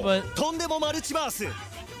know, but...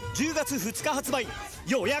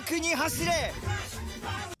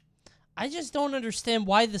 I just don't understand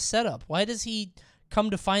why the setup. Why does he come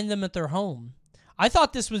to find them at their home? I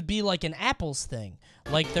thought this would be like an apples thing.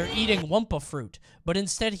 Like they're eating Wumpa fruit. But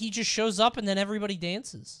instead he just shows up and then everybody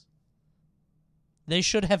dances. They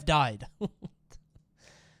should have died.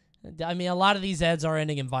 I mean, a lot of these ads are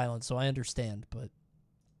ending in violence, so I understand, but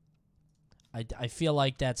I feel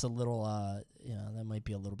like that's a little, you know, that might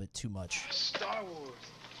be a little bit too much. Star Wars.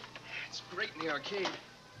 It's great in the arcade.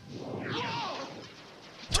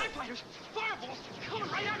 TIE fighters! Fireballs!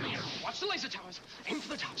 Coming right at me! Watch the laser towers! Aim for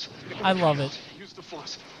the tops! I love it. Use the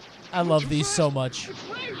force. I love these so much. It's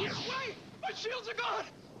Ray! It's Ray! My shields are gone!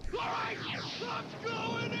 Alright! I'm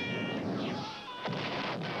going in!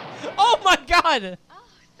 Oh my god!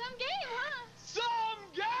 Some game, huh? Some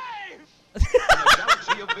game! In the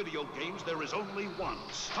galaxy of video games, there is only one.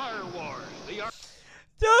 Star Wars.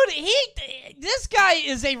 Dude, this guy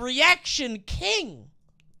is a reaction king.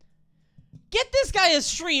 Get this guy a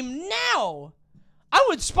stream now. I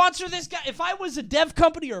would sponsor this guy. If I was a dev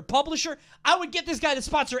company or a publisher, I would get this guy to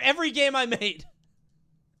sponsor every game I made.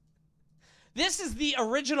 This is the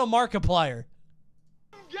original Markiplier.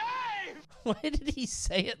 Game! Why did he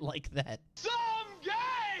say it like that? Some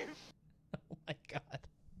game!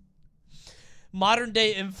 Modern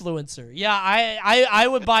day influencer. Yeah, I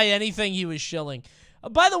would buy anything he was shilling.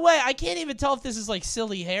 By the way, I can't even tell if this is like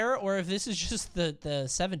silly hair or if this is just the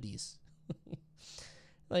 70s.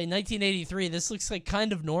 Like 1983, this looks like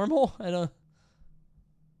kind of normal. I don't.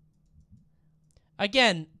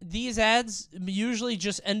 Again, these ads usually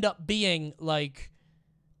just end up being like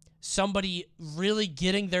somebody really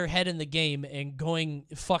getting their head in the game and going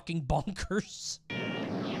fucking bonkers.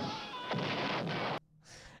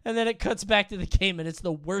 And then it cuts back to the game and it's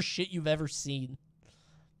the worst shit you've ever seen.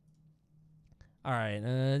 All right,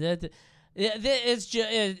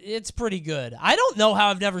 it's pretty good. I don't know how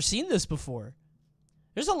I've never seen this before.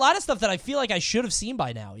 There's a lot of stuff that I feel like I should have seen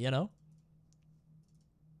by now, you know?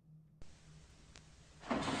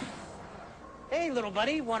 Hey, little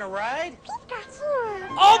buddy, want a ride?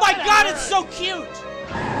 Oh my god, it's so cute!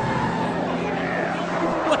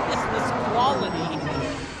 What is this quality?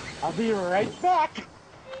 I'll be right back.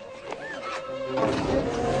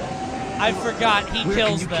 I forgot he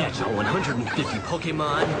kills them. Catch all 150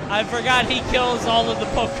 Pokemon? I forgot he kills all of the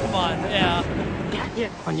Pokemon, yeah.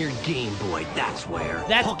 On your Game Boy, that's where.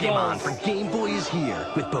 That's Pokemon goals. for Game Boy is here.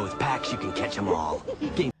 With both packs, you can catch them all.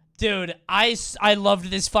 Dude, I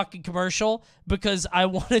loved this fucking commercial because I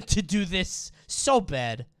wanted to do this so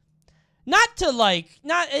bad. Not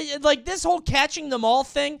this whole catching them all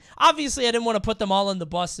thing. Obviously, I didn't want to put them all on the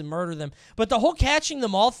bus and murder them. But the whole catching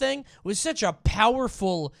them all thing was such a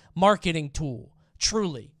powerful marketing tool.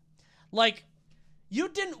 Truly. Like, you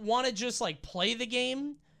didn't want to just, like, play the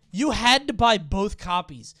game. You had to buy both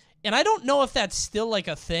copies. And I don't know if that's still, like,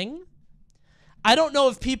 a thing. I don't know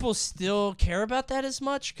if people still care about that as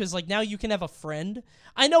much. Because, like, now you can have a friend.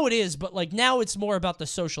 I know it is, but, like, now it's more about the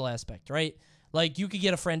social aspect, right? Like, you could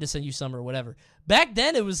get a friend to send you some or whatever. Back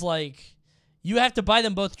then, it was like, you have to buy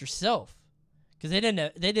them both yourself. Because they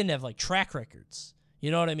didn't have, like, track records.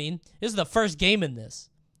 You know what I mean? This is the first game in this.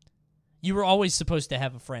 You were always supposed to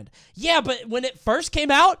have a friend. Yeah, but when it first came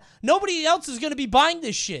out, nobody else is going to be buying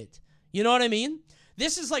this shit. You know what I mean?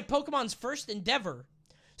 This is, like, Pokemon's first endeavor.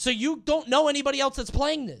 So you don't know anybody else that's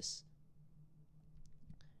playing this.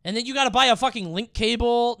 And then you got to buy a fucking link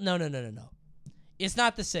cable. No. It's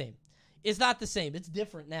not the same. It's not the same. It's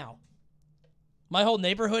different now. My whole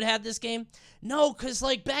neighborhood had this game. No, because,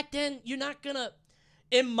 like, back then, you're not going to...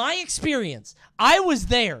 In my experience, I was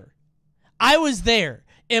there.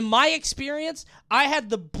 In my experience, I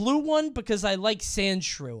had the blue one because I like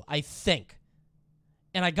Sandshrew, I think.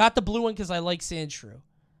 And I got the blue one because I like Sandshrew.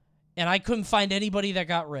 And I couldn't find anybody that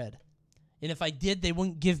got red. And if I did, they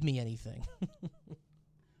wouldn't give me anything.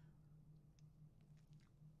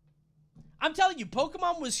 I'm telling you,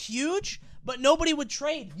 Pokemon was huge, but nobody would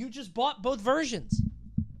trade. You just bought both versions.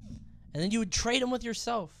 And then you would trade them with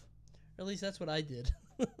yourself. Or at least that's what I did.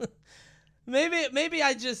 maybe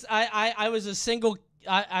I was a single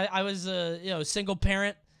single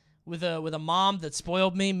parent with a mom that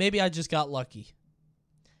spoiled me. Maybe I just got lucky.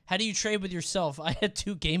 How do you trade with yourself? I had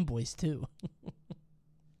 2 Game Boys too.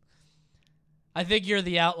 I think you're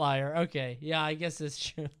the outlier. Okay, yeah, I guess that's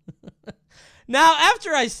true. Now,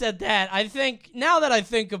 after I said that, now that I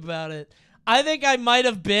think about it, I think I might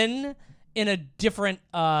have been in a different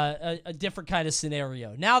kind of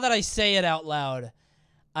scenario. Now that I say it out loud,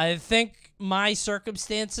 I think my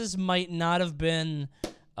circumstances might not have been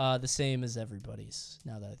the same as everybody's.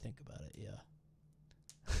 Now that I think about it,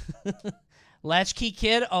 yeah. Latchkey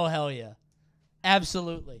Kid? Oh, hell yeah.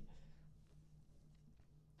 Absolutely.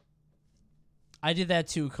 I did that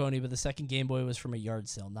too, Coney, but the second Game Boy was from a yard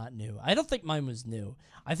sale, not new. I don't think mine was new.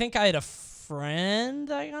 I think I had a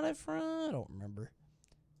friend I got it from. I don't remember.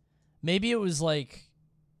 Maybe it was like...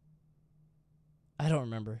 I don't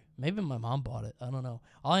remember. Maybe my mom bought it. I don't know.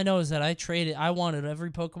 All I know is that I wanted every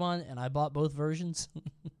Pokemon, and I bought both versions.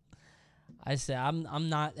 I said, I'm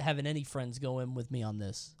not having any friends go in with me on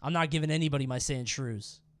this. I'm not giving anybody my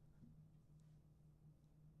Sandshrews.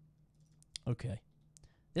 Okay.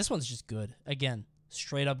 This one's just good. Again,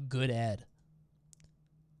 straight up good ad.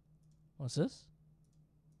 What's this?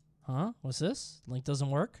 Huh? What's this? Link doesn't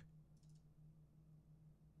work?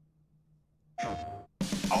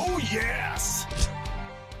 Oh, yes!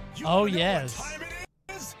 Oh, yes. What time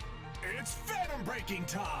it is? It's Phantom Breaking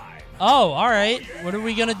time! Oh, alright. What are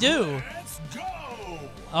we gonna do? Let's go!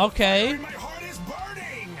 Okay. My heart is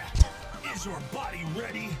burning! Is your body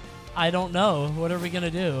ready? I don't know. What are we gonna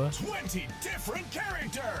do? 20 different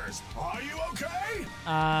characters! Are you okay?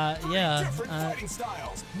 Yeah. Different fighting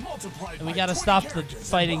styles, multiplied We by gotta 20 stop the characters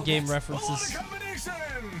fighting and game bonus. references. A lot of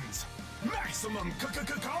combinations! Maximum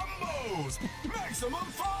combos! Maximum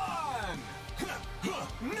fun!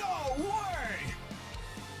 No way!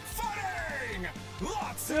 Fighting!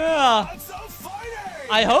 Lots Yeah. of fun!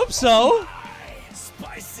 I hope so.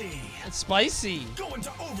 Spicy. It's spicy. Go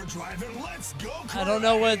into overdrive and let's go crazy. I don't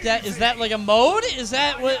know what that is. That like a mode? Is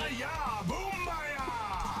that what?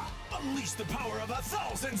 Unleash the power of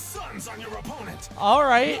 1,000 suns on your opponent. All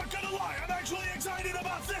right. Not gonna lie, I'm actually excited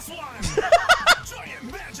about this one.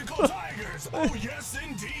 Giant magical tigers. Oh yes,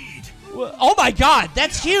 indeed. Oh my God,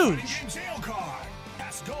 that's huge. Jail card.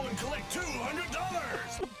 Let's go and collect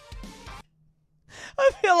 $200. I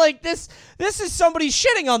feel like this is somebody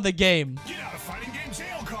shitting on the game. Get out of fighting game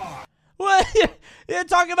jail card. What? You're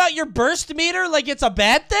talking about your burst meter like it's a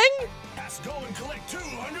bad thing? Let's go and collect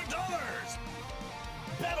 $200.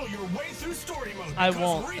 Battle your way through story mode. I because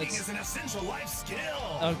won't. Reading is an essential life skill.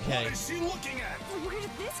 Okay. What is she looking at? Where did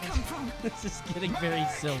this come from? This is getting very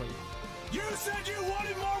silly. You said you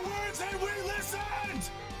wanted more words and we listened.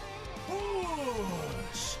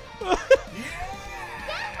 Whoosh.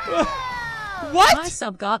 What? My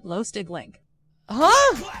sub got loasted link.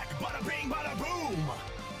 Huh? Clack, bada bing, bada boom.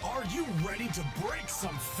 Are you ready to break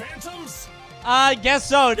some phantoms? I guess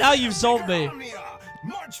so. Now you've sold me.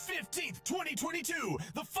 March 15th, 2022.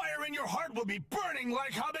 The fire in your heart will be burning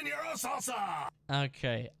like habanero salsa.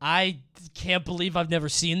 Okay. I can't believe I've never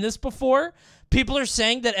seen this before. People are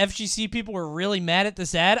saying that FGC people were really mad at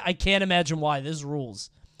this ad. I can't imagine why. This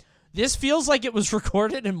rules. This feels like it was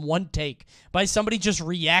recorded in one take by somebody just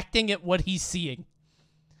reacting at what he's seeing.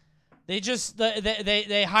 They just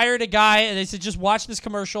they hired a guy and they said just watch this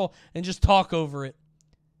commercial and just talk over it.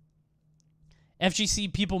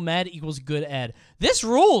 FGC people mad equals good ad. This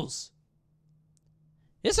rules.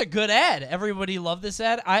 It's a good ad. Everybody loved this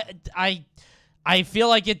ad. I feel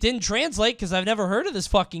like it didn't translate because I've never heard of this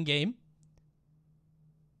fucking game.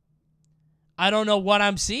 I don't know what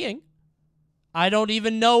I'm seeing. I don't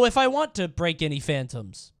even know if I want to break any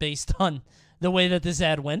phantoms based on the way that this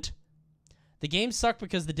ad went. The game sucked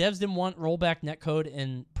because the devs didn't want rollback netcode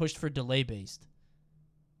and pushed for delay-based.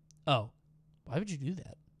 Oh. Why would you do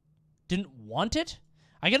that? Didn't want it?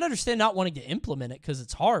 I can understand not wanting to implement it because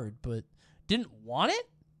it's hard, but didn't want it?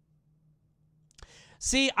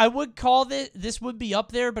 See, I would call this would be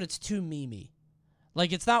up there, but it's too memey.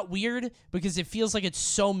 Like, it's not weird because it feels like it's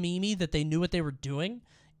so memey that they knew what they were doing.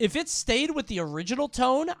 If it stayed with the original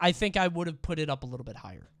tone, I think I would have put it up a little bit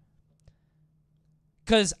higher.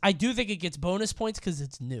 Because I do think it gets bonus points because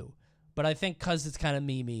it's new. But I think because it's kind of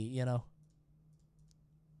memey, you know.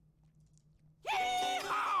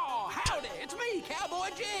 Howdy, it's me, Cowboy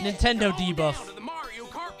Jet. Nintendo debuff.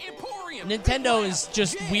 Nintendo is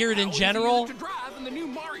just weird in general. To drive in the new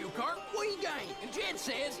Mario Kart Wii game. And Jet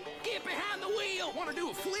says, get behind the wheel. Want to do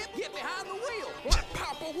a flip? Get behind the wheel. Want to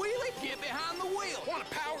pop a wheelie? Get behind the wheel. Want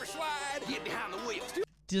to power slide? Get behind the wheel.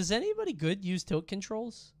 Does anybody good use tilt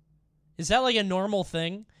controls? Is that like a normal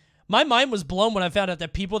thing? My mind was blown when I found out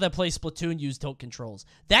that people that play Splatoon use tilt controls.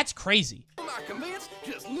 That's crazy. I'm not convinced.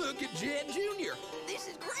 Just look at Jet Jr. This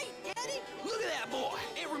is great, Daddy. Look at that boy.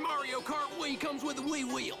 Every Mario Kart Wii comes with a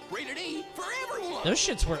Wii wheel. Rated E for everyone. Those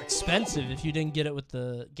shits were expensive if you didn't get it with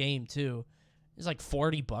the game, too. It's like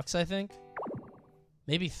 $40, I think.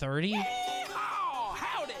 Maybe 30? Oh,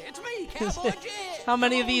 howdy. It's me, Cowboy Jet. How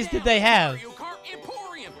many of these did they have? Mario Kart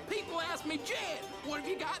Emporium. People ask me, Jet, what have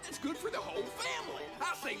you got that's good for the whole family?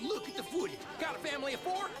 I say, look at the footage. Got a family of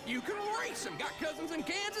 4? You can race them. Got cousins in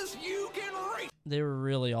Kansas? You can race. They were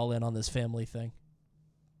really all in on this family thing.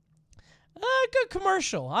 Good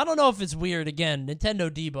commercial. I don't know if it's weird. Again, Nintendo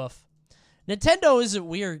debuff. Nintendo isn't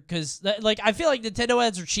weird because, like, I feel like Nintendo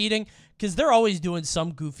ads are cheating because they're always doing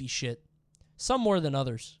some goofy shit. Some more than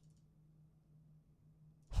others.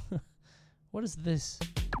 What is this?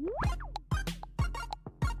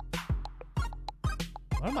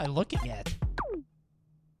 What am I looking at?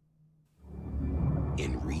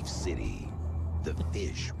 In Reef City, the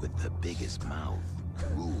fish with the biggest mouth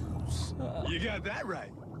rules. You got that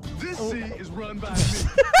right. This sea is run by me.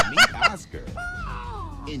 Meet Oscar.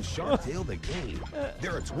 In Shark Tale the game,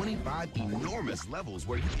 there are 25 enormous levels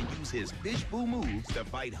where you can use his fish boo moves to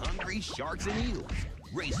fight hungry sharks and eels.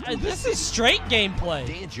 Race This is straight gameplay.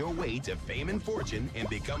 Dance your way to fame and fortune and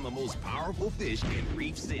become the most powerful fish in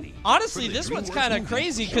Reef City. Honestly, this one's kind of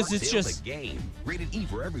crazy because it's Tale just the game. Rated E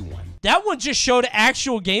for everyone. that one just showed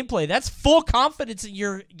actual gameplay. That's full confidence in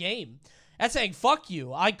your game. That's saying fuck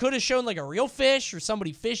you. I could have shown like a real fish or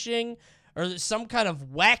somebody fishing or some kind of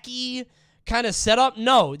wacky kind of setup.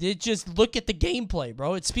 No, it just look at the gameplay,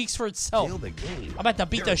 bro. It speaks for itself. I'm about to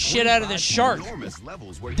beat the shit out of this shark.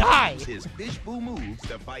 Die. His fish boo moves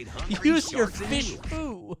to fight hungry Use your sharks and fish eels.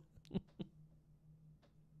 boo.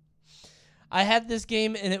 I had this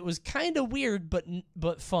game and it was kind of weird,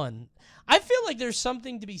 but fun. I feel like there's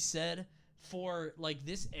something to be said for like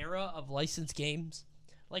this era of licensed games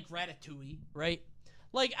like Ratatouille, right?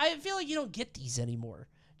 Like, I feel like you don't get these anymore.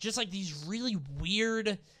 Just like these really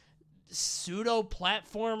weird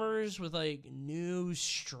pseudo-platformers with like new,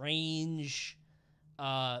 strange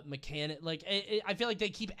mechanic. Like, I feel like they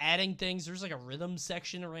keep adding things. There's like a rhythm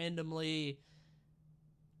section randomly.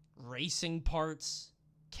 Racing parts.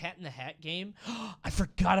 Cat in the Hat game. I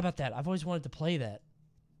forgot about that. I've always wanted to play that.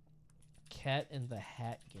 Cat in the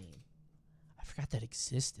Hat game. I forgot that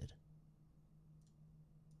existed.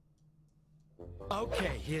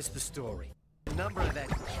 Okay, here's the story. The number of that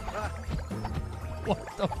truck. What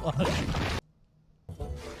the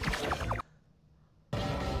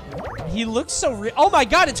fuck? He looks so real. Oh my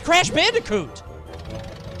god, it's Crash Bandicoot!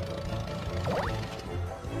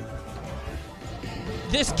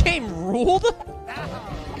 This game ruled?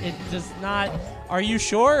 It does not. Are you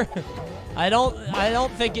sure? I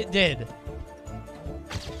don't think it did.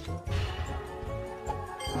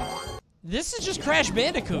 This is just Crash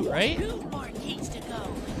Bandicoot, right? 2 more gates to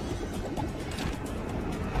go.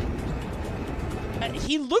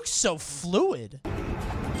 He looks so fluid.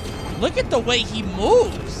 Look at the way he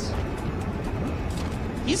moves.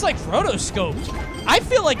 He's like rotoscoped. I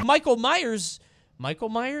feel like Michael Myers. Michael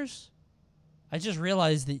Myers? I just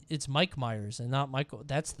realized that it's Mike Myers and not Michael.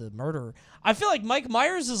 That's the murderer. I feel like Mike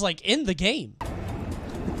Myers is like in the game.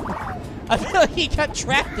 I feel like he got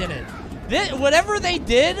trapped in it. Whatever they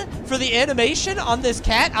did for the animation on this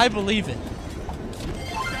cat, I believe it.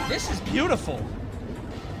 This is beautiful.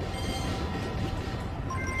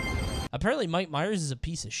 Apparently Mike Myers is a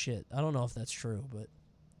piece of shit. I don't know if that's true, but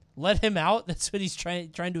let him out. That's what he's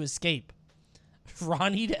trying to escape.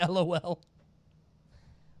 Ronnie to LOL.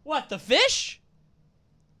 What, the fish?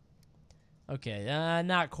 Okay,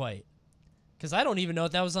 not quite. Because I don't even know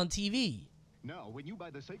if that was on TV. No, when you buy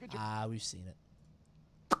the Sega... We've seen it.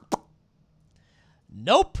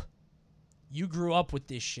 Nope. You grew up with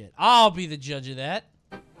this shit. I'll be the judge of that.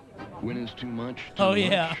 When is too much? Oh,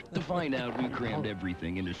 yeah. To find out, we crammed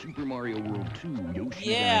everything into Super Mario World 2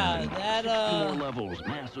 Yoshi Yeah, Island. that, 6 more levels,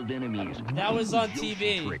 massive enemies. That was on Yoshi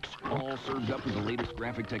TV. Tricks, all served up with the latest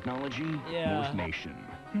graphic technology. Yeah. Morphmation.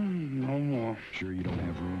 No more. Sure you don't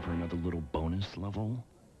have room for another little bonus level?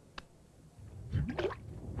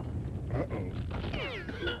 Uh-oh.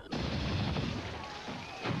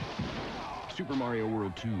 Super Mario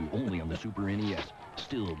World 2, only on the Super NES.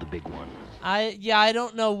 Still the big one. I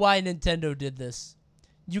don't know why Nintendo did this.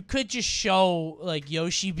 You could just show, like,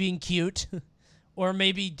 Yoshi being cute. Or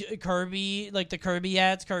maybe Kirby, like the Kirby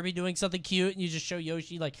ads, Kirby doing something cute, and you just show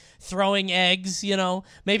Yoshi, like, throwing eggs, you know?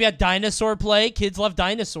 Maybe a dinosaur play. Kids love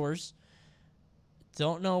dinosaurs.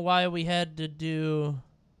 Don't know why we had to do...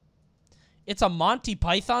 It's a Monty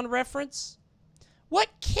Python reference? What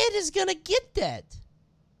kid is gonna get that?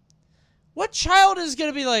 What child is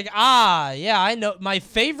gonna be like, yeah, I know, my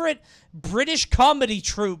favorite British comedy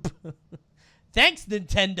troupe. Thanks,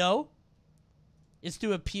 Nintendo. Is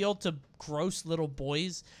to appeal to gross little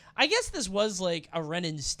boys. I guess this was like a Ren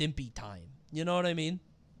and Stimpy time. You know what I mean?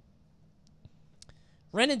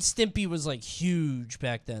 Ren and Stimpy was like huge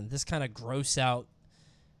back then. This kind of gross out.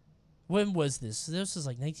 When was this? This was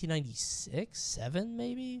like 1996, 7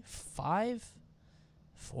 maybe, 5,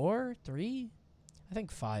 4, 3. I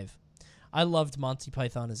think 5. I loved Monty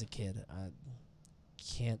Python as a kid.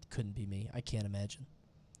 Couldn't be me. I can't imagine.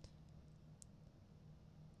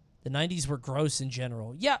 The 90s were gross in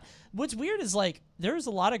general. Yeah, what's weird is, like, there's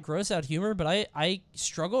a lot of gross out humor, but I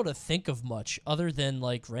struggle to think of much other than,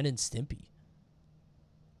 like, Ren and Stimpy.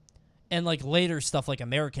 And, like, later stuff like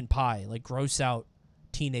American Pie, like, gross out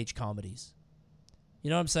teenage comedies.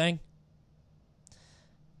 You know what I'm saying?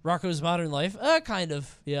 Rocko's Modern Life? Kind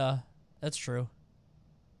of. Yeah, that's true.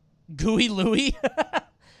 Gooey Louie?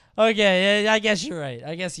 Okay, yeah, I guess you're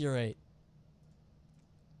right.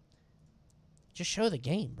 Just show the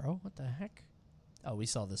game, bro. What the heck? Oh, we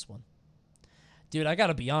saw this one. Dude, I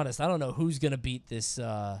gotta be honest. I don't know who's gonna beat this,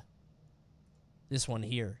 this one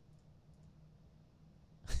here.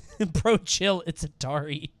 Bro, chill. It's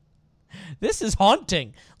Atari. This is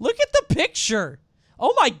haunting. Look at the picture.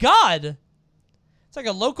 Oh, my God. It's like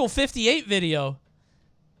a Local 58 video.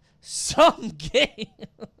 Some game.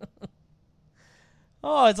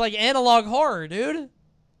 Oh, it's like analog horror, dude.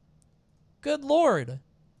 Good Lord.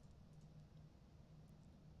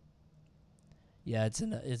 Yeah, it's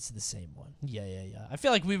the same one. Yeah. I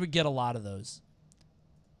feel like we would get a lot of those.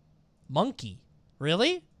 Monkey.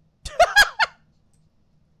 Really?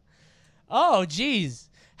 Oh, geez.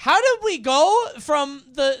 How did we go from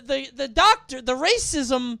the doctor, the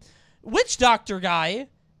racism witch doctor guy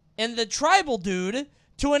and the tribal dude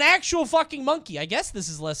to an actual fucking monkey. I guess this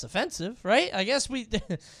is less offensive, right? I guess we...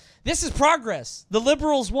 This is progress. The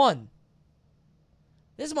liberals won.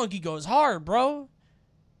 This monkey goes hard, bro.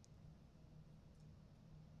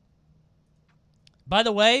 By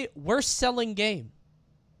the way, we're selling game.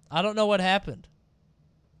 I don't know what happened.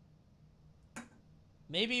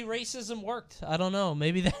 Maybe racism worked. I don't know.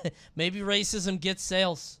 Maybe racism gets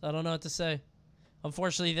sales. I don't know what to say.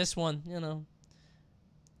 Unfortunately, this one, you know,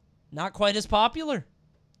 not quite as popular.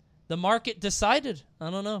 The market decided. I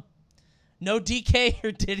don't know. No DK,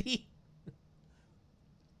 or did he?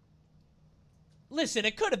 Listen,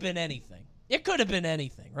 it could have been anything. It could have been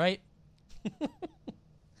anything, right?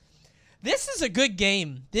 This is a good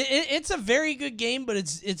game. It's a very good game, but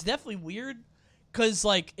it's definitely weird because,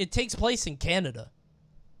 like, it takes place in Canada.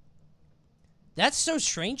 That's so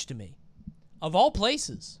strange to me. Of all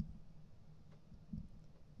places.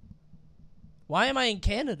 Why am I in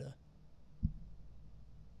Canada?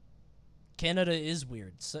 Canada is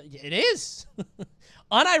weird. So, it is.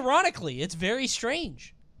 Unironically, it's very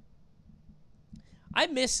strange. I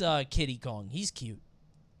miss Kiddy Kong. He's cute.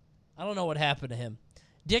 I don't know what happened to him.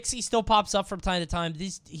 Dixie still pops up from time to time.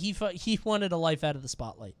 He wanted a life out of the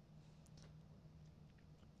spotlight.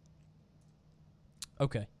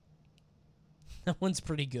 Okay. That one's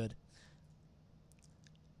pretty good.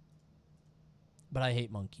 But I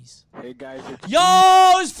hate monkeys. Hey guys, it's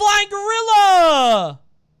Yo, it's Flying Gorilla!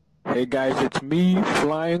 Hey guys, it's me,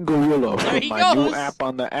 Flying Gorilla, from my new app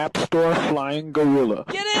on the App Store, Flying Gorilla.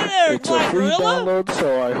 Get in there, it's Flying a free Gorilla! download,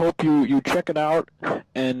 so I hope you check it out,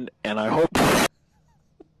 and I hope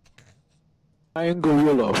Flying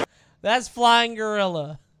Gorilla. That's Flying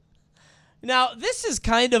Gorilla. Now, this is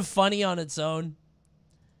kind of funny on its own,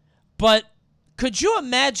 but could you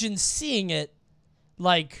imagine seeing it,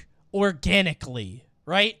 like, organically,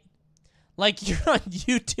 right? Like, you're on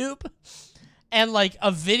YouTube, and, like,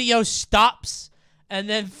 a video stops, and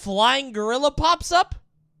then Flying Gorilla pops up?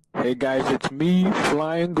 Hey guys, it's me,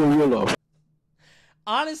 Flying Gorilla.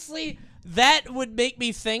 Honestly, that would make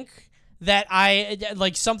me think that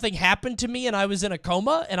something happened to me and I was in a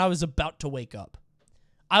coma and I was about to wake up.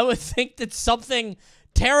 I would think that something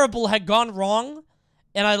terrible had gone wrong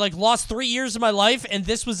and I, like, lost 3 years of my life, and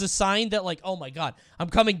this was a sign that, like, oh my god, I'm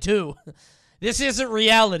coming to. This isn't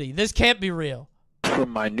reality. This can't be real. From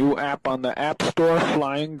my new app on the App Store,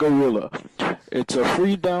 Flying Gorilla. It's a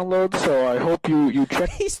free download, so I hope you check.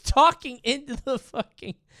 He's talking into the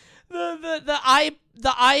fucking the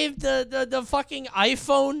fucking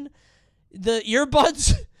iPhone, the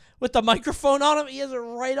earbuds with the microphone on him. He has it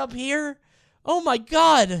right up here. Oh my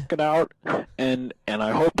god. Check it out, and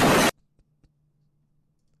I hope.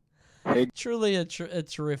 Hey. Truly a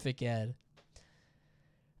terrific ad.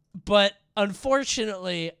 But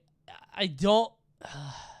unfortunately, I don't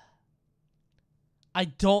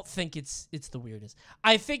think it's the weirdest.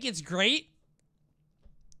 I think it's great,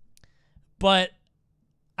 but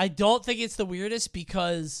I don't think it's the weirdest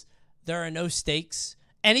because there are no stakes.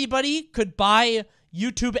 Anybody could buy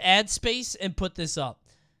YouTube ad space and put this up.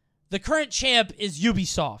 The current champ is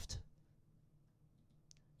Ubisoft.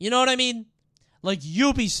 You know what I mean? Like,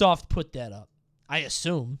 Ubisoft put that up, I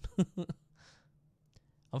assume.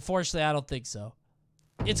 Unfortunately, I don't think so.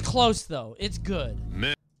 It's close, though. It's good.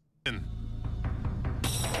 Man.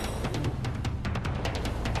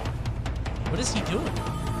 What is he doing?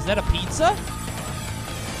 Is that a pizza?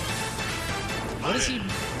 What is he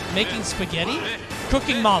making? Spaghetti?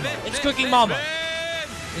 Cooking Mama. It's Cooking Mama.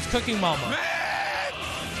 It's Cooking Mama.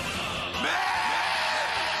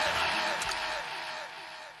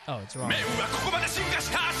 Oh, it's wrong.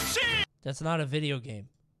 That's not a video game.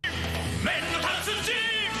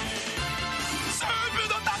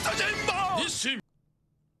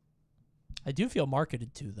 I do feel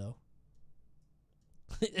marketed to, though.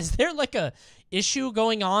 Is there like a issue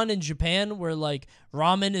going on in Japan where, like,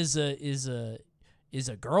 ramen is a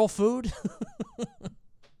girl food?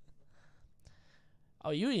 Oh,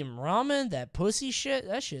 you eating ramen? That pussy shit?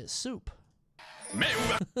 That shit is soup.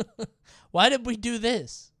 Why did we do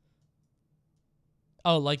this?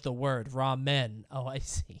 Oh, like the word ramen. Oh, I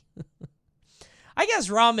see. I guess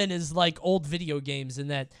ramen is like old video games in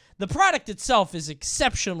that the product itself is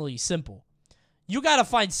exceptionally simple. You gotta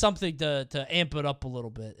find something to amp it up a little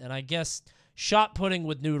bit, and I guess shot pudding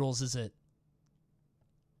with noodles is it.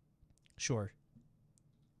 Sure.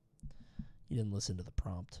 You didn't listen to the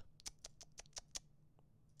prompt.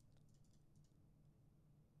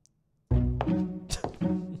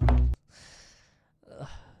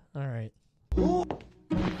 All right.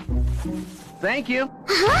 Thank you.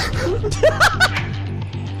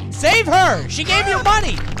 Save her! She gave you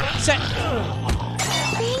money! Thank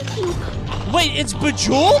you. Wait, it's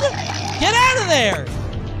Bejeweled? Get out of there!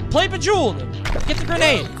 Play Bejeweled. Get the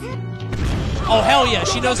grenade. Oh, hell yeah.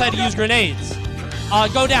 She knows how to use grenades.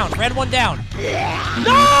 Go down. Red one down.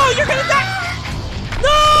 No! You're gonna die!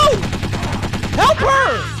 No! Help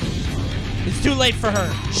her! It's too late for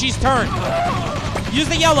her. She's turned. Use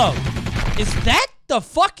the yellow. Is that the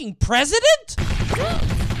fucking president?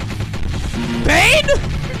 Bane?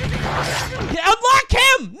 Unlock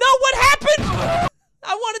him! No, what happened?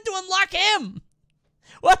 I wanted to unlock him.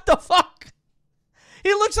 What the fuck?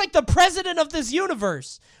 He looks like the president of this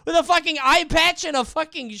universe with a fucking eye patch and a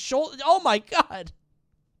fucking shoulder. Oh my god.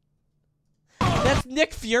 That's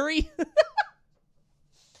Nick Fury.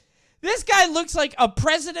 This guy looks like a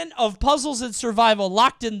president of Puzzles and Survival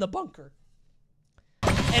locked in the bunker.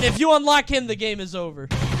 And if you unlock him, the game is over.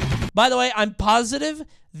 By the way, I'm positive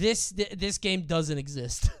this game doesn't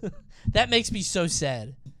exist. That makes me so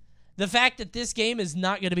sad. The fact that this game is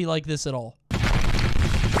not going to be like this at all.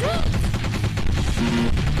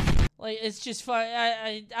 Like, it's just fun.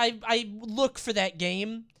 I look for that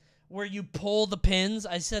game where you pull the pins.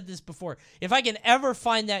 I said this before. If I can ever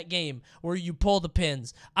find that game where you pull the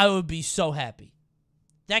pins, I would be so happy.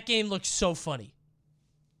 That game looks so funny.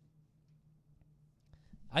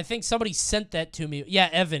 I think somebody sent that to me. Yeah,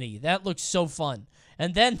 Evany. That looks so fun.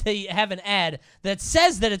 And then they have an ad that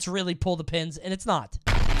says that it's really pull the pins, and it's not.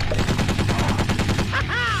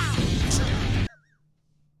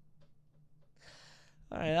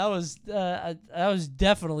 All right, that was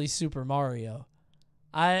definitely Super Mario.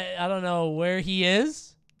 I don't know where he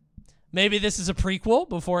is. Maybe this is a prequel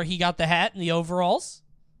before he got the hat and the overalls.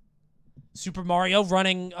 Super Mario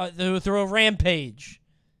running through a rampage.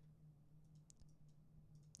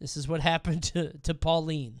 This is what happened to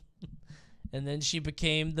Pauline. And then she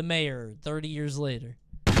became the mayor 30 years later.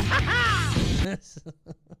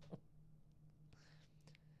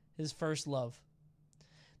 His first love.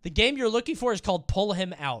 The game you're looking for is called Pull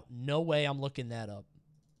Him Out. No way I'm looking that up.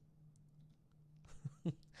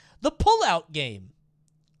 The Pull-Out game.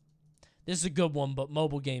 This is a good one, but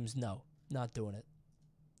mobile games, no. Not doing it.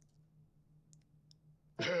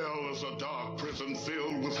 Hell is a dark prison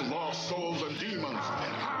filled with lost souls and demons. And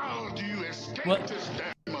how do you escape this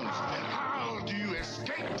demons? And how do you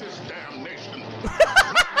escape this damnation?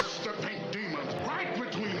 Blast the pink demons right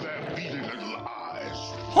between their beady little eyes.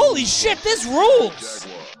 Holy shit, this rules!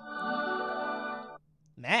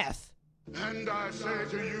 Math. And I say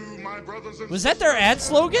to you, my brothers and Was that their ad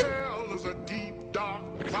slogan? hell is a deep, dark,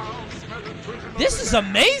 foul-smelling prison. This is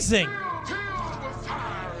amazing! Filled with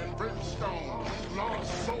fire and brimstone,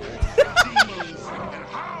 lost souls and demons. And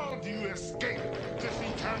how do you escape this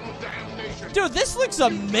eternal damnation? Dude, this looks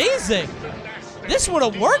amazing! This would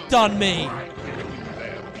have worked on me!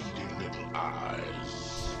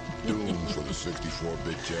 Doom for the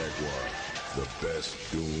 64-bit Jaguar. The best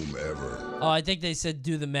Doom ever. Oh, I think they said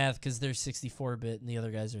do the math because they're 64-bit and the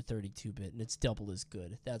other guys are 32-bit, and it's double as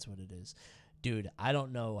good. That's what it is. Dude, I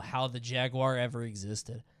don't know how the Jaguar ever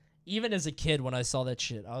existed. Even as a kid, when I saw that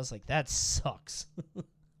shit, I was like, that sucks.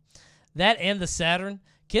 That and the Saturn.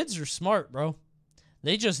 Kids are smart, bro.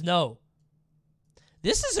 They just know.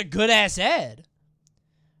 This is a good-ass ad.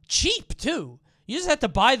 Cheap, too. You just have to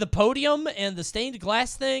buy the podium and the stained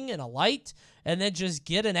glass thing and a light, and then just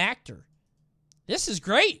get an actor. This is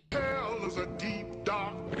great.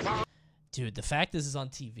 Dude, the fact this is on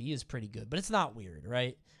TV is pretty good, but it's not weird,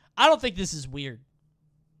 right? I don't think this is weird.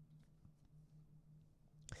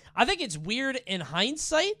 I think it's weird in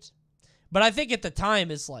hindsight, but I think at the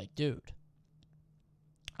time it's like, dude.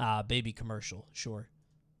 Baby commercial, sure.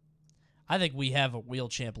 I think we have a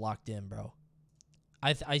Wheelchamp locked in, bro.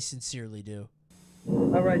 I sincerely do.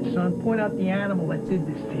 All right, son, point out the animal that did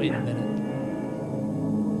this to you. Wait a minute.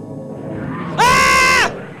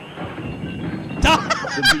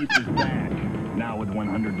 The beast is back, now with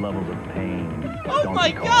 100 levels of pain. Oh Donkey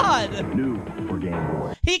my Kong. god! New for Game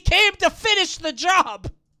Boy. He came to finish the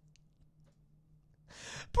job!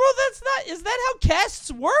 Bro, that's not... Is that how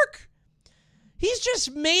casts work? He's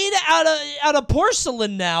just made out of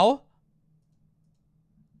porcelain now.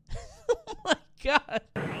 Oh my god.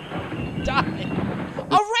 Die.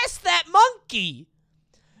 Arrest that monkey!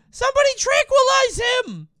 Somebody tranquilize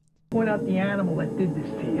him! Point out the animal that did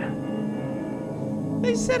this to you.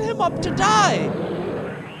 They set him up to die.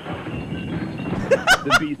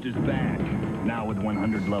 The beast is back, now with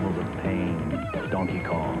 100 levels of pain. Donkey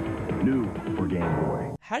Kong. New for Game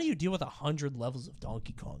Boy. How do you deal with 100 levels of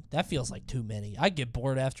Donkey Kong? That feels like too many. I'd get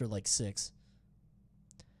bored after like 6.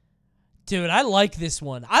 Dude, I like this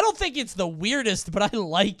one. I don't think it's the weirdest, but I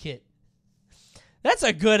like it. That's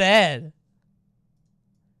a good ad.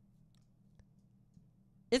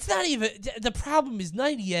 It's not even, the problem is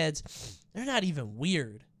 90 ads, they're not even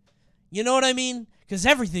weird. You know what I mean? Because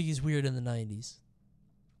everything is weird in the 90s.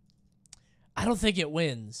 I don't think it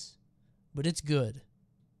wins, but it's good.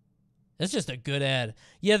 It's just a good ad.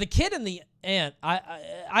 Yeah, the kid and the ant,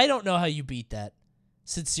 I don't know how you beat that.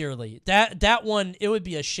 Sincerely. That one, it would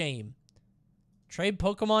be a shame. Trade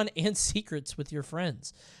Pokemon and secrets with your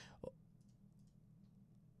friends.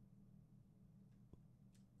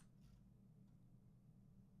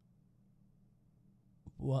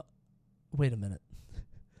 What? Wait a minute.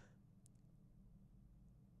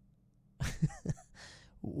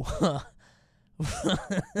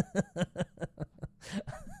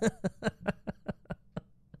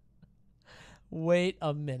 Wait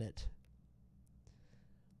a minute.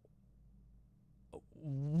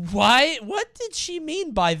 Why? What did she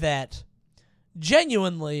mean by that?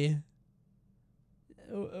 Genuinely.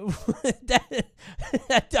 I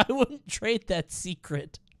wouldn't trade that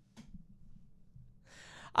secret.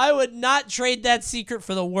 I would not trade that secret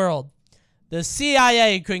for the world. The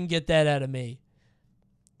CIA couldn't get that out of me.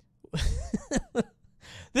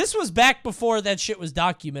 This was back before that shit was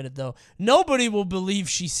documented, though. Nobody will believe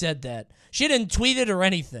she said that. She didn't tweet it or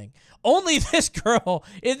anything. Only this girl,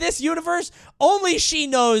 in this universe, only she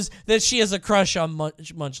knows that she has a crush on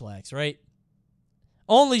Munchlax, right?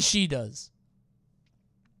 Only she does.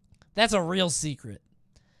 That's a real secret.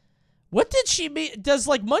 What did she mean? Does,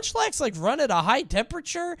 like, Munchlax, like, run at a high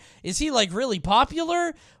temperature? Is he, like, really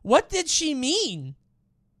popular? What did she mean?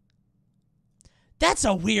 That's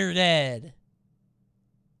a weird ad.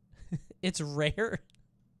 It's rare?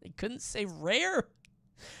 They couldn't say rare?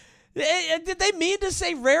 Did they mean to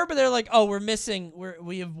say rare, but they're like, oh, we're missing,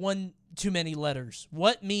 we have one too many letters.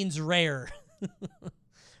 What means rare?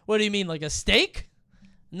 What do you mean, like a steak?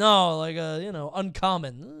 No, like a, you know,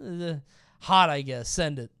 uncommon. Hot, I guess.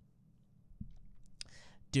 Send it.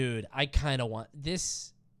 Dude, I kind of want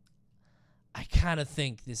this. I kind of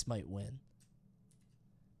think this might win.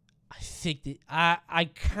 I think that I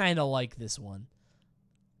kind of like this one.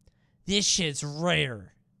 This shit's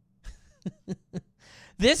rare.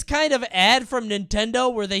 This kind of ad from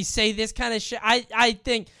Nintendo where they say this kind of shit, I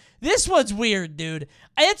think this one's weird, dude.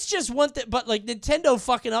 It's just one thing, but like Nintendo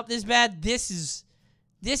fucking up this bad, this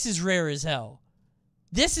is rare as hell.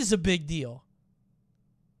 This is a big deal.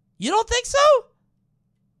 You don't think so?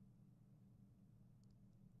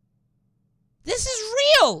 This is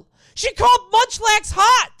real. She called Munchlax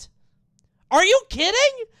hot. Are you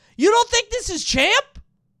kidding? You don't think this is champ?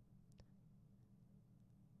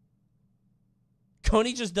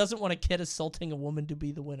 Coney just doesn't want a kid assaulting a woman to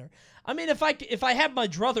be the winner. I mean, if I had my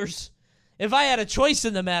druthers, if I had a choice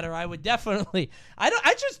in the matter, I would definitely.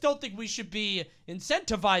 I just don't think we should be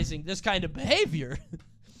incentivizing this kind of behavior.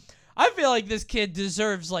 I feel like this kid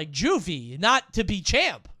deserves like juvie, not to be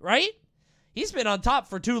champ, right? He's been on top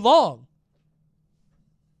for too long.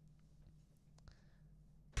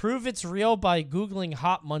 Prove it's real by Googling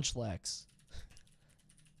hot Munchlax.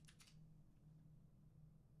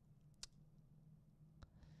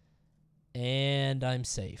 And I'm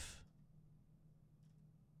safe.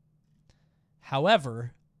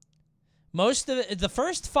 However, most of the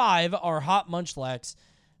first 5 are hot Munchlax,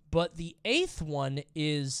 but the 8th one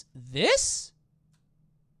is this?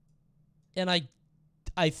 And I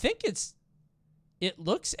think it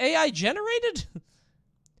looks AI generated?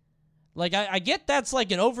 Like, I get that's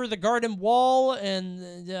like an over the garden wall,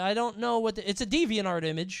 and I don't know what it's a DeviantArt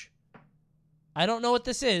image. I don't know what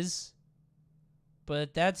this is.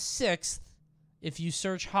 But that's 6th if you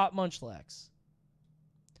search hot Munchlax.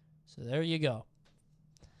 So there you go.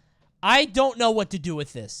 I don't know what to do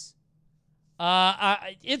with this.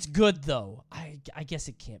 It's good, though. I guess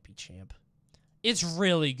it can't be champ. It's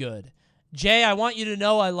really good. Jay, I want you to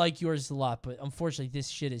know I like yours a lot, but unfortunately this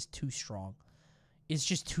shit is too strong. It's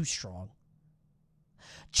just too strong.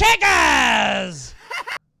 Checkers!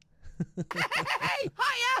 Hey,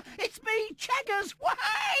 hiya! It's me, Checkers!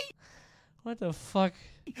 Way! What the fuck?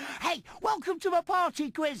 Hey, welcome to my party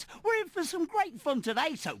quiz. We're in for some great fun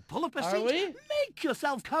today, so pull up a seat, make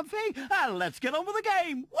yourself comfy, and let's get on with the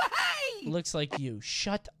game. Way! Looks like you.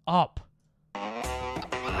 Shut up.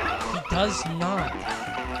 He does not.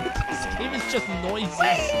 This game is just noises.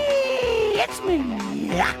 Whee! It's me.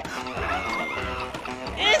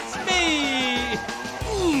 It's me.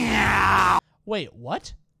 Wait,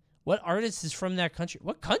 what? What artist is from that country?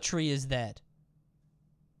 What country is that?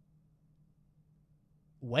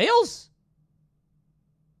 Wales?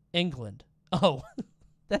 England. Oh,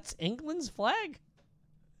 that's England's flag?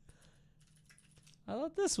 I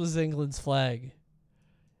thought this was England's flag.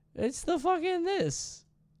 It's the fucking this.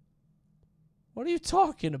 What are you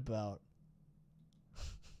talking about?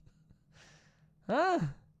 Huh?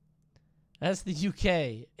 That's the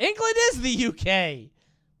UK. England is the UK.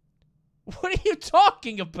 What are you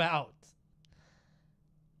talking about?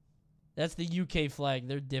 That's the UK flag.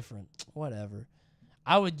 They're different. Whatever.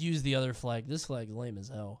 I would use the other flag. This flag is lame as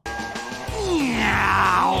hell.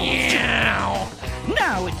 Now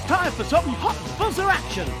it's time for some hot buzzer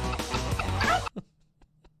action.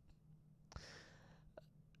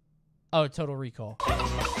 Oh, Total Recall.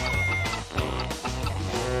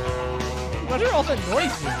 What are all the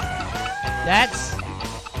noises? That's...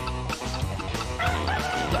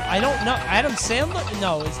 I don't know. Adam Sandler?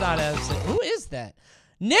 No, it's not Adam Sandler. Who is that?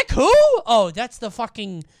 Nick who? Oh, that's the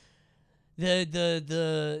fucking...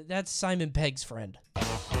 That's Simon Pegg's friend.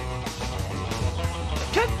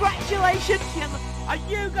 Congratulations! Are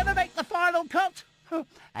you gonna make the final cut?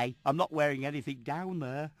 Hey, I'm not wearing anything down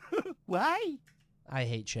there. Why? I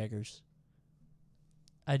hate Cheggers.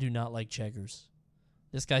 I do not like Cheggers.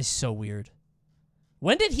 This guy's so weird.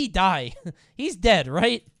 When did he die? He's dead,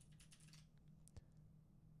 right?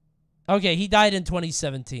 Okay, he died in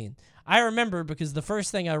 2017. I remember because the first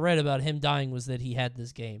thing I read about him dying was that he had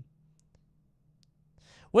this game.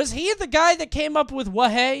 Was he the guy that came up with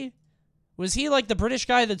Wahey? Was he like the British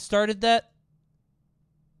guy that started that?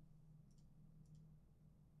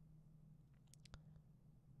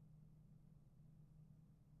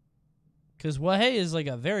 Because Wahey is like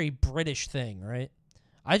a very British thing, right?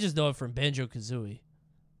 I just know it from Banjo-Kazooie.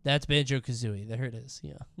 That's Banjo-Kazooie. There it is,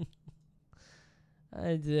 yeah.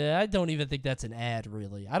 I don't even think that's an ad,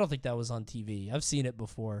 really. I don't think that was on TV. I've seen it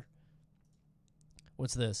before.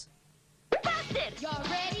 What's this?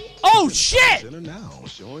 Oh, shit! Now,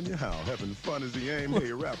 showing you how having fun is the aim.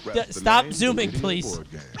 Hey, Rap Rat. Stop zooming, please.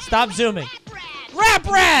 Stop zooming. Rap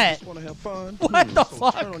Rat! Want to have fun? What the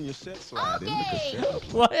fuck? Turn on your set slide in the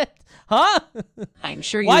cassette. What? Huh? I'm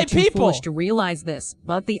sure you're too foolish to realize this,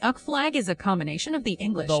 but the UK flag is a combination of the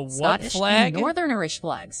English, The what Scottish, flag? and Northern Irish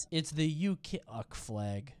flags. It's the UK UK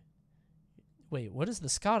flag. Wait, what is the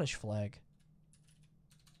Scottish flag?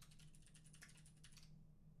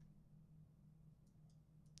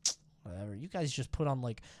 Whatever. You guys just put on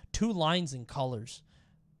like 2 lines and colors.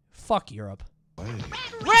 Fuck Europe.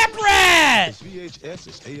 Rap Rat! It's VHS,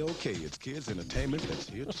 it's A-OK. It's kids' entertainment that's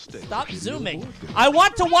here to stay. Stop zooming. I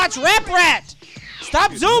want to watch Rap Rat!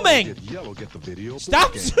 Stop zooming!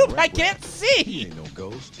 Stop zooming! I can't see! He ain't no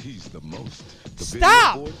ghost. He's the most. The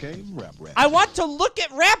Stop! video board game, Rap Rat. I want to look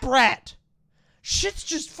at Rap Rat! Shit's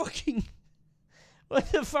just fucking...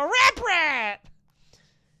 What the fuck? Rap Rat!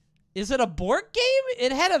 Is it a board game?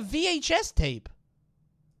 It had a VHS tape.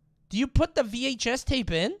 Do you put the VHS tape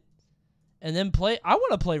in? And then play... I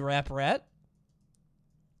want to play Rap Rat.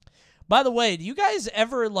 By the way, do you guys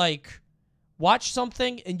ever, like, watch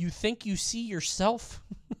something and you think you see yourself?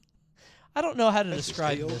 I don't know how to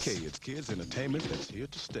describe this. It's kids' entertainment that's here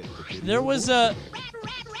to stay. There was a...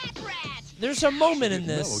 There's a moment in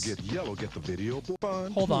this. Get yellow, get the video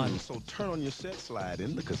fun. Hold on. So turn on your set, slide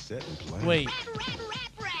in the cassette and play. Wait.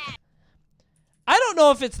 I don't know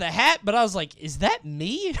if it's the hat, but I was like, is that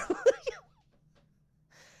me?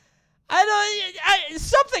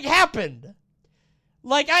 Something happened.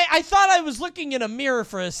 Like, I thought I was looking in a mirror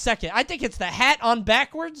for a second. I think it's the hat on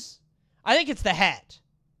backwards. I think it's the hat.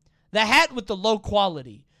 The hat with the low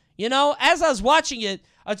quality. You know, as I was watching it,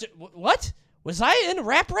 I was, what? Was I in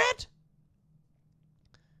Rap Rat?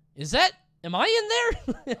 Is that... Am I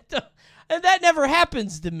in there? And that never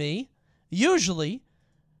happens to me, usually.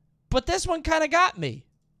 But this one kind of got me.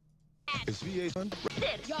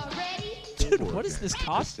 Dude, what is this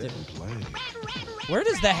costume? Where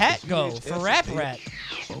does the hat go for Rap Rat?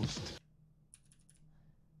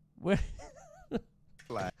 Where?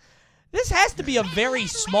 This has to be a very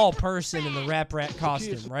small person in the Rap Rat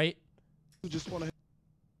costume, right?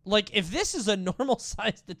 Like, if this is a normal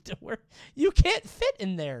size door, you can't fit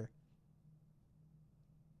in there.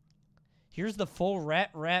 Here's the full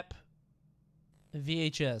Rap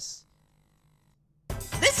VHS.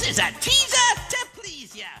 This is a teaser to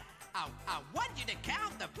please ya. I want you to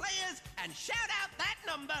count the players and shout out that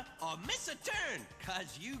number or miss a turn,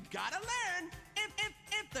 cause you gotta learn.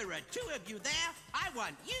 If there are 2 of you there, I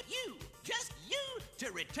want just you,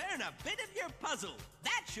 to return a bit of your puzzle.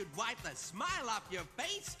 That should wipe the smile off your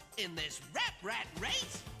face in this Rap Rat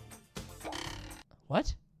race.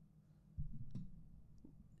 What?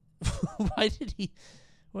 Why did he...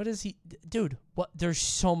 What is he... Dude, what? There's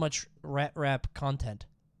so much rap content.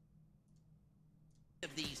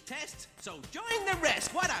 Of these tests, so join the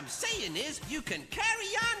rest. What I'm saying is, you can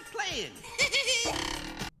carry on playing.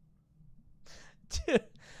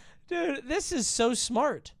 Dude, this is so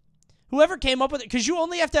smart. Whoever came up with it, because you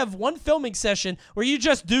only have to have one filming session where you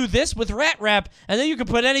just do this with rat rap, and then you can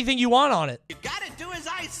put anything you want on it. You gotta do as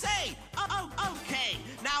I say. Oh, okay.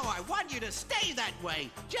 Now I want you to stay that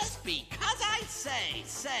way, just because I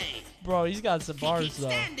say. Bro, he's got some bars Keep though.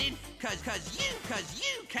 standing, cause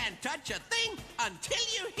you can't touch a thing until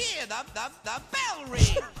you hear the bell ring.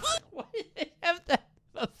 Why did they have that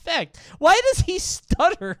effect? Why does he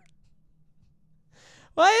stutter?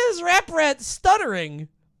 Why is Rap Rat stuttering?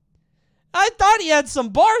 I thought he had some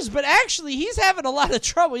bars, but actually he's having a lot of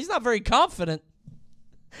trouble. He's not very confident.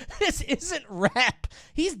 This isn't rap.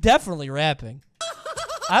 He's definitely rapping.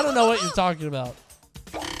 I don't know what you're talking about.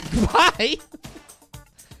 Bye.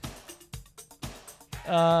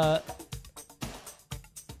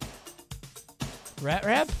 Rat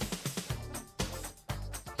rap?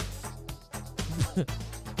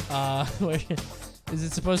 Where is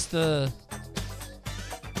it supposed to?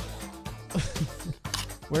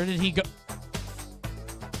 Where did he go?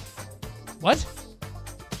 What?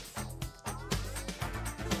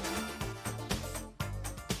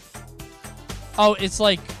 Oh, it's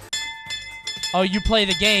like, oh, you play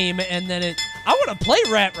the game and then it. I want to play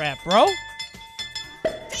Rat Rap, bro.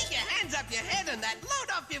 Take your hands up your head and that load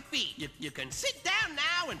off your feet. You can sit down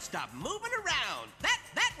now and stop moving around.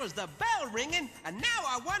 That was the bell ringing, and now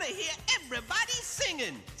I want to hear everybody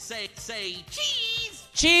singing. Say cheese.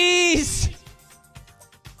 Cheese.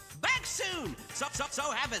 Back soon. So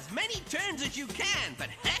have as many turns as you can. But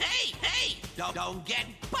hey, don't get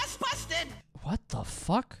busted. What the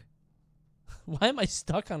fuck? Why am I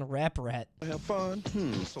stuck on Rap Rat? Have fun?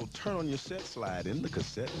 So turn on your set, slide in the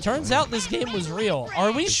cassette. Turns out this game was real.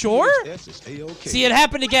 Are we sure? A-OK. See, it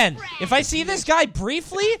happened again. If I see this guy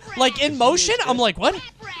briefly, like in motion, I'm like, what?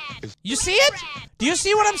 You see it? Do you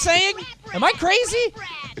see what I'm saying? Am I crazy?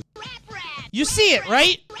 You see it,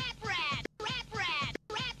 right?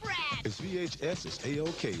 It's VHS, it's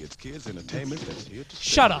A-OK. It's kids entertainment that's here to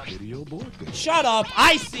Shut up. Video board game. Shut up.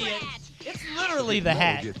 I see it. It's literally the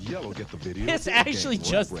hat. Get yellow, get the video It's board actually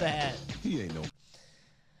game. just Rap the Rat. hat. He ain't no.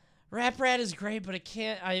 Rap Rat is great, but it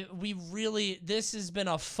can't. This has been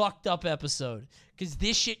a fucked up episode because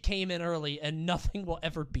this shit came in early and nothing will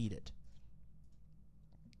ever beat it.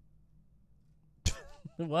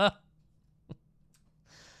 Well,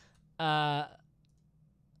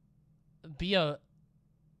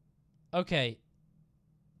 okay.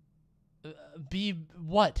 Be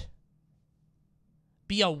what?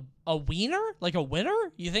 Be a wiener? Like a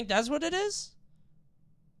winner? You think that's what it is?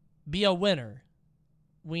 Be a winner.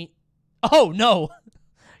 Oh, no.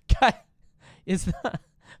 God, it's not.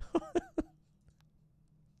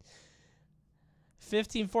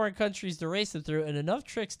 15 foreign countries to race it through and enough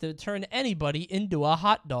tricks to turn anybody into a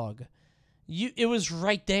hot dog. It was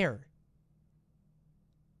right there.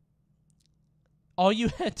 All you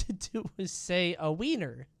had to do was say a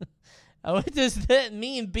wiener. What does that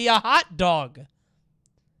mean, be a hot dog?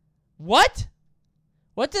 What?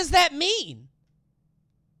 What does that mean?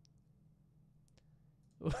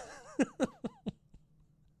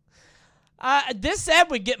 This ad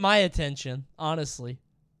would get my attention, honestly.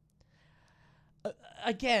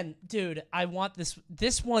 Again, dude, I want this.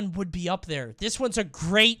 This one would be up there. This one's a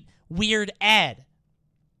great, weird ad.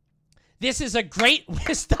 This is a great...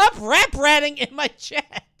 Stop rap-ratting in my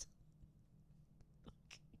chat.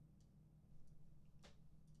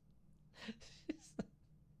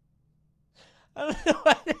 I don't know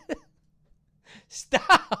what...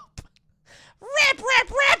 Stop.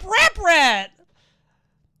 Rap.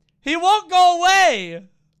 He won't go away.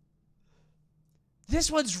 This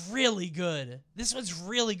one's really good. This one's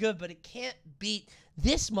really good, but it can't beat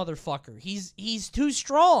this motherfucker. He's too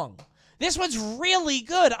strong. This one's really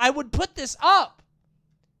good. I would put this up.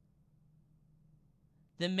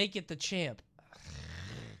 Then make it the champ.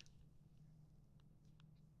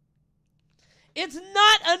 It's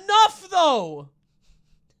not enough, though.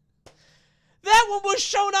 That one was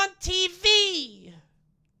shown on TV.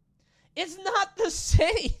 It's not the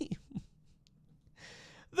same.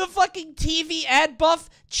 The fucking TV ad buff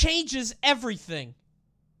changes everything.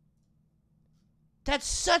 That's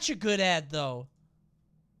such a good ad, though.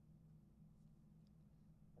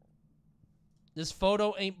 This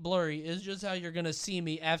photo ain't blurry. It's just how you're gonna see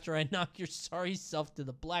me after I knock your sorry self to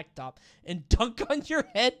the blacktop and dunk on your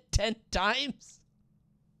head 10 times.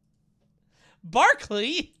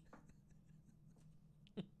 Barkley?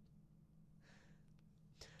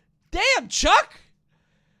 Damn, Chuck!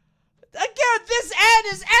 Again, this ad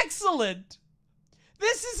is excellent!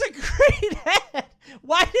 This is a great ad!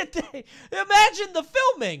 Why did they... Imagine the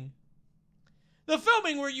filming! The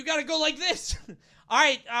filming where you gotta go like this. All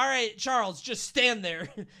right, Charles, just stand there.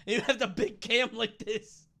 You have the big cam like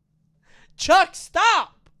this. Chuck,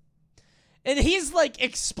 stop! And he's like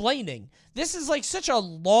explaining. This is like such a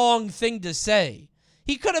long thing to say.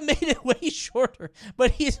 He could have made it way shorter, but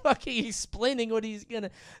he's fucking explaining what he's gonna.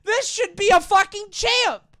 This should be a fucking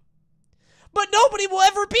champ! But nobody will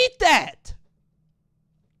ever beat that!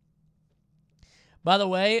 By the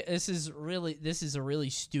way, this is a really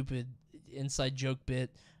stupid inside joke bit.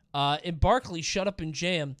 In Barkley, Shut Up and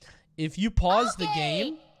Jam, if you pause the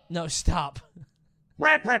game... No, stop.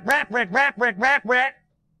 Rat, rat, rat, rat, rat, rat, rat, rat.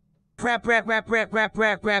 Rat, rat, rat, rat, rat,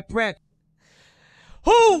 rat, rat, rat.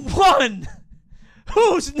 Who won?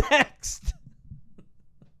 Who's next?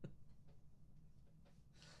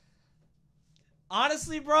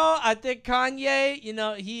 Honestly, bro, I think Kanye, you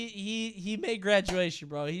know, he made graduation,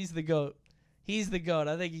 bro. He's the GOAT. He's the GOAT.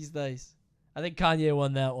 I think he's nice. I think Kanye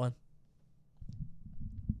won that one.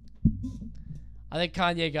 I think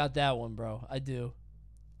Kanye got that one, bro. I do.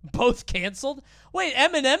 Both canceled? Wait,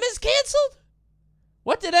 Eminem is canceled?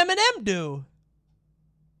 What did Eminem do?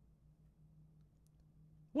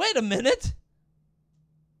 Wait a minute.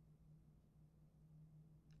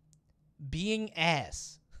 Being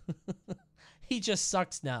ass. He just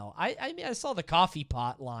sucks now. I mean, I saw the coffee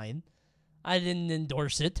pot line. I didn't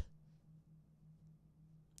endorse it.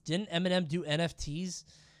 Didn't Eminem do NFTs?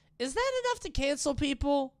 Is that enough to cancel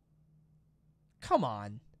people? Come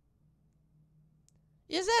on.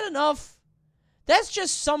 Is that enough? That's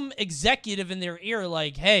just some executive in their ear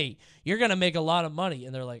like, hey, you're going to make a lot of money.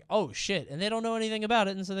 And they're like, oh, shit. And they don't know anything about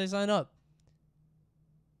it, and so they sign up.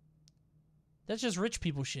 That's just rich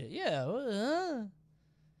people shit. Yeah.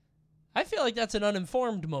 I feel like that's an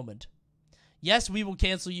uninformed moment. Yes, we will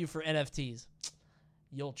cancel you for NFTs.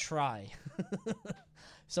 You'll try.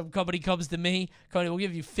 Some company comes to me, Coney, we'll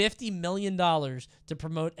give you $50 million to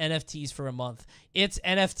promote NFTs for a month. It's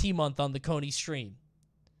NFT month on the Coney stream.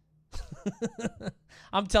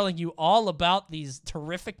 I'm telling you all about these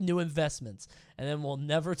terrific new investments, and then we'll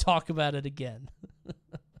never talk about it again.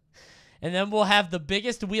 And then we'll have the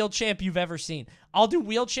biggest Wheelchamp you've ever seen. I'll do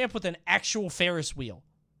Wheelchamp with an actual Ferris wheel.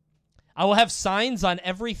 I will have signs on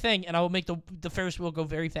everything, and I will make the Ferris wheel go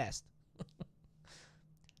very fast.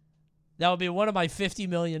 That would be one of my $50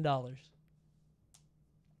 million.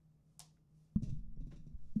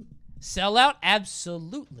 Sell out?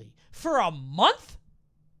 Absolutely. For a month?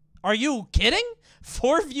 Are you kidding?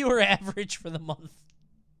 4 viewer average for the month.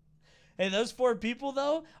 Hey, those 4 people,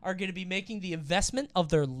 though, are going to be making the investment of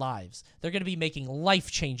their lives. They're going to be making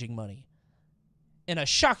life-changing money in a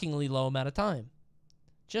shockingly low amount of time.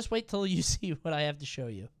 Just wait till you see what I have to show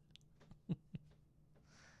you.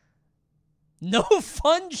 No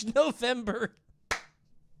Funge November.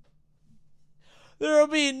 There will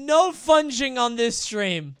be no funging on this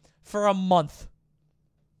stream for a month.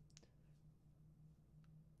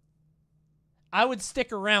 I would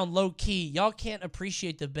stick around low-key. Y'all can't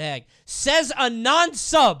appreciate the bag. Says a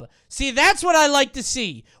non-sub. See, that's what I like to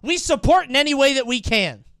see. We support in any way that we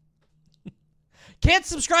can. Can't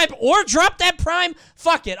subscribe or drop that Prime?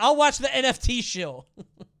 Fuck it. I'll watch the NFT show.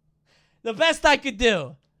 The best I could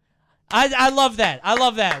do. I love that. I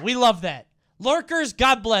love that. We love that. Lurkers,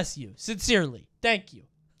 God bless you. Sincerely. Thank you.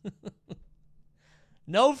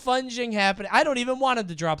 No funging happening. I don't even want him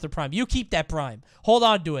to drop the Prime. You keep that Prime. Hold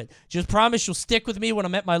on to it. Just promise you'll stick with me when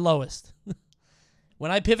I'm at my lowest.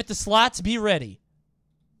 When I pivot to slots, be ready.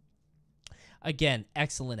 Again,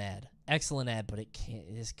 excellent ad. Excellent ad, but it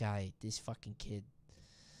can't. This guy, this fucking kid.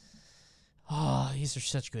 Oh, these are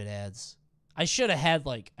such good ads. I should have had,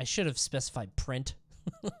 like, I should have specified print.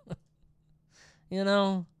 You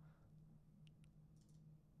know?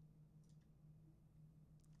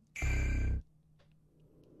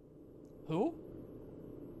 Who?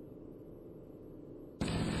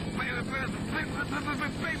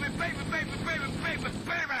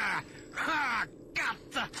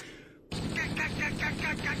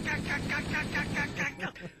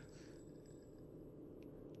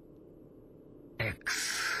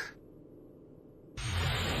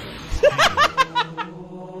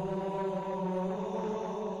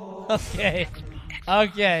 Okay.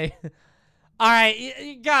 Okay. All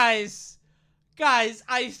right, guys. Guys,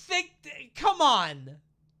 I think... Come on.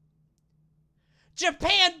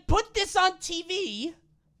 Japan, put this on TV.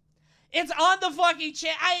 It's on the fucking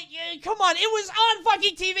come on, it was on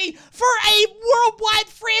fucking TV for a worldwide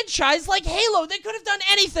franchise like Halo. They could have done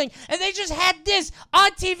anything, and they just had this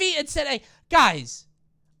on TV and said, hey, guys,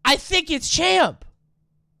 I think it's Champ.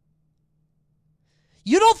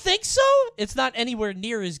 You don't think so? It's not anywhere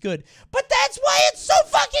near as good. But that's why it's so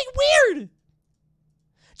fucking weird.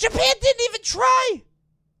 Japan didn't even try.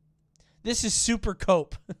 This is super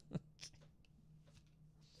cope.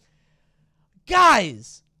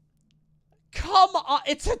 Guys. Come on.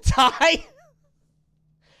 It's a tie.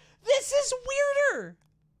 This is weirder.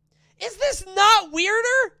 Is this not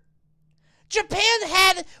weirder? Japan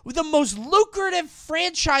had the most lucrative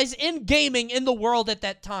franchise in gaming in the world at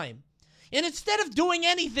that time. And instead of doing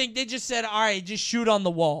anything, they just said, all right, just shoot on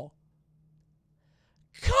the wall.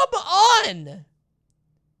 Come on!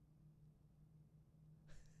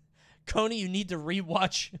 Coney, you need to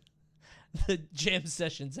rewatch the jam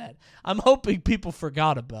sessions ad. I'm hoping people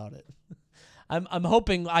forgot about it. I'm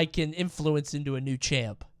hoping I can influence into a new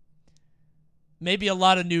champ. Maybe a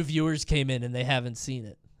lot of new viewers came in and they haven't seen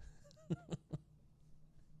it.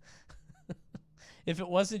 If it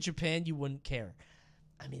wasn't Japan, you wouldn't care.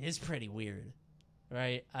 I mean, it's pretty weird,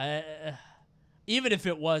 right? Even if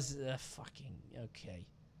it was, fucking, okay.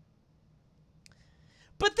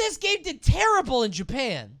 But this game did terrible in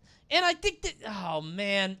Japan. And I think that, oh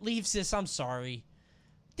man, Leave Sis, I'm sorry.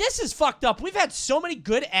 This is fucked up. We've had so many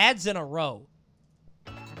good ads in a row.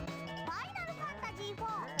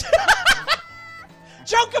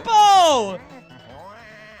 Chocobo!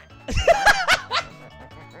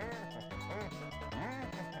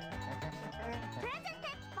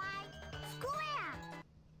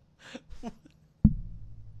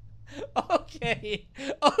 Okay.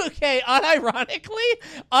 Okay. Unironically,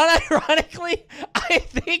 I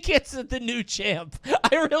think it's the new champ.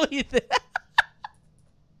 I really think.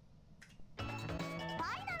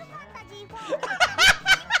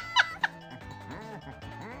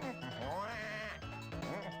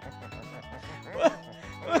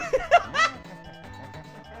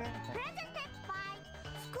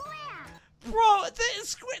 Bro,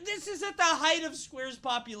 this is at the height of Square's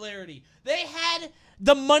popularity. They had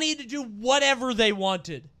the money to do whatever they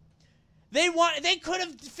wanted. They could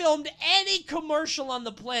have filmed any commercial on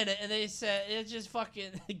the planet, and they said, it's just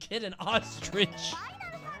fucking get an ostrich.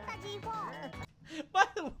 By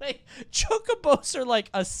the way, chocobos are like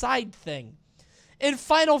a side thing. In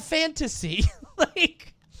Final Fantasy,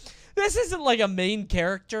 like, this isn't like a main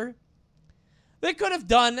character. They could have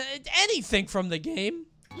done anything from the game.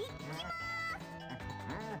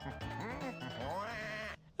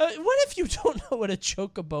 What if you don't know what a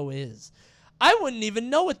chocobo is? I wouldn't even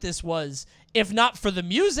know what this was if not for the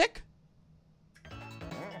music.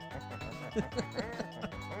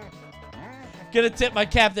 Gonna tip my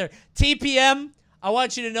cap there. TPM, I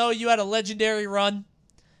want you to know you had a legendary run.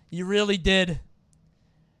 You really did.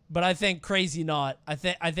 But I think Crazy Not. I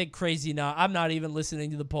think Crazy Not. I'm not even listening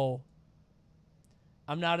to the poll.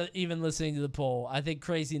 I'm not even listening to the poll. I think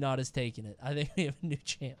Crazy Not is taking it. I think we have a new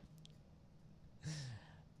champ.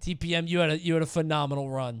 TPM, you had a phenomenal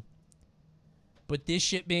run. But this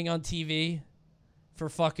shit being on TV for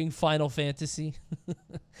fucking Final Fantasy.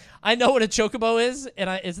 I know what a chocobo is, and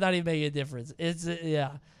it's not even making a difference. It's,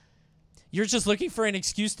 yeah. You're just looking for an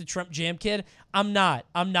excuse to Trump Jam Kid? I'm not,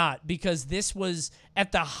 because this was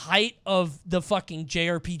at the height of the fucking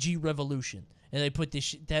JRPG revolution. And they put this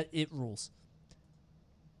shit, it rules.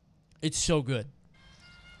 It's so good.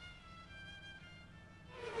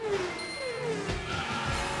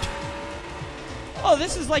 Oh,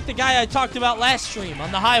 this is like the guy I talked about last stream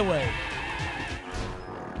on the highway.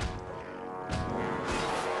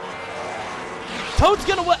 Toad's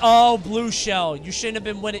gonna win. Oh, blue shell. You shouldn't have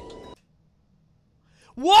been winning.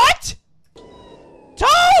 What?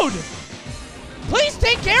 Toad! Please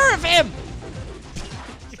take care of him!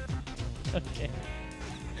 Okay.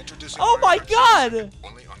 Oh my god!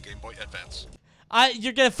 Only on Game Boy Advance.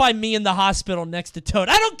 You're gonna find me in the hospital next to Toad.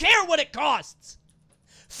 I don't care what it costs!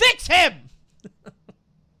 Fix him!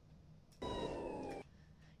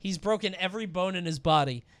 He's broken every bone in his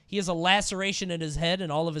body. He has a laceration in his head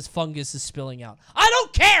and all of his fungus is spilling out. I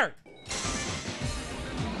don't care!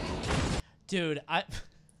 Dude, Dude.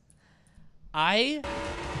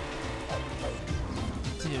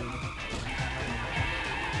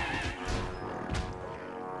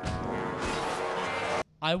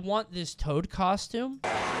 I want this Toad costume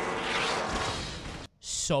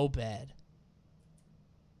so bad.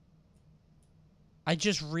 I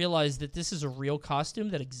just realized that this is a real costume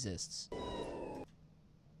that exists.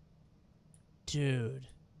 Dude.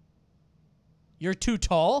 You're too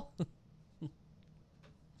tall?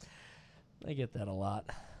 I get that a lot.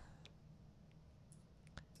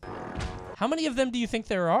 How many of them do you think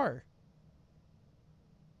there are?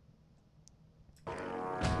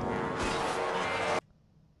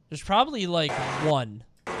 There's probably like one.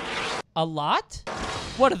 A lot?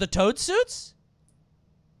 What are the Toad suits?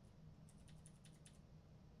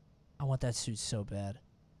 I want that suit so bad.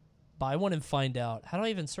 Buy one and find out. How do I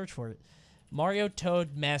even search for it? Mario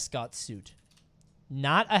Toad mascot suit.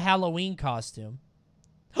 Not a Halloween costume.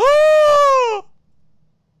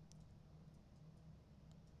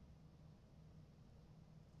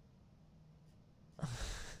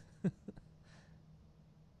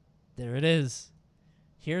 There it is.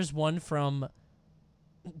 Here's one from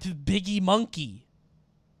Biggie Monkey.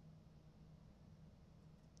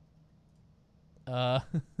 Not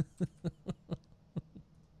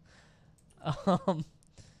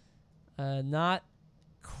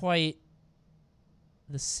quite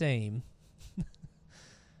the same.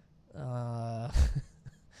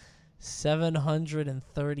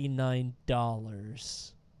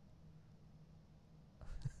 $739.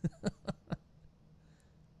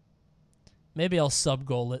 Maybe I'll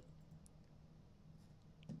sub-goal it.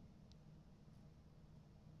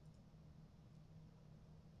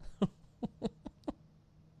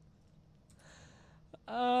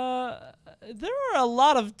 There are a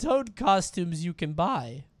lot of Toad costumes you can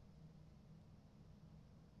buy.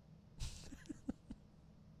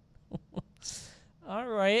 All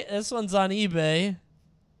right, this one's on eBay.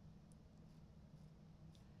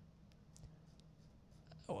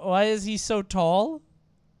 Why is he so tall?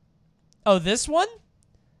 Oh, this one?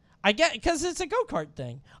 I get, because it's a go-kart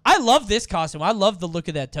thing. I love this costume. I love the look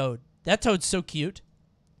of that Toad. That Toad's so cute.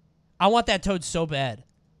 I want that Toad so bad.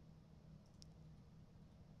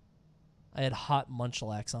 I had Hot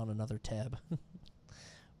Munchlax on another tab.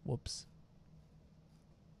 Whoops.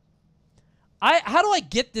 How do I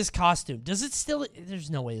get this costume? Does it still...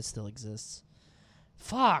 There's no way it still exists.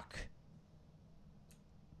 Fuck.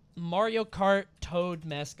 Mario Kart Toad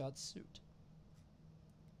mascot suit.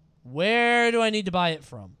 Where do I need to buy it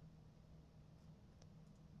from?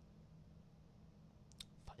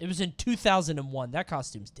 It was in 2001. That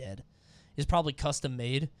costume's dead. It's probably custom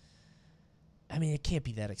made. I mean, it can't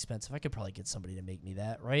be that expensive. I could probably get somebody to make me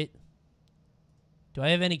that, right? Do I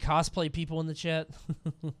have any cosplay people in the chat?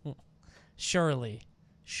 Surely.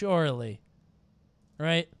 Surely.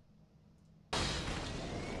 Right?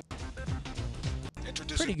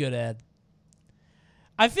 Pretty good ad.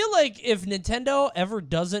 I feel like if Nintendo ever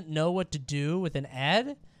doesn't know what to do with an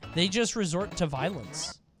ad, they just resort to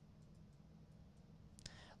violence.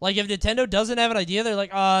 Like, if Nintendo doesn't have an idea, they're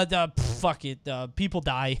like, fuck it. People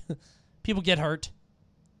die. People get hurt.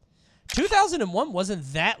 2001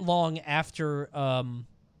 wasn't that long after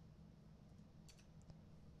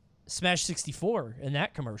Smash 64 in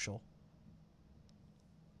that commercial.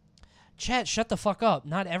 Chat, shut the fuck up.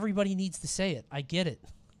 Not everybody needs to say it. I get it.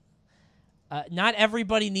 Not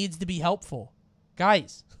everybody needs to be helpful.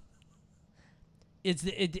 Guys,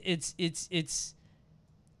 it's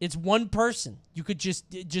one person. You could just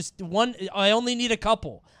one. I only need a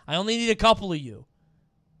couple. I only need a couple of you.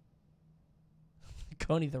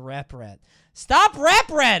 Coney the rap rat. Stop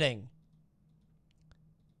rap ratting.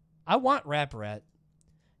 I want rap rat.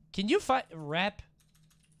 Can you find rap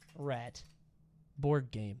rat board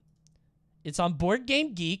game? It's on Board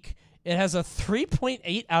Game Geek. It has a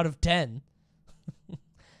 3.8 out of 10.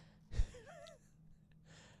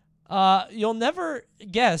 You'll never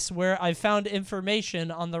guess where I found information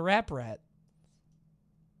on the rap rat.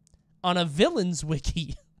 On a villains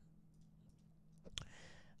wiki.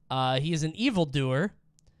 He is an evildoer.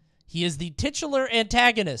 He is the titular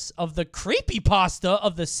antagonist of the creepypasta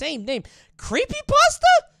of the same name. Creepypasta?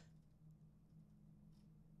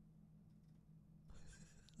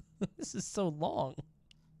 This is so long.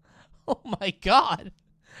 Oh my god.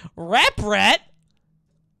 Rap rat?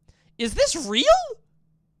 Is this real?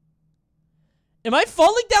 Am I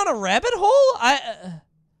falling down a rabbit hole?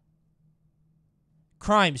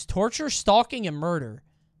 Crimes, torture, stalking, and murder.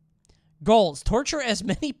 Goals, torture as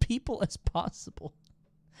many people as possible.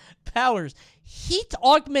 Powers, heat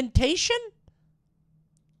augmentation?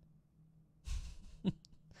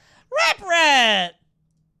 Rap rat!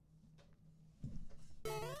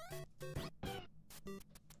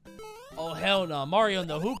 Oh, hell no. Mario and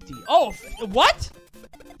the Hoopty. Oh, what?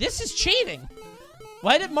 This is cheating.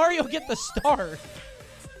 Why did Mario get the star?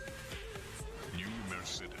 New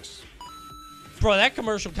Mercedes. Bro, that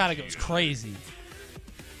commercial kind of goes crazy.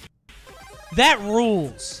 That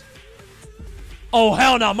rules. Oh,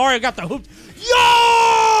 hell no. Mario got the hoop.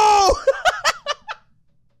 Yo!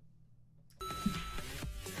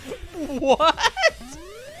 What?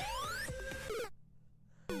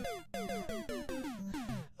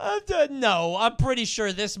 No, I'm pretty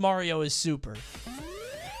sure this Mario is super.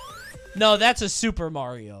 No, that's a Super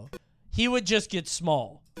Mario. He would just get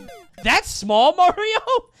small. That's small Mario?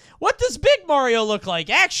 What does Big Mario look like,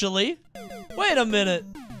 actually? Wait a minute.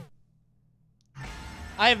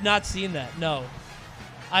 I have not seen that. No.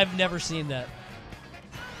 I've never seen that.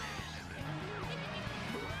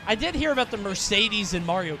 I did hear about the Mercedes in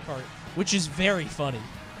Mario Kart, which is very funny.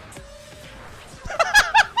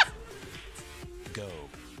 Go.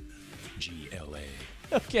 GLA.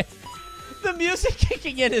 Okay. The music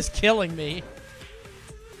kicking in is killing me.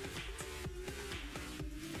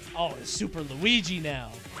 Oh, it's Super Luigi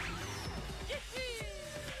now.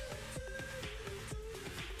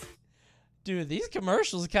 Dude, these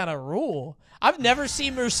commercials kind of rule. I've never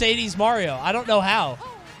seen Mercedes Mario. I don't know how.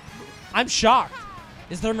 I'm shocked.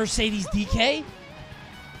 Is there Mercedes DK?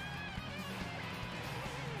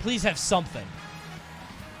 Please have something.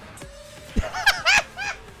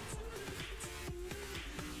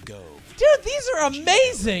 Go. Dude, these are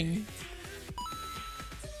amazing.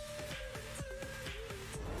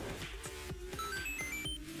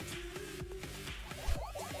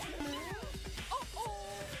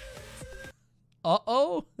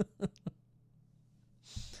 Uh-oh.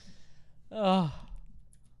 Oh.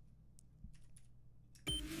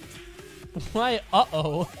 Why?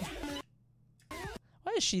 Uh-oh.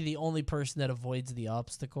 Why is she the only person that avoids the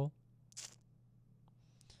obstacle?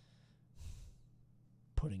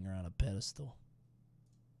 Putting her on a pedestal.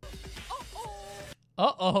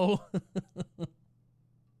 Uh-oh.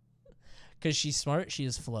 Because she's smart, she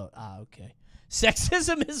is float. Ah, okay.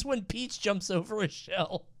 Sexism is when Peach jumps over a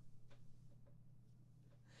shell.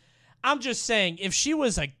 I'm just saying, if she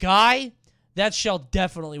was a guy, that shell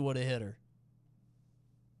definitely would have hit her.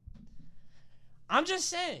 I'm just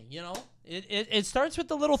saying, you know, it starts with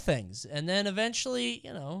the little things, and then eventually,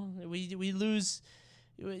 you know, we lose,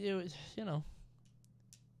 you know.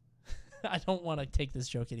 I don't want to take this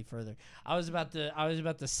joke any further. I was about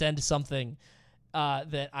to send something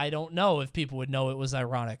that I don't know if people would know it was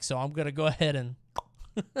ironic, so I'm gonna go ahead and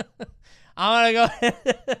I'm gonna go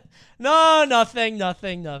ahead. No, nothing.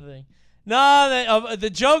 No, the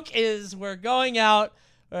joke is we're going out.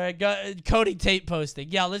 Cody Tate posting.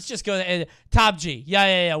 Yeah, let's just go. Top G.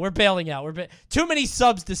 Yeah. We're bailing out. Too many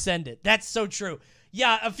subs to send it. That's so true.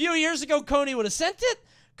 Yeah, a few years ago, Coney would have sent it.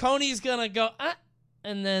 Coney's gonna go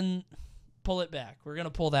and then pull it back. We're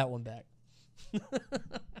gonna pull that one back.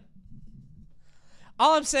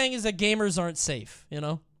 All I'm saying is that gamers aren't safe. You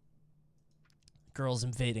know, girls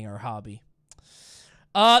invading our hobby.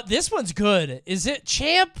 This one's good. Is it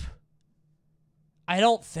Champ? I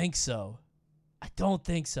don't think so.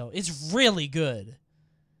 It's really good.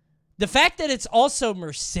 The fact that it's also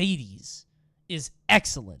Mercedes is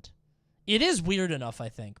excellent. It is weird enough, I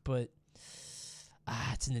think, but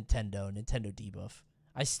it's a Nintendo debuff.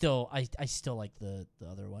 I still like the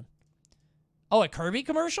other one. Oh, a Kirby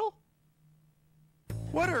commercial?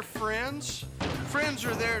 What are friends? Friends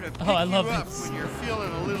are there to pick I you love up this. when you're feeling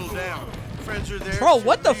a little down. Friends are there Bro, to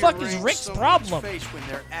what the fuck is rearrange Rick's someone's problem? face when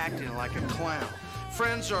they're acting like a clown.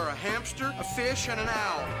 Friends are a hamster, a fish, and an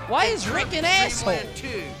owl. Why And is Rick an Kirby's asshole? Dreamland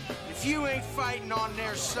too. If you ain't fighting on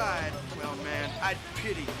their side, well, man, I'd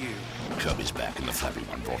pity you. Kirby's back in the Flappy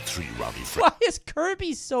One brought 3 rowdy friends. Why is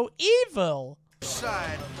Kirby so evil?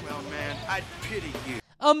 Side, well, man, I'd pity you.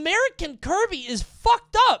 American Kirby is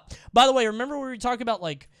fucked up. By the way, remember when we were talking about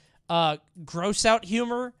like gross out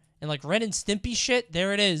humor and like Ren and Stimpy shit?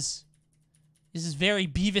 There it is. This is very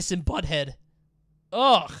Beavis and Butthead.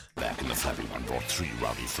 Ugh. Back in the Flappy One brought 3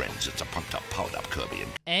 rowdy friends. It's a punked up, powered up Kirby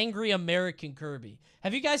and Angry American Kirby.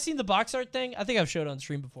 Have you guys seen the box art thing? I think I've showed it on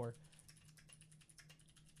stream before.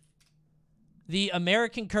 The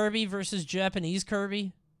American Kirby versus Japanese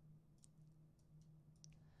Kirby.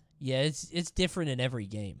 Yeah, it's different in every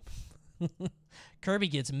game. Kirby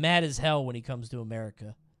gets mad as hell when he comes to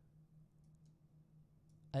America.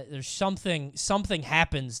 There's something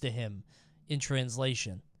happens to him in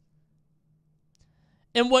translation.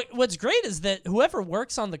 And what's great is that whoever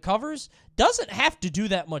works on the covers doesn't have to do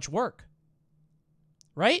that much work.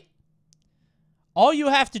 Right? All you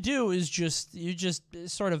have to do is you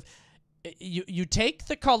take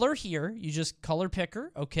the color here, you just color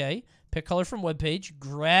picker, okay, pick color from webpage,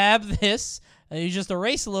 grab this, and you just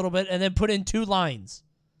erase a little bit and then put in 2 lines.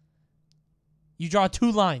 You draw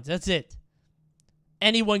 2 lines, that's it.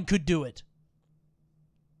 Anyone could do it.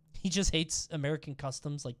 He just hates American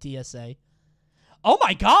customs like TSA. Oh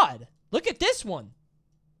my god! Look at this one!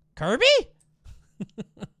 Kirby?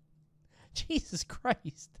 Jesus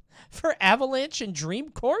Christ. For Avalanche and Dream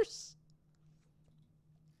Course?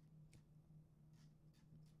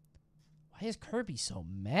 Why is Kirby so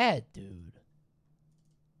mad, dude?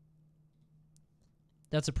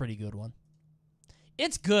 That's a pretty good one.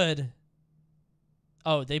 It's good.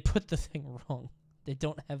 Oh, they put the thing wrong. They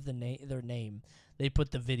don't have their name. They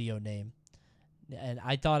put the video name. And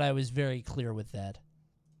I thought I was very clear with that.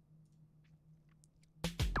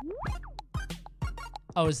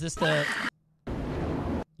 Oh, is this the...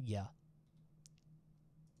 Yeah.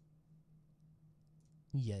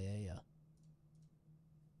 Yeah.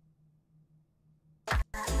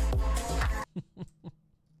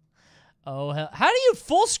 Oh, hell. How do you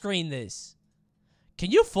full screen this?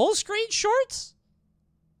 Can you full screen shorts?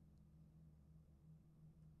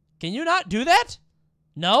 Can you not do that?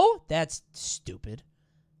 No? That's stupid.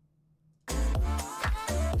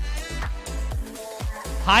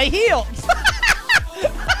 High heel.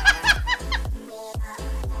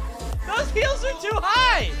 Those heels are too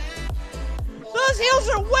high. Those heels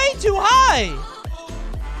are way too high.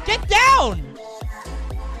 Get down.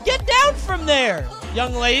 Get down from there,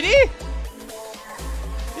 young lady.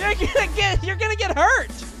 You're gonna get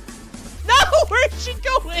hurt. No, where's she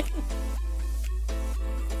going?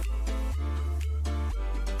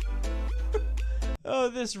 Oh,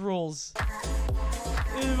 this rules.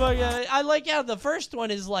 I like how the first one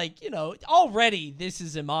is like, you know, already this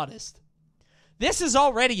is immodest. This is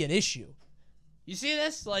already an issue. You see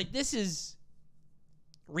this? Like, this is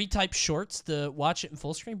retype shorts to watch it in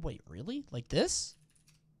full screen. Wait, really? Like this?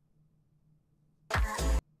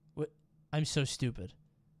 What? I'm so stupid.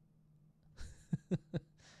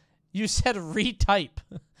 You said retype.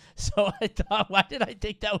 So I thought, why did I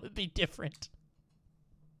think that would be different?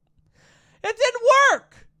 It didn't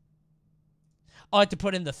work! Oh, I had to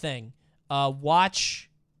put in the thing. Watch.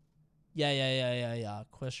 Yeah.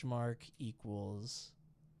 Question mark equals.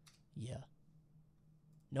 Yeah.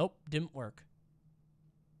 Nope, didn't work.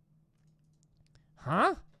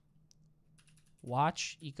 Huh?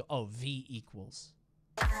 Watch equal. Oh, V equals.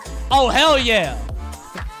 Oh, hell yeah!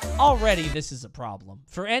 Already, this is a problem.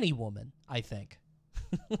 For any woman, I think.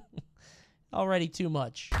 Already too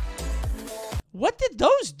much. What did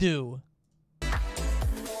those do?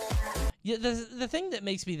 Yeah, the thing that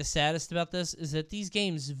makes me the saddest about this is that these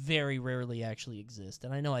games very rarely actually exist.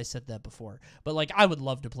 And I know I said that before. But, like, I would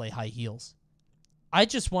love to play high heels. I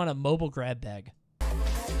just want a mobile grab bag.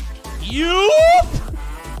 You!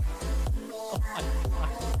 Oh my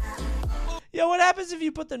God. Yeah, what happens if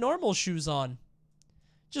you put the normal shoes on?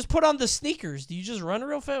 Just put on the sneakers. Do you just run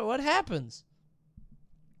real fast? What happens?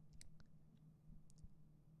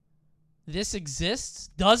 This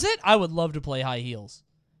exists? Does it? I would love to play high heels.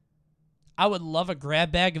 I would love a grab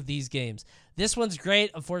bag of these games. This one's great.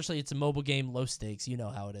 Unfortunately, it's a mobile game, low stakes. You know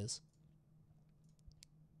how it is.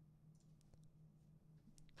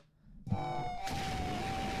 What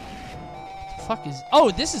the fuck is... Oh,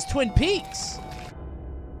 this is Twin Peaks.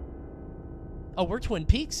 Oh, we're Twin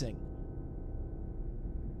Peaksing.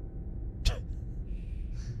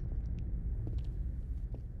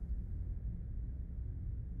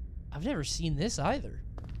 I've never seen this either.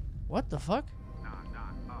 What the fuck?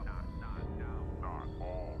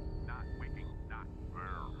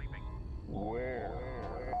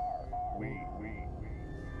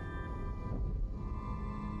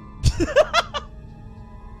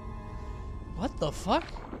 What the fuck?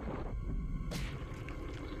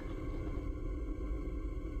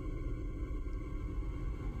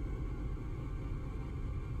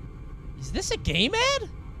 Is this a game ad?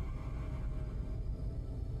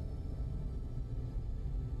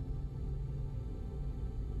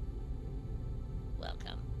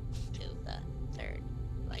 Welcome to the third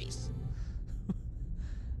place.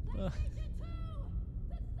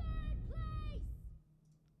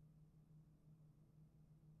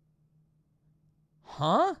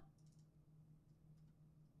 Huh?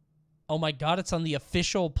 Oh my God, it's on the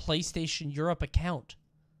official PlayStation Europe account.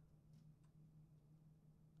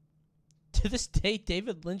 To this day,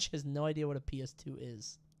 David Lynch has no idea what a PS2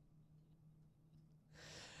 is.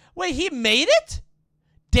 Wait, he made it?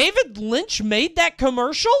 David Lynch made that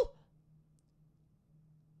commercial?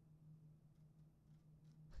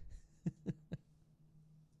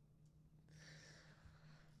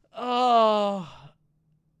 Oh,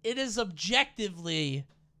 it is objectively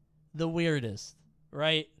the weirdest,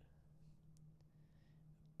 right?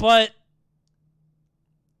 But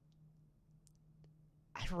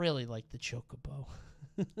I really like the Chocobo.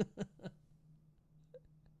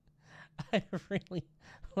 I really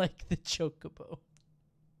like the Chocobo.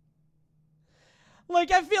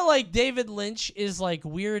 Like, I feel like David Lynch is, like,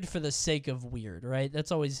 weird for the sake of weird, right?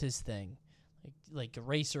 That's always his thing. Like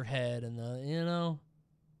Eraserhead and the, you know?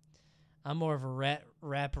 I'm more of a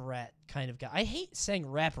rap rat kind of guy. I hate saying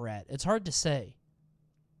rap rat. It's hard to say.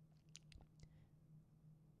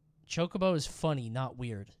 Chocobo is funny, not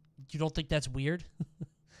weird. You don't think that's weird?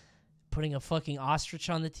 Putting a fucking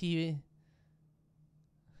ostrich on the TV?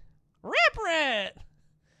 Rap rat!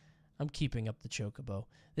 I'm keeping up the Chocobo.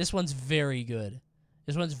 This one's very good.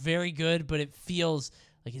 This one's very good, but it feels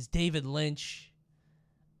like it's David Lynch.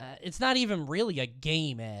 It's not even really a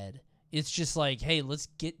game ad. It's just like, hey, let's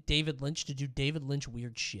get David Lynch to do David Lynch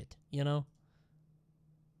weird shit, you know?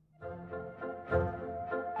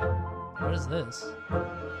 What is this?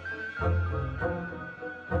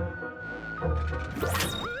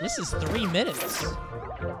 This is 3 minutes.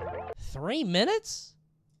 3 minutes?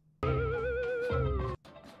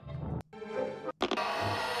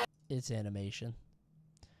 It's animation.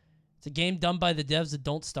 It's a game done by the devs that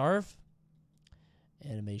don't starve.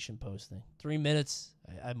 Animation posting. 3 minutes.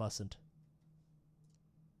 I mustn't.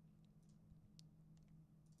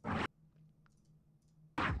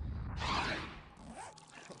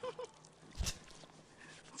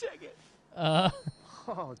 Check it. Oh,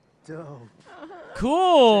 dope.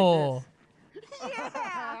 cool.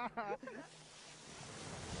 Yeah.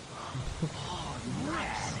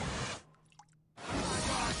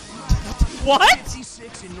 What?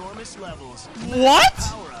 56 enormous levels. What?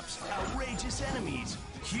 Power-ups, outrageous enemies,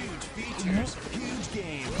 huge features, huge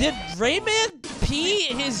game. Did Rayman pee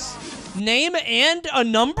his name and a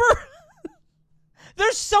number?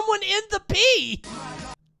 There's someone in the pee.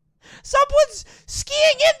 Someone's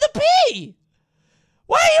skiing in the pee.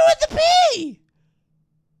 Why are you in the pee?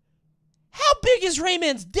 How big is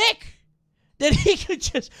Rayman's dick that he could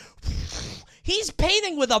just... He's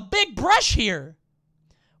painting with a big brush here.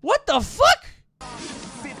 What the fuck?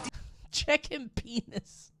 Check him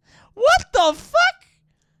penis. What the fuck?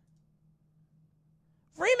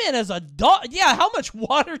 Rayman has a dog. Yeah, how much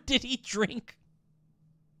water did he drink?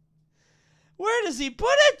 Where does he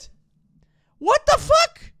put it? What the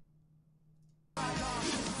fuck?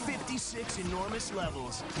 56 enormous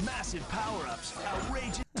levels, massive power-ups,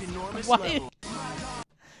 outrageous enormous What? levels.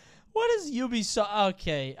 What is Ubisoft?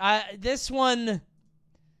 Okay, this one...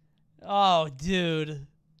 Oh, dude.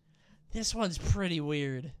 This one's pretty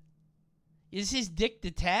weird. Is his dick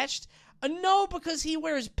detached? No, because he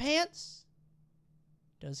wears pants.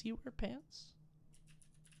 Does he wear pants?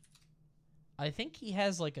 I think he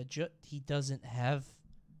has like a he doesn't have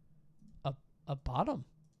a bottom.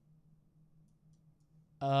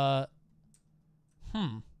 That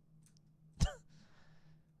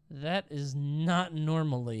is not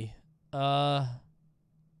normally.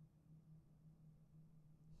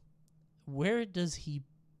 Where does he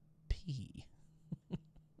pee?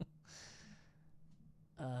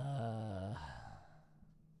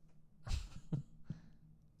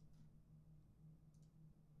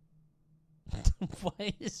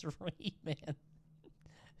 Why is Rayman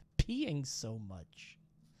peeing so much?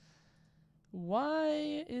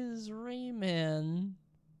 Why is Rayman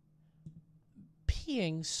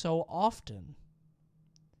peeing so often?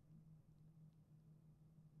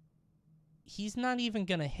 He's not even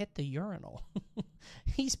gonna hit the urinal.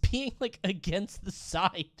 He's peeing like against the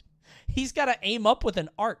side. He's gotta aim up with an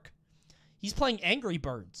arc. He's playing Angry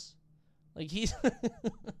Birds. Like he's...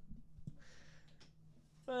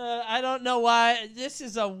 I don't know why. This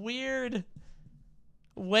is a weird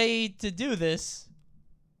way to do this.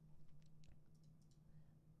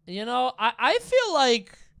 You know, I feel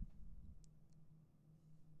like...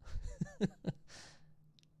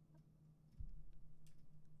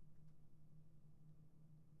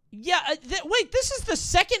 Yeah, wait, this is the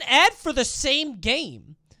second ad for the same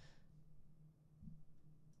game.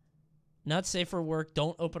 Not safe for work.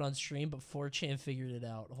 Don't open on stream, but 4chan figured it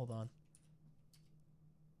out. Hold on.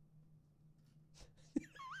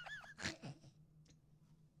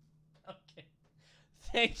 Okay.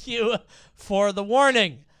 Thank you for the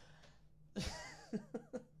warning.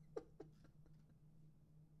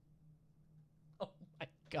 Oh my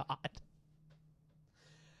God.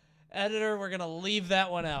 Editor, we're going to leave that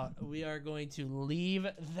one out. We are going to leave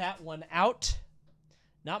that one out.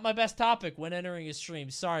 Not my best topic when entering a stream.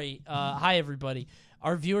 Sorry. Hi, everybody.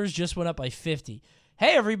 Our viewers just went up by 50.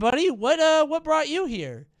 Hey, everybody. What brought you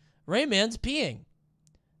here? Rayman's peeing.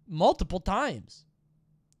 Multiple times.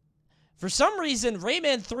 For some reason,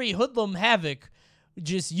 Rayman 3 Hoodlum Havoc,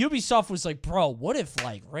 just Ubisoft was like, bro, what if,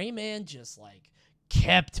 like, Rayman just, like,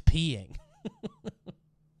 kept peeing?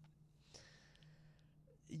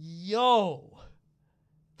 Yo,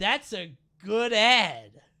 that's a good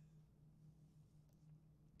ad.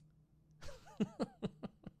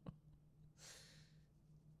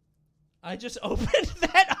 I just opened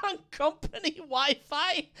that on company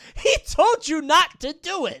Wi-Fi. He told you not to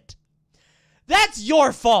do it. That's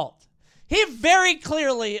your fault. He very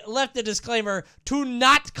clearly left a disclaimer to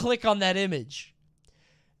not click on that image.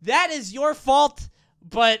 That is your fault,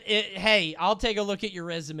 but hey, I'll take a look at your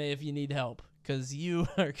resume if you need help. Because you're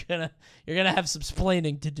gonna have some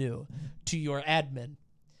splaining to do to your admin.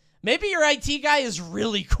 Maybe your IT guy is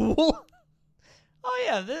really cool. Oh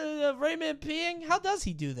yeah, the Rayman peeing. How does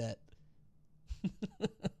he do that?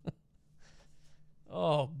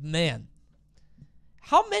 Oh man,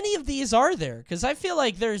 how many of these are there? Because I feel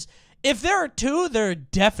like if there are 2, there are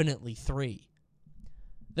definitely 3.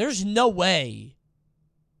 There's no way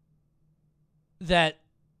that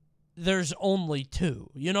there's only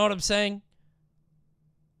 2. You know what I'm saying?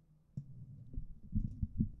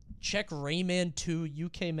 check Rayman 2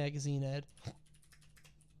 UK magazine ad.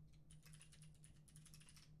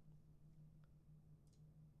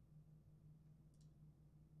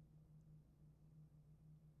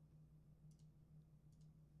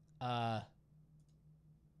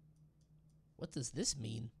 What does this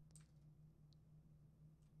mean?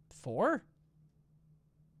 4?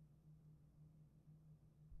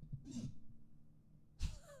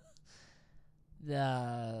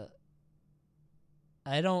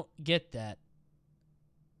 I don't get that.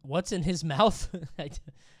 What's in his mouth?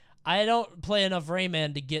 I don't play enough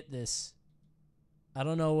Rayman to get this. I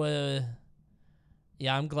don't know.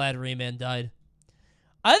 Yeah, I'm glad Rayman died.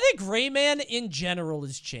 I think Rayman in general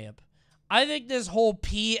is champ. I think this whole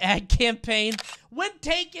P ad campaign, when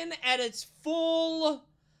taken at its full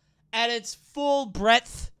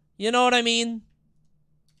breadth, you know what I mean?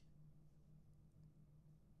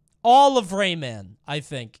 All of Rayman, I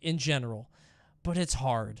think, in general. But it's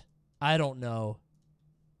hard. I don't know.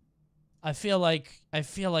 I feel like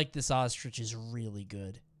this ostrich is really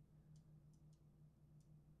good.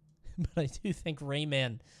 But I do think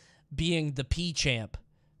Rayman being the P champ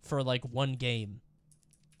for like one game,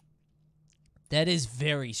 that is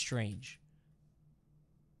very strange.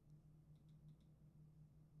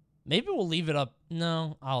 Maybe we'll leave it up.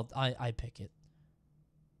 No, I pick it.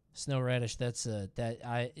 Snow Radish, that's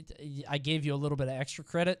I gave you a little bit of extra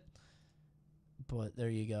credit, but there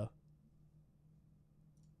you go.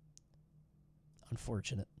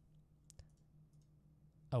 Unfortunate.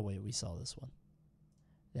 Oh wait, we saw this one.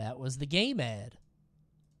 That was the game ad.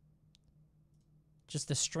 Just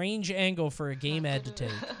a strange angle for a game ad to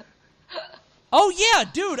take. Oh yeah,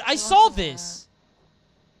 dude, I saw this.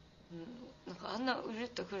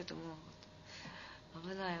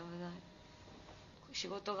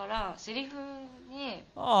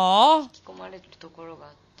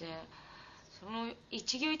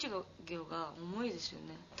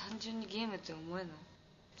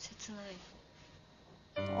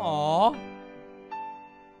 Aww.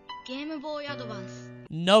 Game Boy Advance.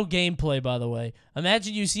 No gameplay, by the way.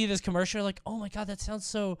 Imagine you see this commercial, you're like, oh my god, that sounds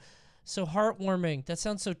so heartwarming. That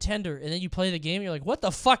sounds so tender. And then you play the game, you're like, what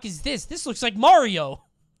the fuck is this? This looks like Mario.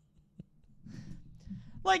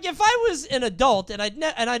 Like, if I was an adult and I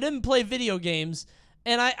didn't play video games,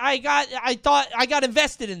 and I thought I got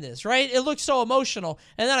invested in this, right? It looks so emotional.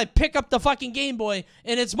 And then I pick up the fucking Game Boy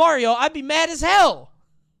and it's Mario, I'd be mad as hell.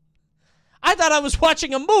 I thought I was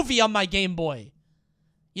watching a movie on my Game Boy.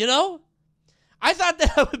 You know? I thought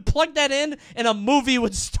that I would plug that in and a movie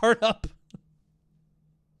would start up.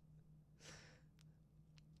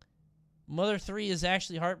 Mother 3 is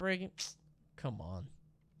actually heartbreaking. Come on.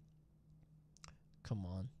 Come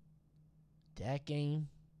on. That game.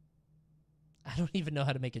 I don't even know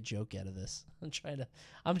how to make a joke out of this. I'm trying to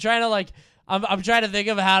think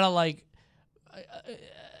of how to like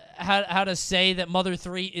how to say that Mother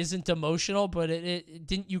 3 isn't emotional, but it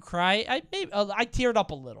didn't you cry? I teared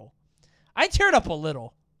up a little. I teared up a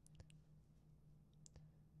little.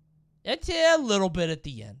 It's a little bit at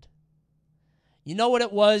the end. You know what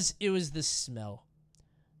it was? It was the smell.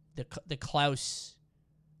 The Klaus.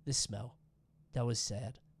 The smell. That was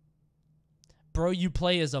sad. Bro, you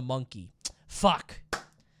play as a monkey. Fuck.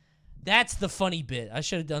 That's the funny bit. I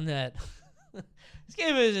should have done that. This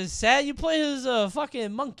game is sad. You play as a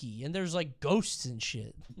fucking monkey, and there's like ghosts and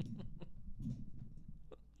shit.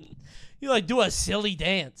 You like do a silly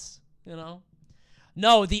dance, you know?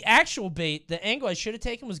 No, the actual bait, the angle I should have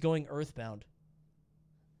taken was going Earthbound.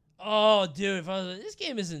 Oh, dude, if I was like, this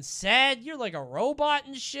game isn't sad. You're like a robot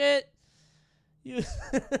and shit. You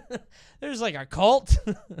there's like a cult.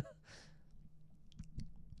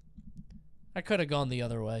 I could have gone the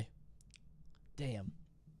other way. Damn.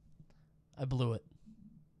 I blew it.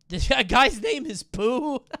 This guy's name is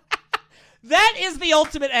Pooh. That is the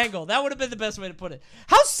ultimate angle. That would have been the best way to put it.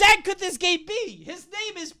 How sad could this game be? His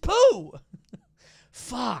name is Pooh.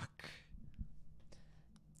 Fuck.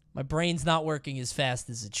 My brain's not working as fast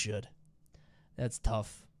as it should. That's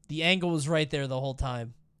tough. The angle was right there the whole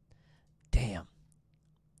time. Damn.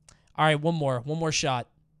 All right, one more shot.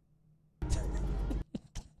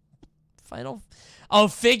 Final. Oh,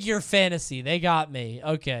 Figure Fantasy. They got me.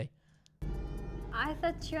 Okay. I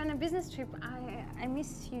thought you were on a business trip. I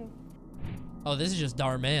miss you. Oh, this is just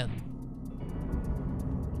Darman.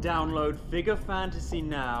 Download Figure Fantasy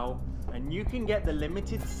now, and you can get the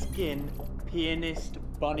limited skin Pianist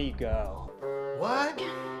Bunny Girl. What?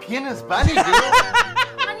 Pianist Bunny Girl?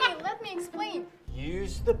 Honey, let me explain.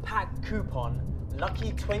 Use the pack coupon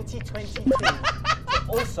Lucky2022 to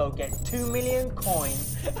also get 2 million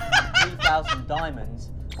coins and 3,000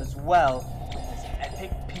 diamonds, as well as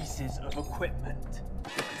epic pieces of equipment.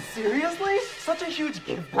 Seriously? Such a huge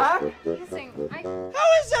give back? How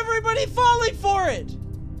is everybody falling for it?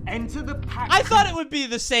 Enter the pack. I thought it would be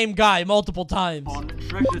the same guy multiple times. On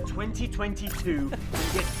Treasure 2022, you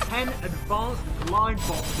get 10 advanced blind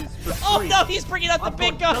boxes for free. Oh no, he's bringing out the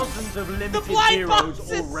big guns. Dozens of limited the blind heroes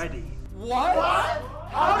boxes already. What?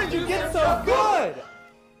 How did you get so good?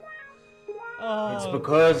 It's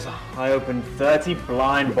because I opened 30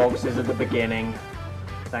 blind boxes at the beginning,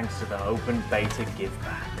 thanks to the open beta give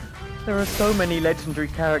back. There are so many legendary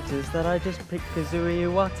characters that I just picked Kazooie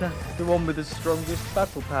Iwata, the one with the strongest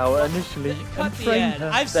battle power initially, and trained her.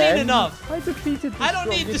 I've Then, seen enough. I defeated the I don't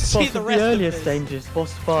need to strongest see boss the of rest the of earliest this. stages,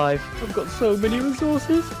 boss 5. I've got so many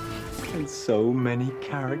resources and so many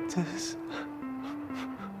characters.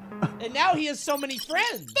 And now he has so many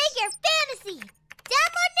friends. Figure fantasy.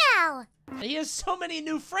 Demo now. He has so many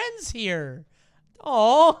new friends here.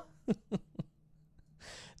 Oh.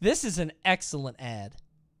 This is an excellent ad.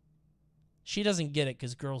 She doesn't get it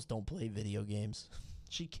because girls don't play video games.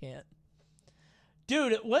 She can't.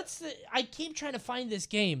 Dude, what's the... I keep trying to find this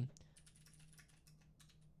game.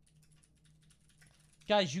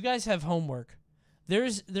 Guys, you guys have homework.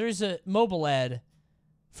 There's a mobile ad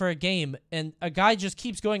for a game, and a guy just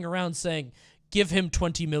keeps going around saying, give him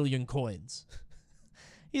 20 million coins.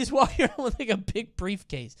 He's walking around with like a big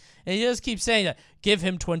briefcase, and he just keeps saying that, give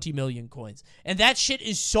him 20 million coins. And that shit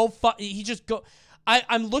is so fun. He just go...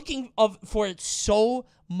 I'm looking for it so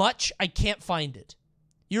much, I can't find it.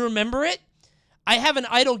 You remember it? I have an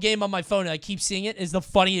idle game on my phone, and I keep seeing it. It's the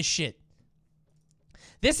funniest shit.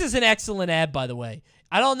 This is an excellent ad, by the way.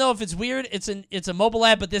 I don't know if it's weird. It's a mobile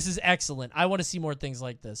ad, but this is excellent. I want to see more things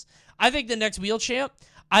like this. I think the next Wheelchamp,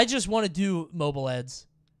 I just want to do mobile ads.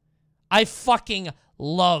 I fucking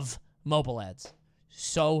love mobile ads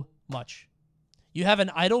so much. You have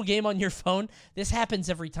an idle game on your phone? This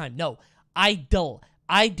happens every time. No. Idle.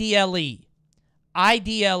 I-D-L-E.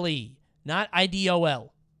 I-D-L-E. Not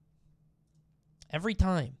I-D-O-L. Every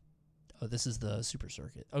time. Oh, this is the Super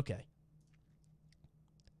Circuit. Okay.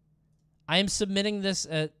 I am submitting this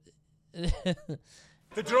at...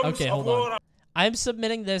 Okay, hold on. I'm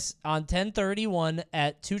submitting this on 10/31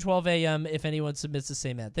 at 2:12 a.m. if anyone submits the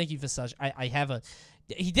same ad. Thank you, Visage. I have a...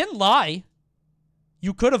 He didn't lie.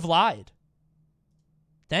 You could have lied.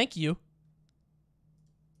 Thank you.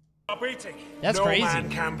 That's crazy. No man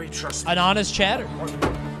can be trusted. An honest chatter.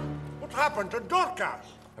 What happened to Dorcas?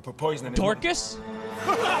 I put poison in Dorcas?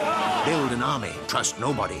 Build an army. Trust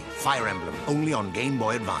nobody. Fire Emblem. Only on Game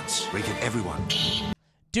Boy Advance. Rated everyone.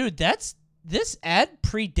 Dude, this ad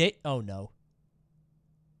predate... Oh, no.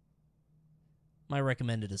 My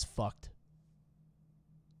recommended is fucked.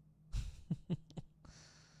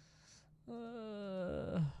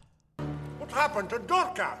 What happened to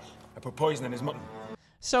Dorcas? I put poison in his mutton.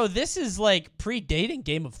 So this is like predating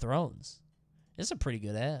Game of Thrones. It's a pretty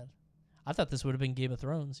good ad. I thought this would have been Game of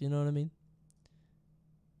Thrones. You know what I mean?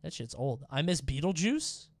 That shit's old. I miss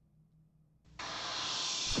Beetlejuice.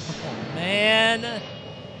 Oh, man.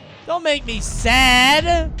 Don't make me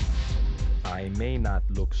sad. I may not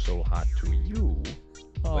look so hot to you,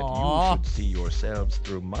 but you should see yourselves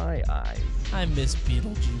through my eyes. I miss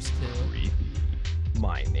Beetlejuice too. Creepy.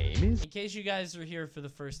 My name is... In case you guys are here for the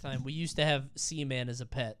first time, we used to have Seaman as a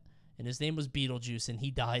pet, and his name was Beetlejuice, and he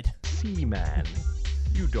died. Seaman.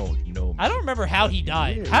 You don't know me. I don't remember how he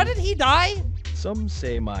died. How did he die? Some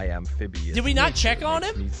say my amphibious... Did we not check on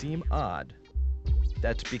him? Me seem odd.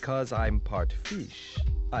 That's because I'm part fish.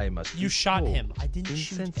 I must You be shot cold, him. I didn't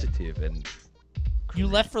shoot him. insensitive and... You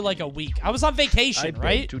left for like a week. I was on vacation, I beg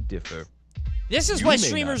right? to differ. This is You why may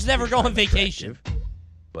streamers not never think go on I'm vacation.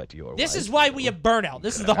 But your This wife is why we will. have burnout.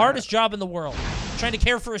 This is the hardest job in the world. Trying to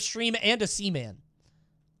care for a stream and a Seaman.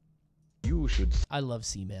 You should... I love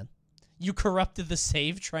Seaman. You corrupted the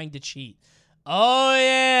save trying to cheat. Oh,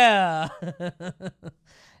 yeah.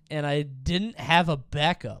 And I didn't have a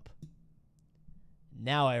backup.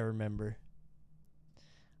 Now I remember.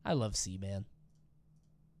 I love Seaman.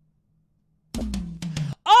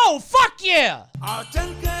 Oh, fuck yeah!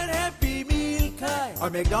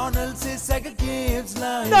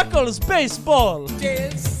 Knuckles baseball.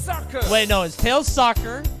 Tails soccer. Wait, no, it's Tails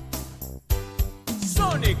soccer.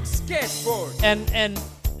 Sonic skateboard. And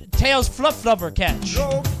Tails flubber catch.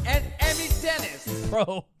 Rogue and Emmy tennis.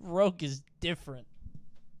 Bro, Rogue is different.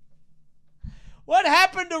 What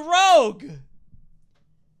happened to Rogue?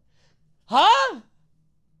 Huh?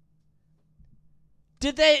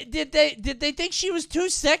 Did they think she was too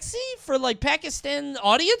sexy for like Pakistan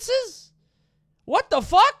audiences? What the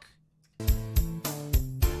fuck?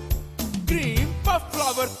 Cream puff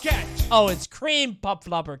flower catch. Oh, it's cream puff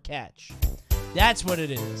flubber catch. That's what it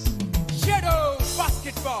is. Shadow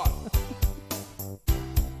basketball.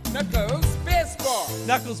 Knuckles baseball.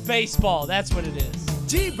 Knuckles baseball. That's what it is.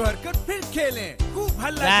 जी भरकर फिर खेलें, खूब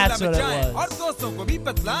हल्ला That's गुल्ला what it मचाएं was. और दोस्तों को भी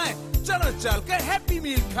बतलाएं. चलो चलकर हैप्पी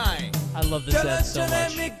मील खाएं. I love this ad so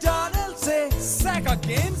much. McDonald's से Sega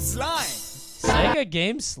Game Slime. Sega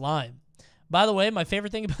Game Slime. By the way, my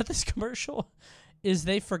favorite thing about this commercial is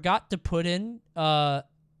they forgot to put in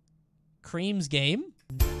Cream's game.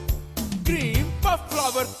 Cream puff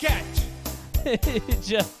flower catch.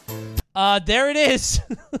 There it is.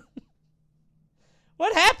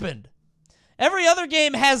 What happened? Every other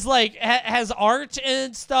game has like has art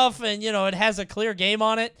and stuff, and you know it has a clear game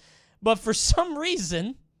on it. But for some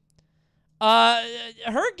reason,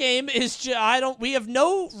 her game is we have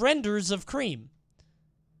no renders of Cream.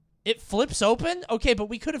 It flips open? Okay, but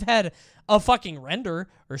we could have had a fucking render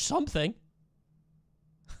or something.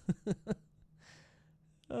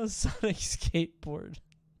 A Sonic skateboard.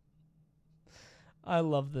 I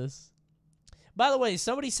love this. By the way,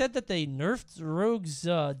 somebody said that they nerfed Rogue's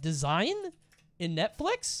design in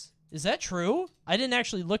Netflix. Is that true? I didn't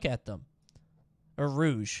actually look at them. Or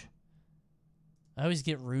Rouge. I always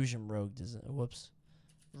get Rouge and Rogue. Whoops.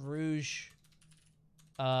 Rouge.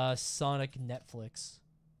 Sonic Netflix.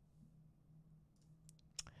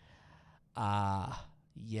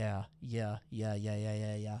 Yeah.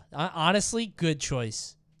 Honestly, good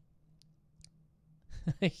choice.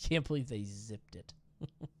 I can't believe they zipped it.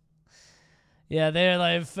 Yeah, they're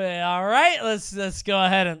like, all right, let's go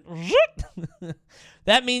ahead and...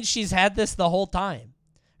 That means she's had this the whole time.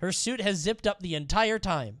 Her suit has zipped up the entire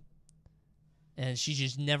time. And she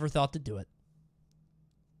just never thought to do it.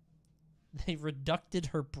 They reducted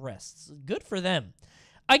her breasts. Good for them.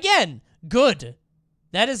 Again, good.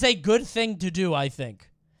 That is a good thing to do, I think,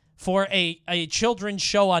 for a children's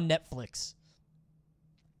show on Netflix.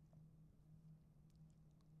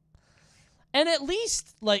 And at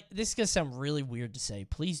least, like, this is going to sound really weird to say.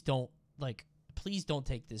 Please don't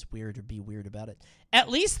take this weird or be weird about it. At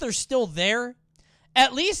least they're still there.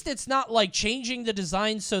 At least it's not, like, changing the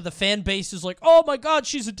design so the fan base is like, oh, my God,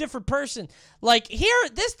 she's a different person. Like, here,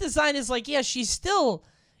 this design is like, yeah, she still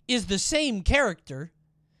is the same character.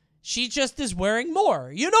 She just is wearing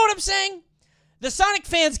more. You know what I'm saying? The Sonic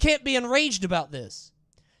fans can't be enraged about this.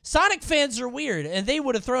 Sonic fans are weird, and they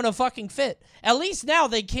would have thrown a fucking fit. At least now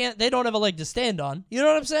they don't have a leg to stand on. You know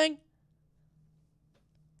what I'm saying?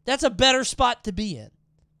 That's a better spot to be in.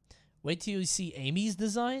 Wait till you see Amy's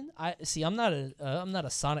design. I'm not a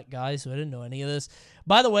Sonic guy, so I didn't know any of this.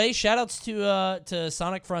 By the way, shoutouts to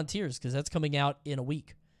Sonic Frontiers, because that's coming out in a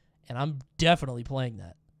week. And I'm definitely playing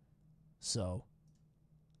that. So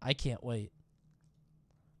I can't wait.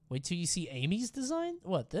 Wait till you see Amy's design?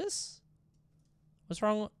 What, this? What's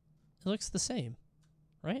wrong with... It looks the same,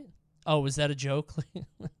 right? Oh, was that a joke?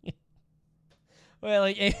 Well,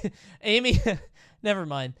 like, Amy... Never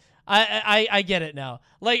mind. I get it now.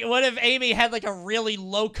 Like, what if Amy had, like, a really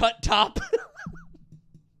low-cut top?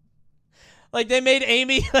 Like, they made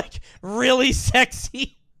Amy, like, really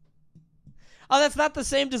sexy. Oh, that's not the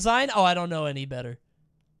same design? Oh, I don't know any better.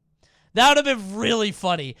 That would have been really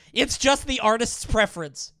funny. It's just the artist's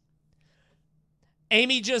preference.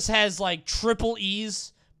 Amy just has, like, triple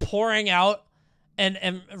E's pouring out,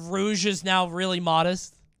 and Rouge is now really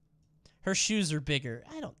modest. Her shoes are bigger.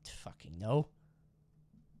 I don't fucking know.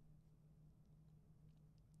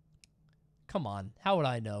 Come on. How would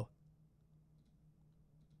I know?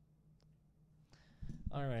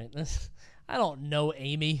 All right. I don't know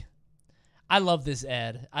Amy. I love this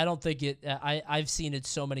ad. I don't think it... I've seen it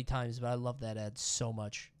so many times, but I love that ad so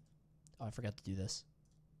much. Oh, I forgot to do this.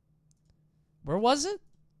 Where was it?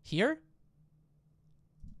 Here?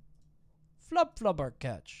 Flub flubber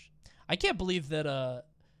catch. I can't believe that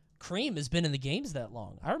Cream has been in the games that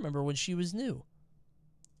long. I remember when she was new.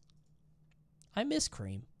 I miss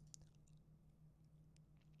Cream.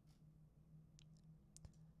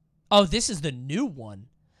 Oh, this is the new one.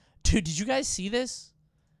 Dude, did you guys see this?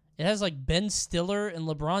 It has like Ben Stiller and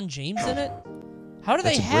LeBron James in it. How do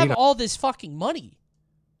they have all this fucking money?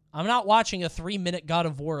 I'm not watching a 3-minute God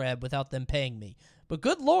of War ad without them paying me. But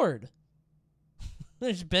good lord.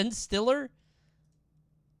 There's Ben Stiller.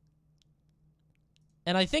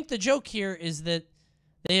 And I think the joke here is that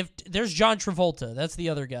there's John Travolta. That's the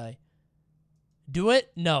other guy. Do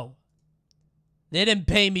it? No. They didn't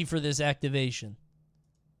pay me for this activation.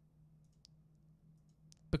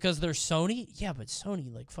 Because they're Sony? Yeah, but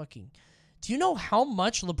Sony, like, fucking... Do you know how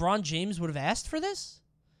much LeBron James would have asked for this?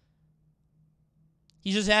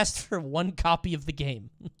 He just asked for one copy of the game.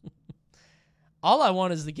 All I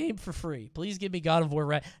want is the game for free. Please give me God of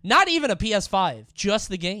War. Not even a PS5. Just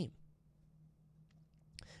the game.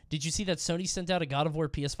 Did you see that Sony sent out a God of War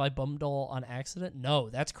PS5 bundle on accident? No,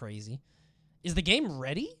 that's crazy. Is the game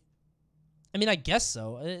ready? I mean, I guess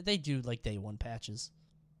so. They do, like, day one patches.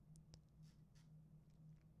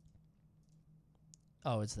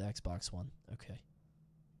 Oh, it's the Xbox One. Okay.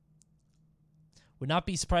 Would not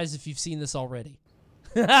be surprised if you've seen this already.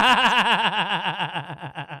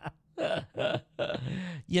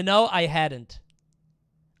 You know, I hadn't.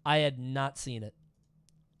 I had not seen it.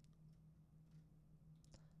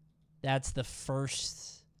 That's the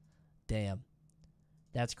first... Damn.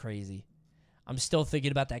 That's crazy. I'm still thinking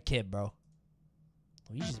about that kid, bro.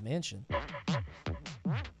 Luigi's Mansion.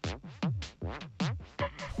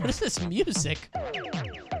 What is this music? What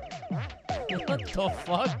the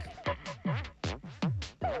fuck?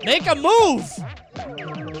 Make a move!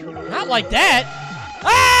 Not like that!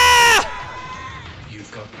 Ah!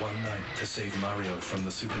 You've got one night to save Mario from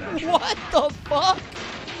the supernatural. What the fuck?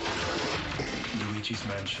 Luigi's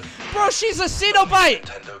Mansion. Bro, she's a Cenobite!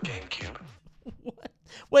 Nintendo GameCube. What?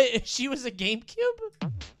 Wait, she was a GameCube?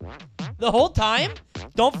 The whole time?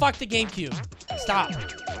 Don't fuck the GameCube. Stop.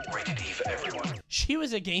 Rated E for everyone. She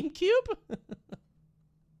was a GameCube?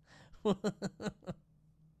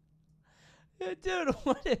 Dude,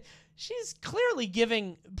 what? She's clearly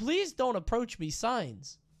giving please don't approach me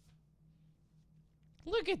signs.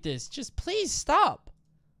 Look at this. Just please stop.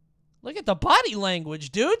 Look at the body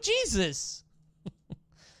language, dude. Jesus.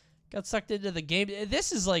 Got sucked into the game.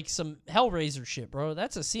 This is like some Hellraiser shit, bro.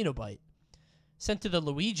 That's a Cenobite. Sent to the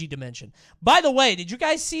Luigi dimension. By the way, did you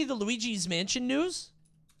guys see the Luigi's Mansion news?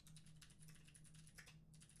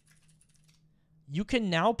 You can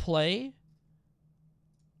now play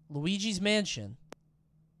Luigi's Mansion.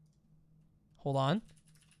 Hold on.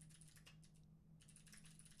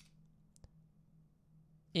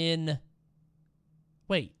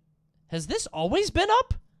 Wait. Has this always been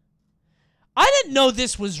up? I didn't know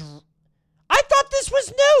this was... I thought this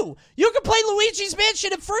was new! You can play Luigi's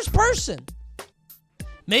Mansion in first person!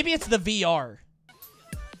 Maybe it's the VR.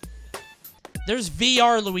 There's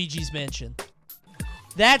VR Luigi's Mansion.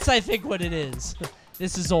 That's, I think, what it is.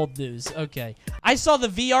 This is old news. Okay. I saw the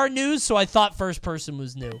VR news, so I thought first person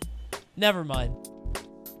was new. Never mind.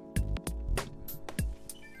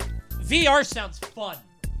 VR sounds fun.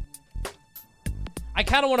 I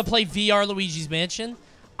kind of want to play VR Luigi's Mansion.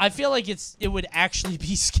 I feel like it would actually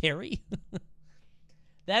be scary.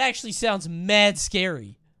 That actually sounds mad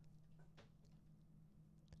scary.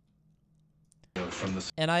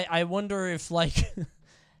 And I wonder if, like,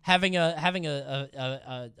 having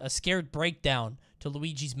a scared breakdown to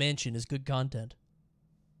Luigi's Mansion is good content.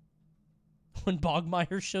 When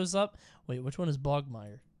Bogmire shows up. Wait, which one is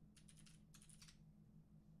Bogmire?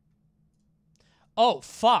 Oh,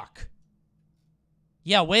 fuck.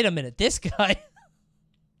 Yeah, wait a minute. This guy.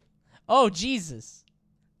 Oh, Jesus.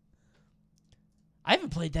 I haven't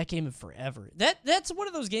played that game in forever. That's one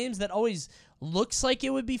of those games that always looks like it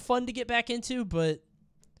would be fun to get back into, but...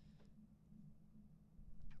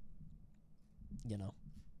 You know.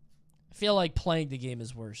 I feel like playing the game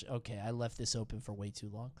is worse. Okay, I left this open for way too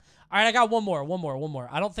long. All right, I got one more.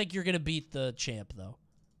 I don't think you're going to beat the champ, though.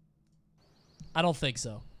 I don't think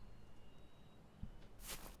so.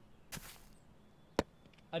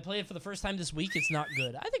 I played it for the first time this week. It's not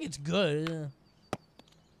good. I think it's good.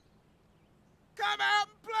 Come out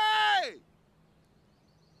and play!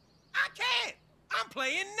 I can't! I'm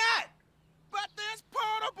playing Nut! But there's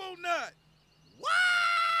Portable Nut!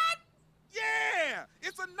 What? Yeah!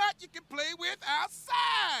 It's a nut you can play with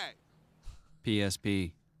outside!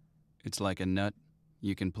 PSP. It's like a nut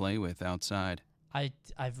you can play with outside. I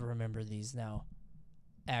remember these now.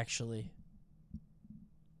 Actually.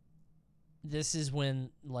 This is when,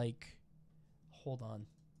 like... Hold on.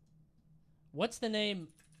 What's the name...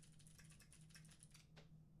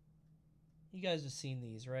 You guys have seen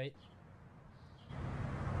these, right?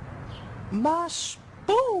 My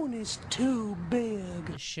spoon is too big.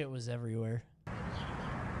 This shit was everywhere.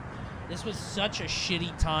 This was such a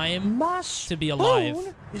shitty time to be alive. My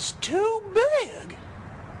spoon is too big.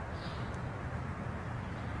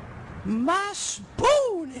 My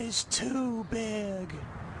spoon is too big.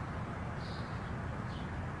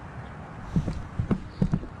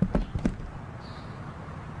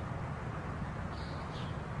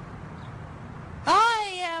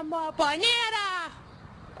 I am a banana.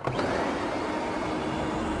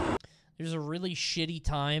 There's a really shitty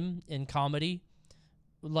time in comedy.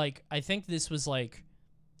 Like, I think this was like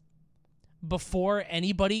before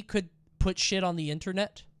anybody could put shit on the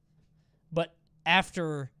internet, but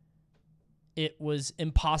after it was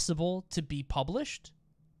impossible to be published.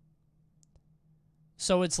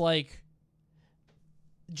 So it's like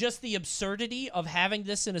just the absurdity of having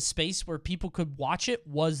this in a space where people could watch it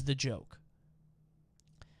was the joke.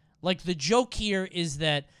 Like, the joke here is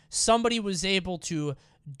that somebody was able to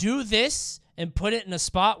do this and put it in a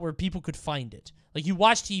spot where people could find it. Like, you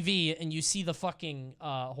watch TV and you see the fucking,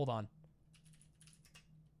 hold on.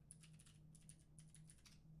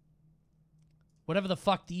 Whatever the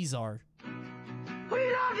fuck these are.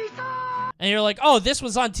 And you're like, oh, this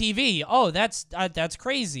was on TV. Oh, that's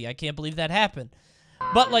crazy. I can't believe that happened.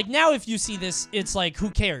 But, like, now if you see this, it's like, who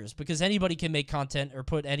cares? Because anybody can make content or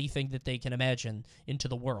put anything that they can imagine into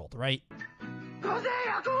the world, right?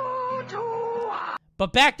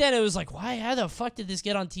 But back then, it was like, why? How the fuck did this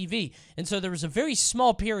get on TV? And so there was a very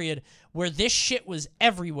small period where this shit was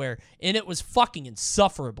everywhere, and it was fucking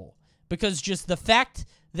insufferable. Because just the fact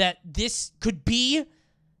that this could be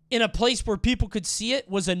in a place where people could see it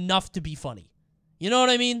was enough to be funny. You know what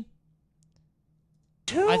I mean?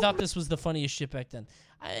 I thought this was the funniest shit back then.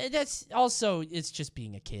 That's also, it's just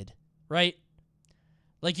being a kid, right?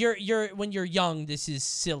 Like, when you're young, this is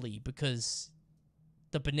silly because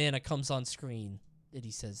the banana comes on screen and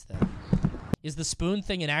he says that. Is the spoon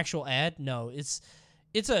thing an actual ad? No, it's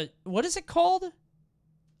a, what is it called?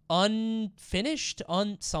 Unfinished?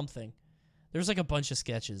 Something. There's like a bunch of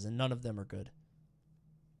sketches and none of them are good.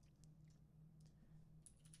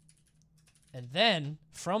 And then,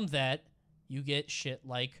 from that, you get shit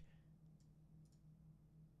like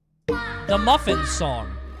the Muffin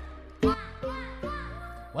Song.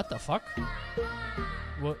 What the fuck?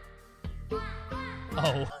 What?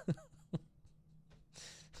 Oh.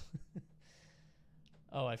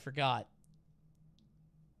 Oh, I forgot.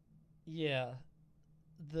 Yeah.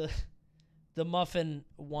 The muffin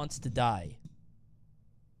wants to die.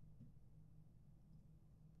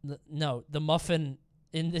 No, the muffin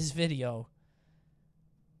in this video,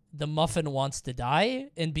 the muffin wants to die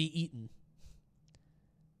and be eaten.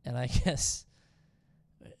 And I guess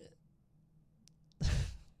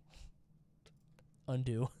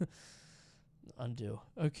undo. Undo.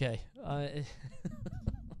 Okay.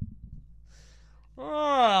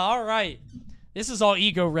 All right. This is all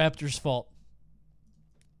Ego Raptor's fault.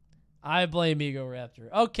 I blame Ego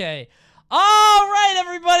Raptor. Okay. All right,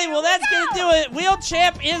 everybody. Well, that's going to do it.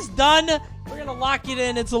 Wheelchamp is done. We're going to lock it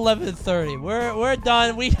in. It's 11:30. We're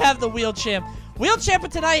done. We have the Wheelchamp. Wheelchamp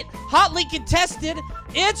of tonight, hotly contested.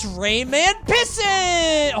 It's Rayman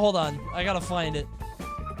Pissing. Hold on. I got to find it.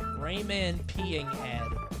 Rayman peeing ad.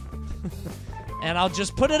 And I'll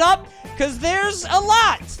just put it up because there's a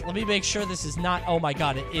lot. Let me make sure this is not, oh my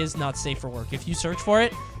god, it is not safe for work. If you search for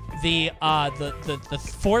it, the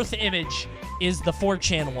fourth image is the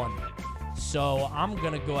 4chan one. So I'm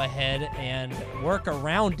going to go ahead and work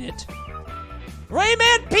around it.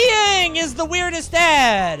 Rayman peeing is the weirdest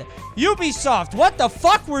ad. Ubisoft, what the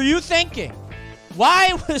fuck were you thinking?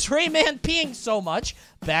 Why was Rayman peeing so much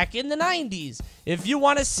back in the 90s? If you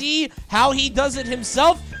want to see how he does it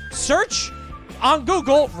himself, search on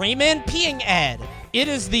Google Rayman peeing ad. It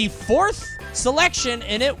is the fourth selection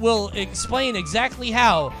and it will explain exactly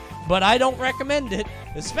how, but I don't recommend it,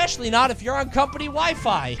 especially not if you're on company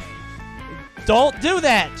Wi-Fi. Don't do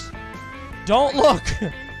that. Don't look.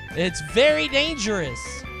 It's very dangerous.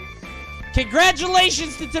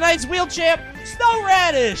 Congratulations to tonight's Wheelchamp, Snow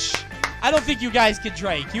Radish. I don't think you guys can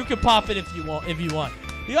drink. You can pop it if you want.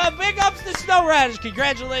 You have big ups to Snow Radish.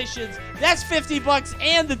 Congratulations. That's $50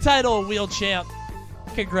 and the title of Wheelchamp.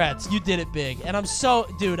 Congrats. You did it big. And I'm so,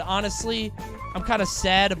 dude, honestly, I'm kind of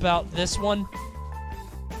sad about this one.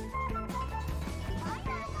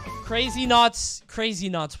 Crazy Knots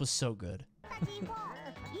was so good.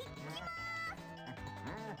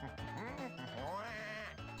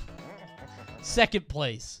 Second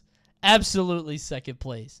place. Absolutely second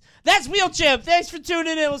place. That's Wheelchamp. Thanks for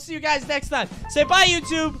tuning in. We'll see you guys next time. Say bye,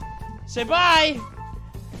 YouTube. Say bye.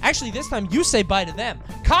 Actually, this time you say bye to them.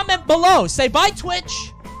 Comment below. Say bye,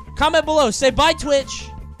 Twitch. Comment below. Say bye, Twitch.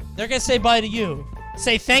 They're going to say bye to you.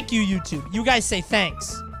 Say thank you, YouTube. You guys say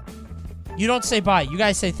thanks. You don't say bye. You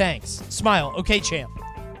guys say thanks. Smile. Okay, champ.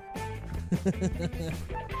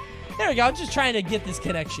 There we go. I'm just trying to get this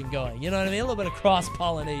connection going. You know what I mean? A little bit of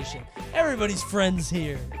cross-pollination. Everybody's friends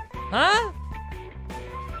here. Huh?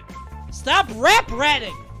 Stop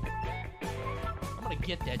rap-ratting. I'm going to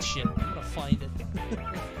get that shit. I'm going to find it.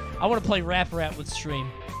 I want to play rap-rat with stream.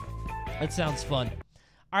 That sounds fun.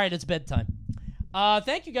 All right, it's bedtime.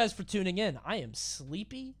 Thank you guys for tuning in. I am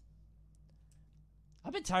sleepy.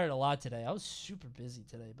 I've been tired a lot today. I was super busy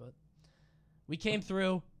today, but we came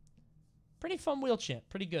through. Pretty fun Wheelchamp.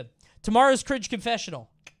 Pretty good. Tomorrow's Cringe Confessional.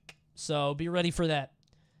 So be ready for that.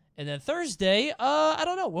 And then Thursday, I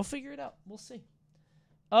don't know. We'll figure it out. We'll see.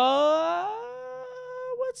 What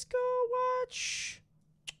Let's go watch.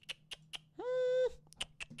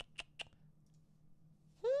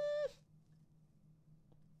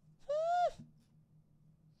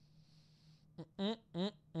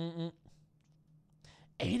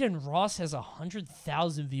 Aiden Ross has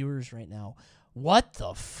 100,000 viewers right now. What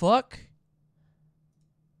the fuck?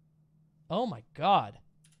 Oh my god.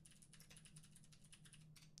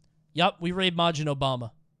 Yup, we raid Majin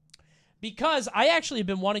Obama. Because I actually have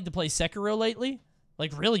been wanting to play Sekiro lately.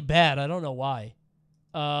 Like, really bad. I don't know why.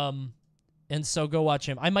 And so go watch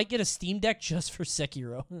him. I might get a Steam Deck just for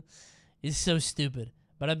Sekiro. It's so stupid.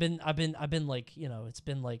 But I've been like, you know, it's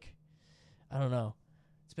been like, I don't know.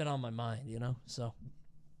 It's been on my mind, you know? So.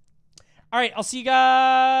 All right, I'll see you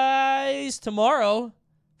guys tomorrow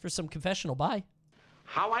for some confessional. Bye.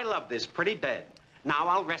 How I love this pretty bed. Now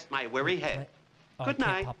I'll rest my weary head. Good night.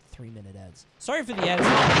 I can't pop 3-minute ads. Sorry for the ads.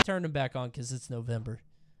 I'll turn them back on because it's November.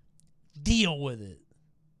 Deal with it.